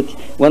I thought that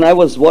when I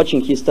was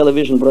watching his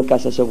television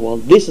broadcast, I said, well,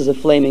 this is a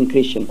flaming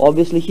Christian.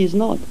 Obviously he's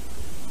not.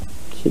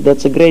 So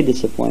that's a great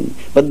disappointment.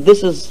 But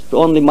this is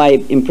only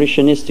my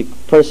impressionistic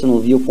personal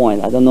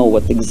viewpoint. I don't know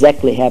what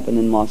exactly happened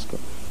in Moscow.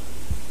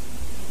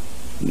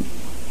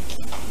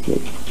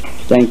 Good.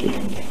 Thank you.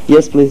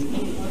 Yes, please.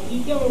 Can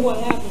you tell me what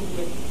happened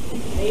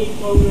with aid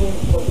programs,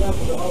 for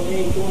example, the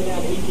aid going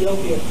down to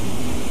Ethiopia?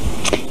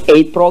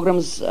 Aid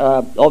programs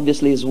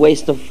obviously is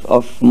waste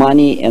of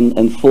money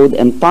and food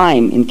and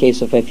time in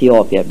case of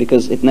Ethiopia,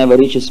 because it never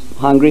reaches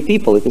hungry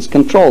people. It is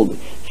controlled.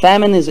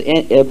 Famine is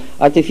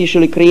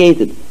artificially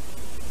created.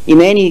 In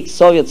any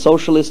Soviet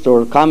socialist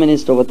or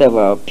communist or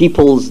whatever,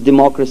 people's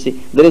democracy,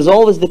 there is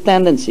always the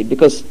tendency,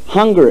 because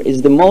hunger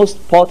is the most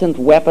potent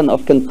weapon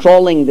of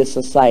controlling the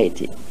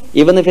society.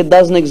 Even if it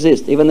doesn't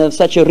exist, even if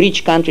such a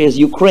rich country as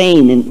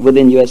Ukraine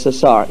within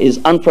USSR is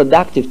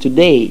unproductive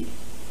today,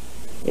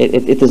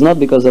 it is not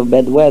because of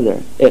bad weather.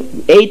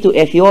 Aid to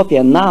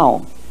Ethiopia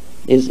now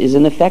is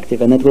ineffective,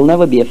 and it will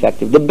never be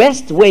effective. The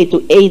best way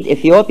to aid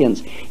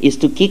Ethiopians is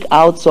to kick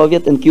out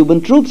Soviet and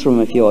Cuban troops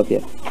from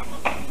Ethiopia.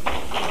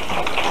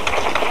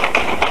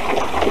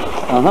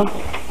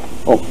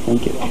 Oh,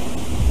 thank you.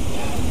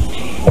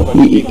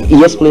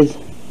 Yes, please.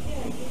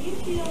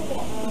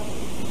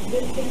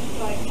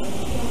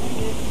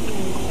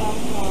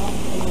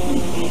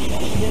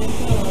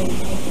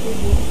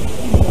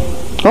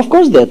 Of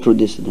course they are true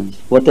dissidents.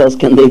 What else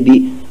can they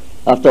be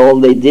after all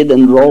they did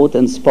and wrote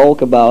and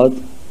spoke about?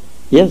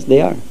 Yes,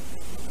 they are.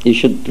 You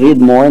should read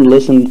more and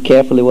listen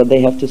carefully what they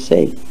have to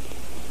say.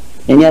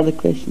 Any other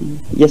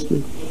questions? Yes,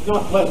 please. It's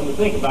not pleasant to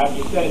think about.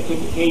 You said it took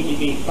the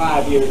KGB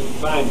 5 years to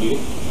find you.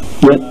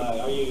 Yep.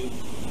 Are you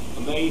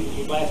amazed that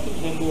you've lasted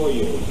 10 more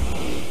years?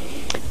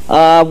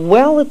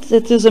 Well,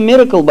 it is a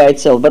miracle by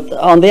itself, but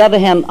on the other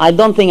hand, I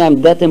don't think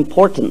I'm that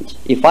important.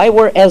 If I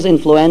were as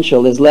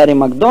influential as Larry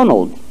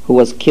McDonald, who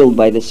was killed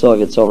by the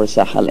Soviets over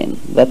Sakhalin,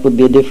 that would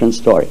be a different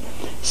story.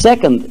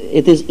 Second,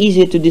 it is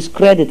easier to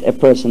discredit a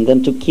person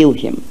than to kill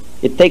him.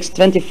 It takes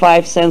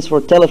 25 cents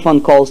for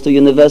telephone calls to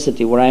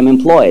university where I'm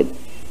employed,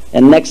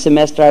 and next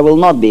semester I will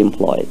not be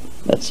employed.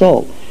 That's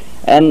all.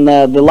 And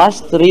the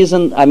last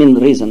explanation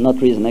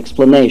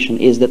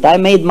is that I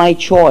made my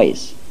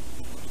choice.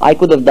 I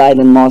could have died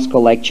in Moscow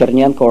like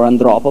Chernenko or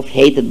Andropov,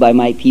 hated by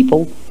my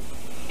people,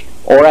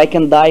 or I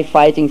can die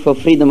fighting for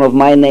freedom of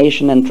my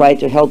nation and try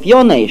to help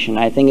your nation.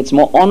 I think it's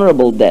more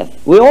honorable death.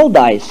 We all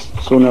die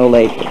sooner or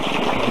later.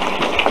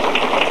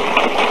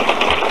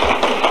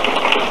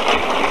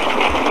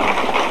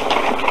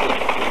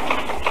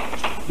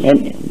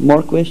 Any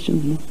more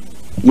questions?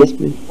 Yes,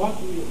 please. What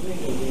do you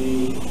think of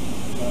the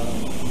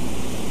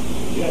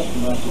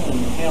suggestion by some of the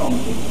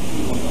helms that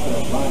people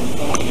are buying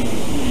stock in the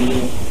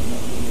CBS?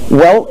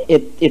 Well,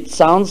 it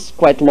sounds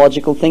quite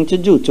logical thing to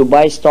do, to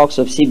buy stocks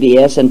of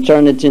CBS and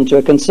turn it into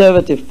a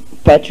conservative,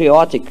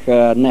 patriotic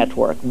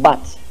network.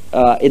 But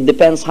it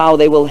depends how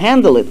they will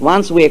handle it.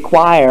 Once we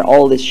acquire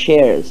all these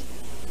shares,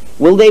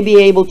 will they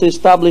be able to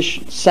establish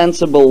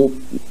sensible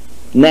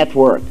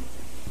network,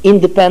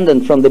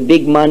 independent from the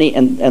big money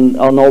and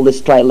on all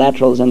these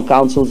trilaterals and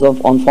councils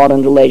on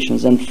foreign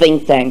relations and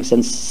think tanks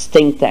and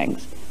stink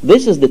tanks?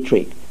 This is the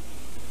trick.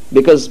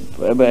 Because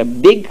a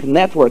big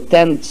network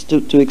tends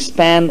to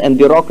expand, and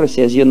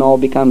bureaucracy, as you know,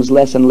 becomes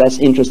less and less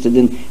interested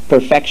in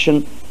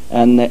perfection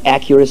and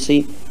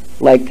accuracy.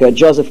 Like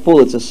Joseph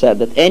Pulitzer said,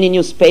 that any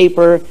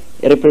newspaper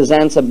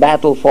represents a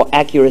battle for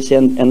accuracy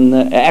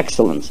and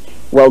excellence.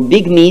 Well,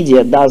 big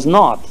media does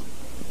not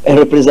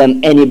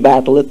represent any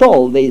battle at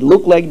all. They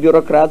look like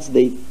bureaucrats,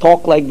 they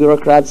talk like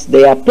bureaucrats,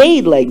 they are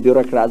paid like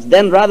bureaucrats.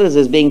 Dan Rutherford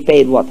is being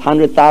paid, what,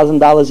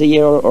 $100,000 a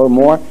year or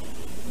more?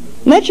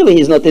 Naturally,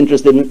 he's not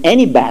interested in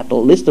any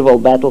battle, least of all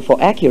battle for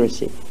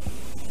accuracy.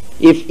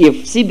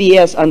 If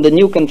CBS under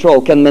new control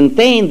can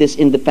maintain this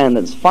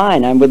independence,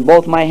 fine, I'm with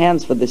both my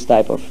hands for this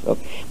type of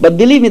but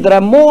believe me, there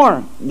are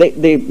more.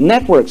 The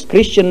networks,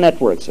 Christian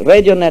networks,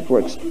 radio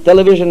networks,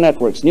 television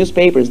networks,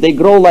 newspapers, they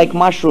grow like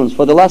mushrooms.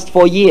 For the last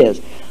 4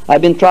 years,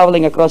 I've been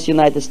traveling across the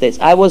United States.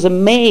 I was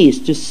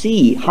amazed to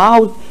see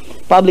how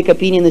public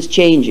opinion is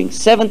changing.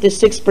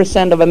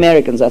 76% of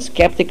Americans are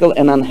skeptical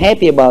and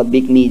unhappy about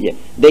big media.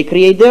 They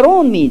create their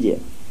own media.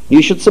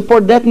 You should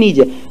support that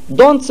media.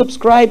 Don't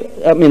subscribe,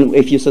 I mean,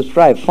 if you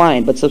subscribe,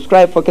 fine, but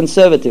subscribe for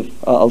conservative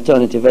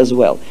alternative as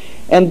well.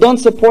 And don't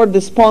support the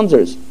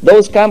sponsors,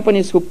 those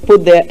companies who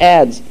put their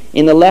ads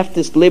in the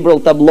leftist liberal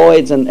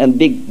tabloids and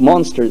big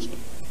monsters.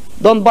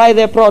 Don't buy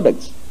their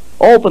products.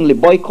 Openly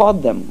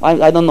boycott them.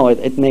 I don't know,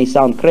 it may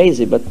sound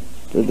crazy, but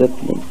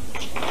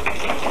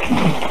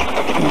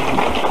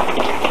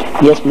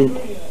yes, please.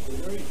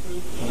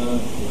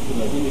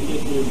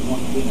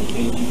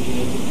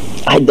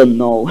 I don't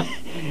know.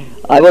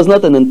 I was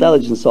not an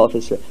intelligence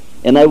officer,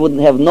 and I would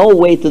have no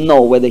way to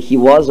know whether he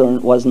was or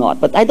was not.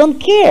 But I don't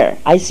care.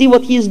 I see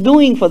what he is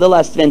doing for the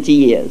last 20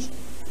 years.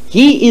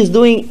 He is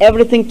doing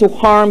everything to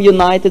harm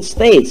United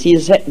States. He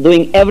is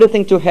doing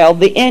everything to help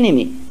the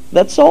enemy.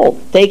 That's all.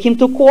 Take him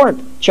to court.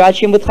 Charge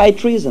him with high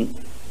treason.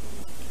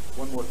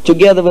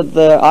 Together with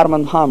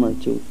Armand Hammer,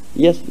 too.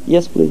 Yes,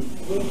 yes, please.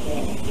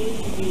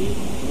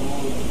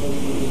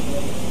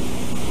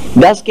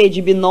 Does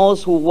KGB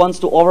knows who wants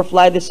to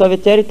overfly the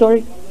Soviet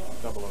territory?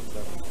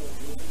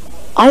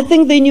 I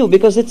think they knew,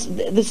 because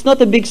it's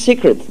not a big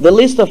secret. The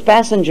list of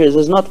passengers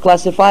is not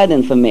classified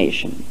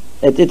information.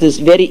 It is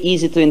very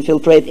easy to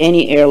infiltrate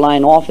any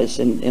airline office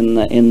in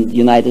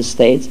United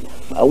States.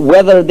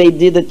 Whether they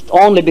did it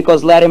only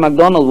because Larry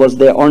McDonald was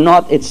there or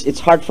not, it's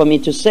hard for me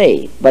to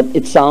say. But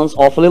it sounds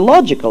awfully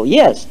logical.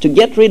 Yes, to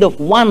get rid of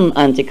one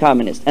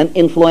anti-communist, and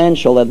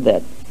influential at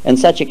that, and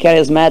such a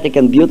charismatic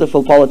and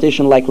beautiful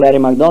politician like Larry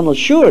McDonald,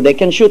 sure, they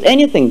can shoot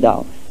anything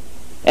down.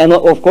 And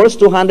of course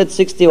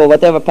 260 or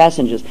whatever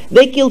passengers.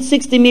 They killed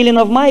 60 million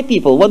of my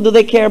people. What do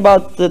they care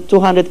about the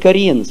 200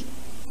 Koreans?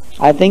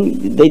 I think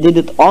they did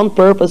it on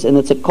purpose, and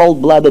it's a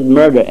cold-blooded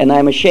murder. And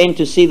I'm ashamed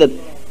to see that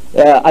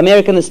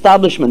American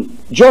establishment,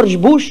 George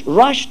Bush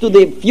rushed to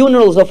the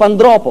funerals of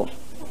Andropov,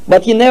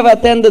 but he never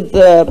attended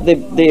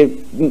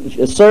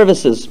the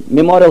services,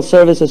 memorial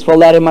services for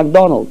Larry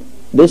McDonald.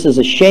 This is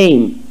a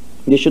shame.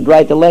 You should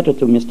write a letter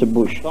to Mr.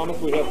 Bush. Thomas,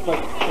 we have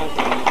questions.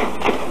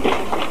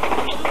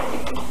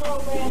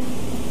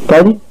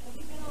 Pardon?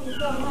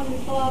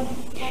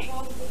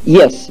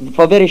 Yes,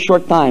 for a very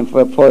short time,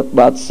 for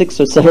about 6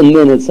 or 7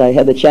 minutes, I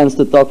had a chance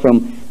to talk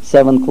from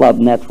 7 Club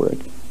Network.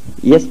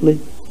 Yes, please.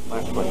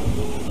 Last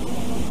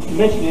question.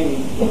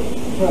 Mentioning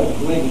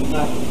President Lincoln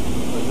not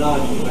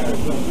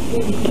non-American.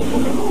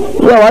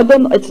 Well, I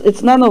don't.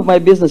 It's none of my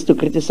business to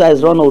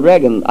criticize Ronald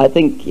Reagan. I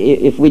think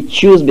if we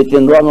choose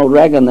between Ronald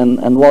Reagan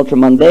and Walter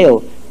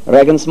Mondale,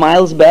 Reagan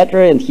smiles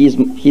better and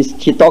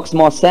he talks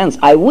more sense.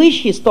 I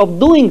wish he stopped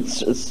doing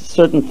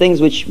certain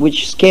things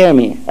which scare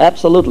me.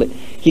 Absolutely.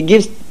 He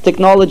gives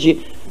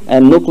technology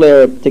and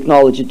nuclear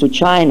technology to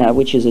China,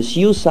 which is a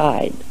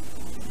suicide.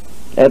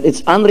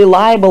 It's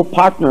unreliable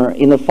partner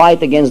in the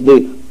fight against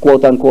the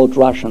quote-unquote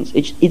Russians.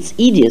 It's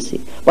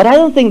idiocy. But I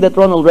don't think that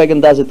Ronald Reagan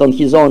does it on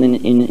his own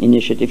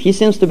initiative. He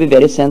seems to be a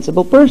very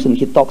sensible person.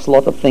 He talks a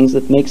lot of things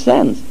that make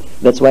sense.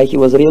 That's why he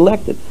was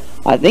re-elected.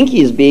 I think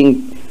he's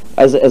being,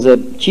 as a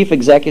chief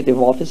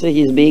executive officer,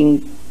 he's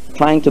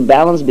trying to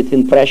balance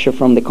between pressure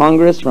from the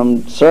Congress,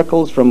 from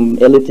circles, from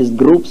elitist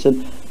groups,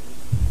 and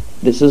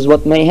this is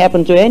what may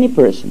happen to any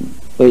person.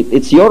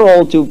 It's your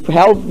role to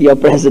help your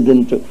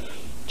president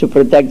to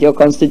protect your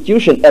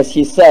constitution, as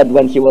he said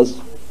when he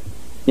was,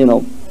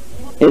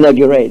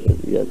 inaugurated.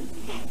 Yes.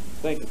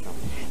 Thank you.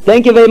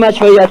 Thank you very much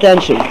for your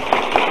attention.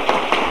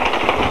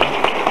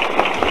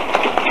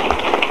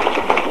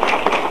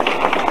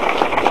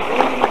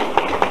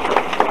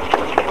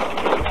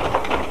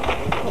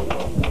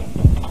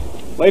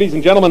 Ladies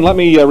and gentlemen, let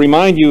me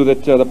remind you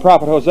that the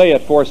prophet Hosea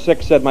at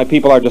 4:6 said, "My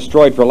people are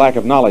destroyed for lack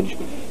of knowledge."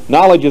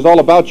 Knowledge is all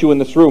about you in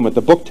this room, at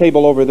the book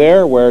table over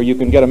there where you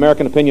can get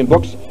American opinion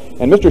books.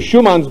 And Mr.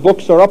 Schumann's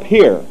books are up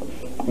here.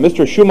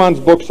 Mr. Schumann's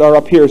books are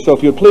up here. So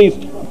if you'd please,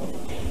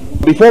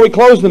 before we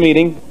close the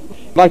meeting,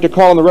 I'd like to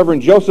call on the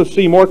Reverend Joseph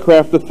C.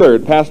 Moorcraft III,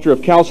 pastor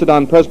of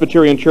Chalcedon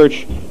Presbyterian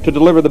Church, to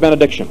deliver the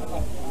benediction.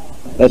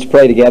 Let's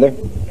pray together.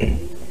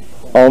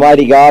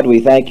 Almighty God, we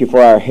thank you for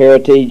our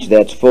heritage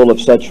that's full of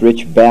such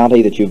rich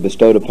bounty that you've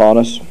bestowed upon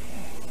us.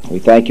 We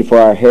thank you for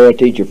our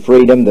heritage of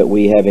freedom that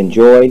we have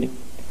enjoyed,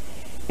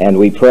 and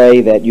we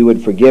pray that you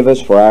would forgive us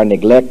for our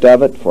neglect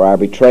of it, for our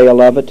betrayal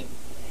of it,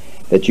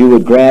 that you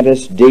would grant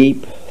us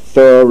deep,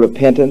 thorough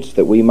repentance,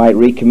 that we might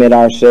recommit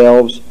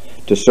ourselves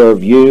to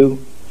serve you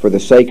for the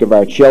sake of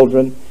our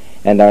children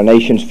and our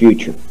nation's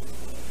future.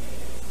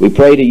 We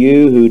pray to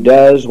you who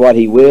does what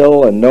he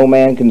will and no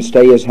man can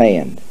stay his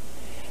hand,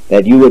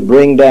 that you would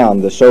bring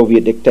down the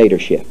Soviet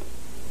dictatorship.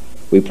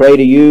 We pray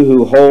to you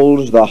who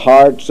holds the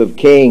hearts of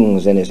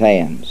kings in his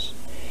hands,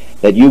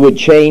 that you would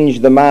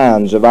change the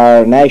minds of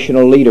our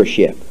national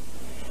leadership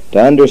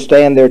to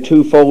understand their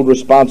twofold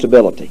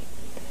responsibility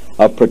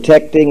of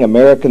protecting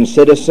American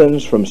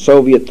citizens from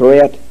Soviet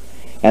threat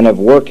and of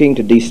working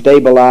to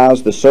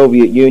destabilize the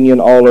Soviet Union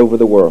all over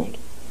the world.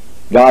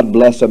 God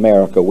bless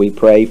America, we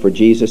pray for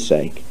Jesus'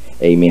 sake.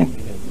 Amen.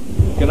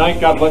 Good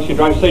night. God bless you.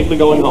 Drive safely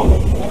going home.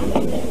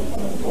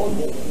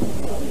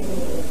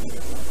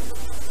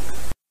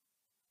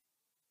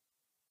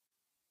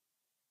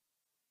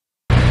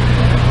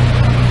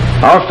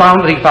 Our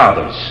founding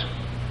fathers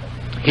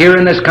here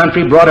in this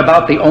country brought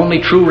about the only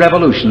true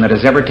revolution that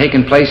has ever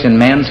taken place in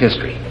man's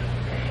history.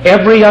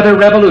 Every other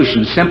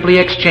revolution simply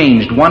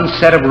exchanged one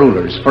set of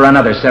rulers for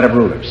another set of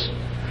rulers.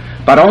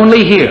 But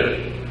only here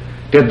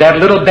did that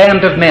little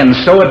band of men,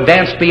 so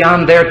advanced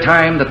beyond their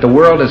time that the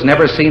world has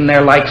never seen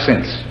their like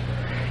since,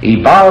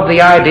 evolve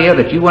the idea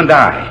that you and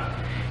I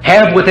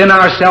have within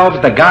ourselves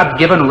the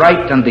God-given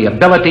right and the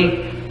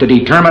ability to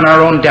determine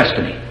our own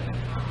destiny.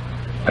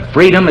 But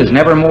freedom is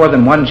never more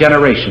than one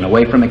generation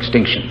away from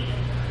extinction.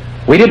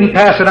 We didn't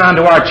pass it on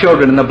to our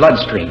children in the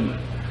bloodstream.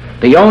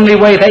 The only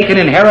way they can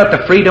inherit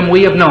the freedom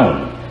we have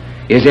known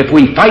is if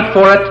we fight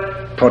for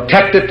it,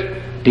 protect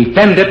it,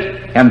 defend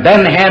it, and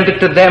then hand it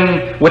to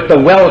them with the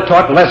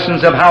well-taught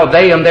lessons of how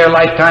they in their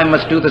lifetime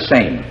must do the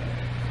same.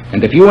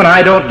 And if you and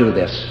I don't do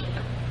this,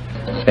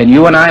 then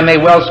you and I may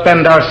well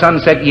spend our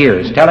sunset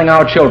years telling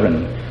our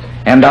children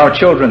and our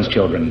children's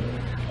children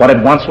what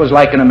it once was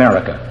like in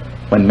America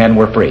when men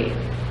were free.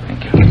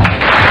 Thank you.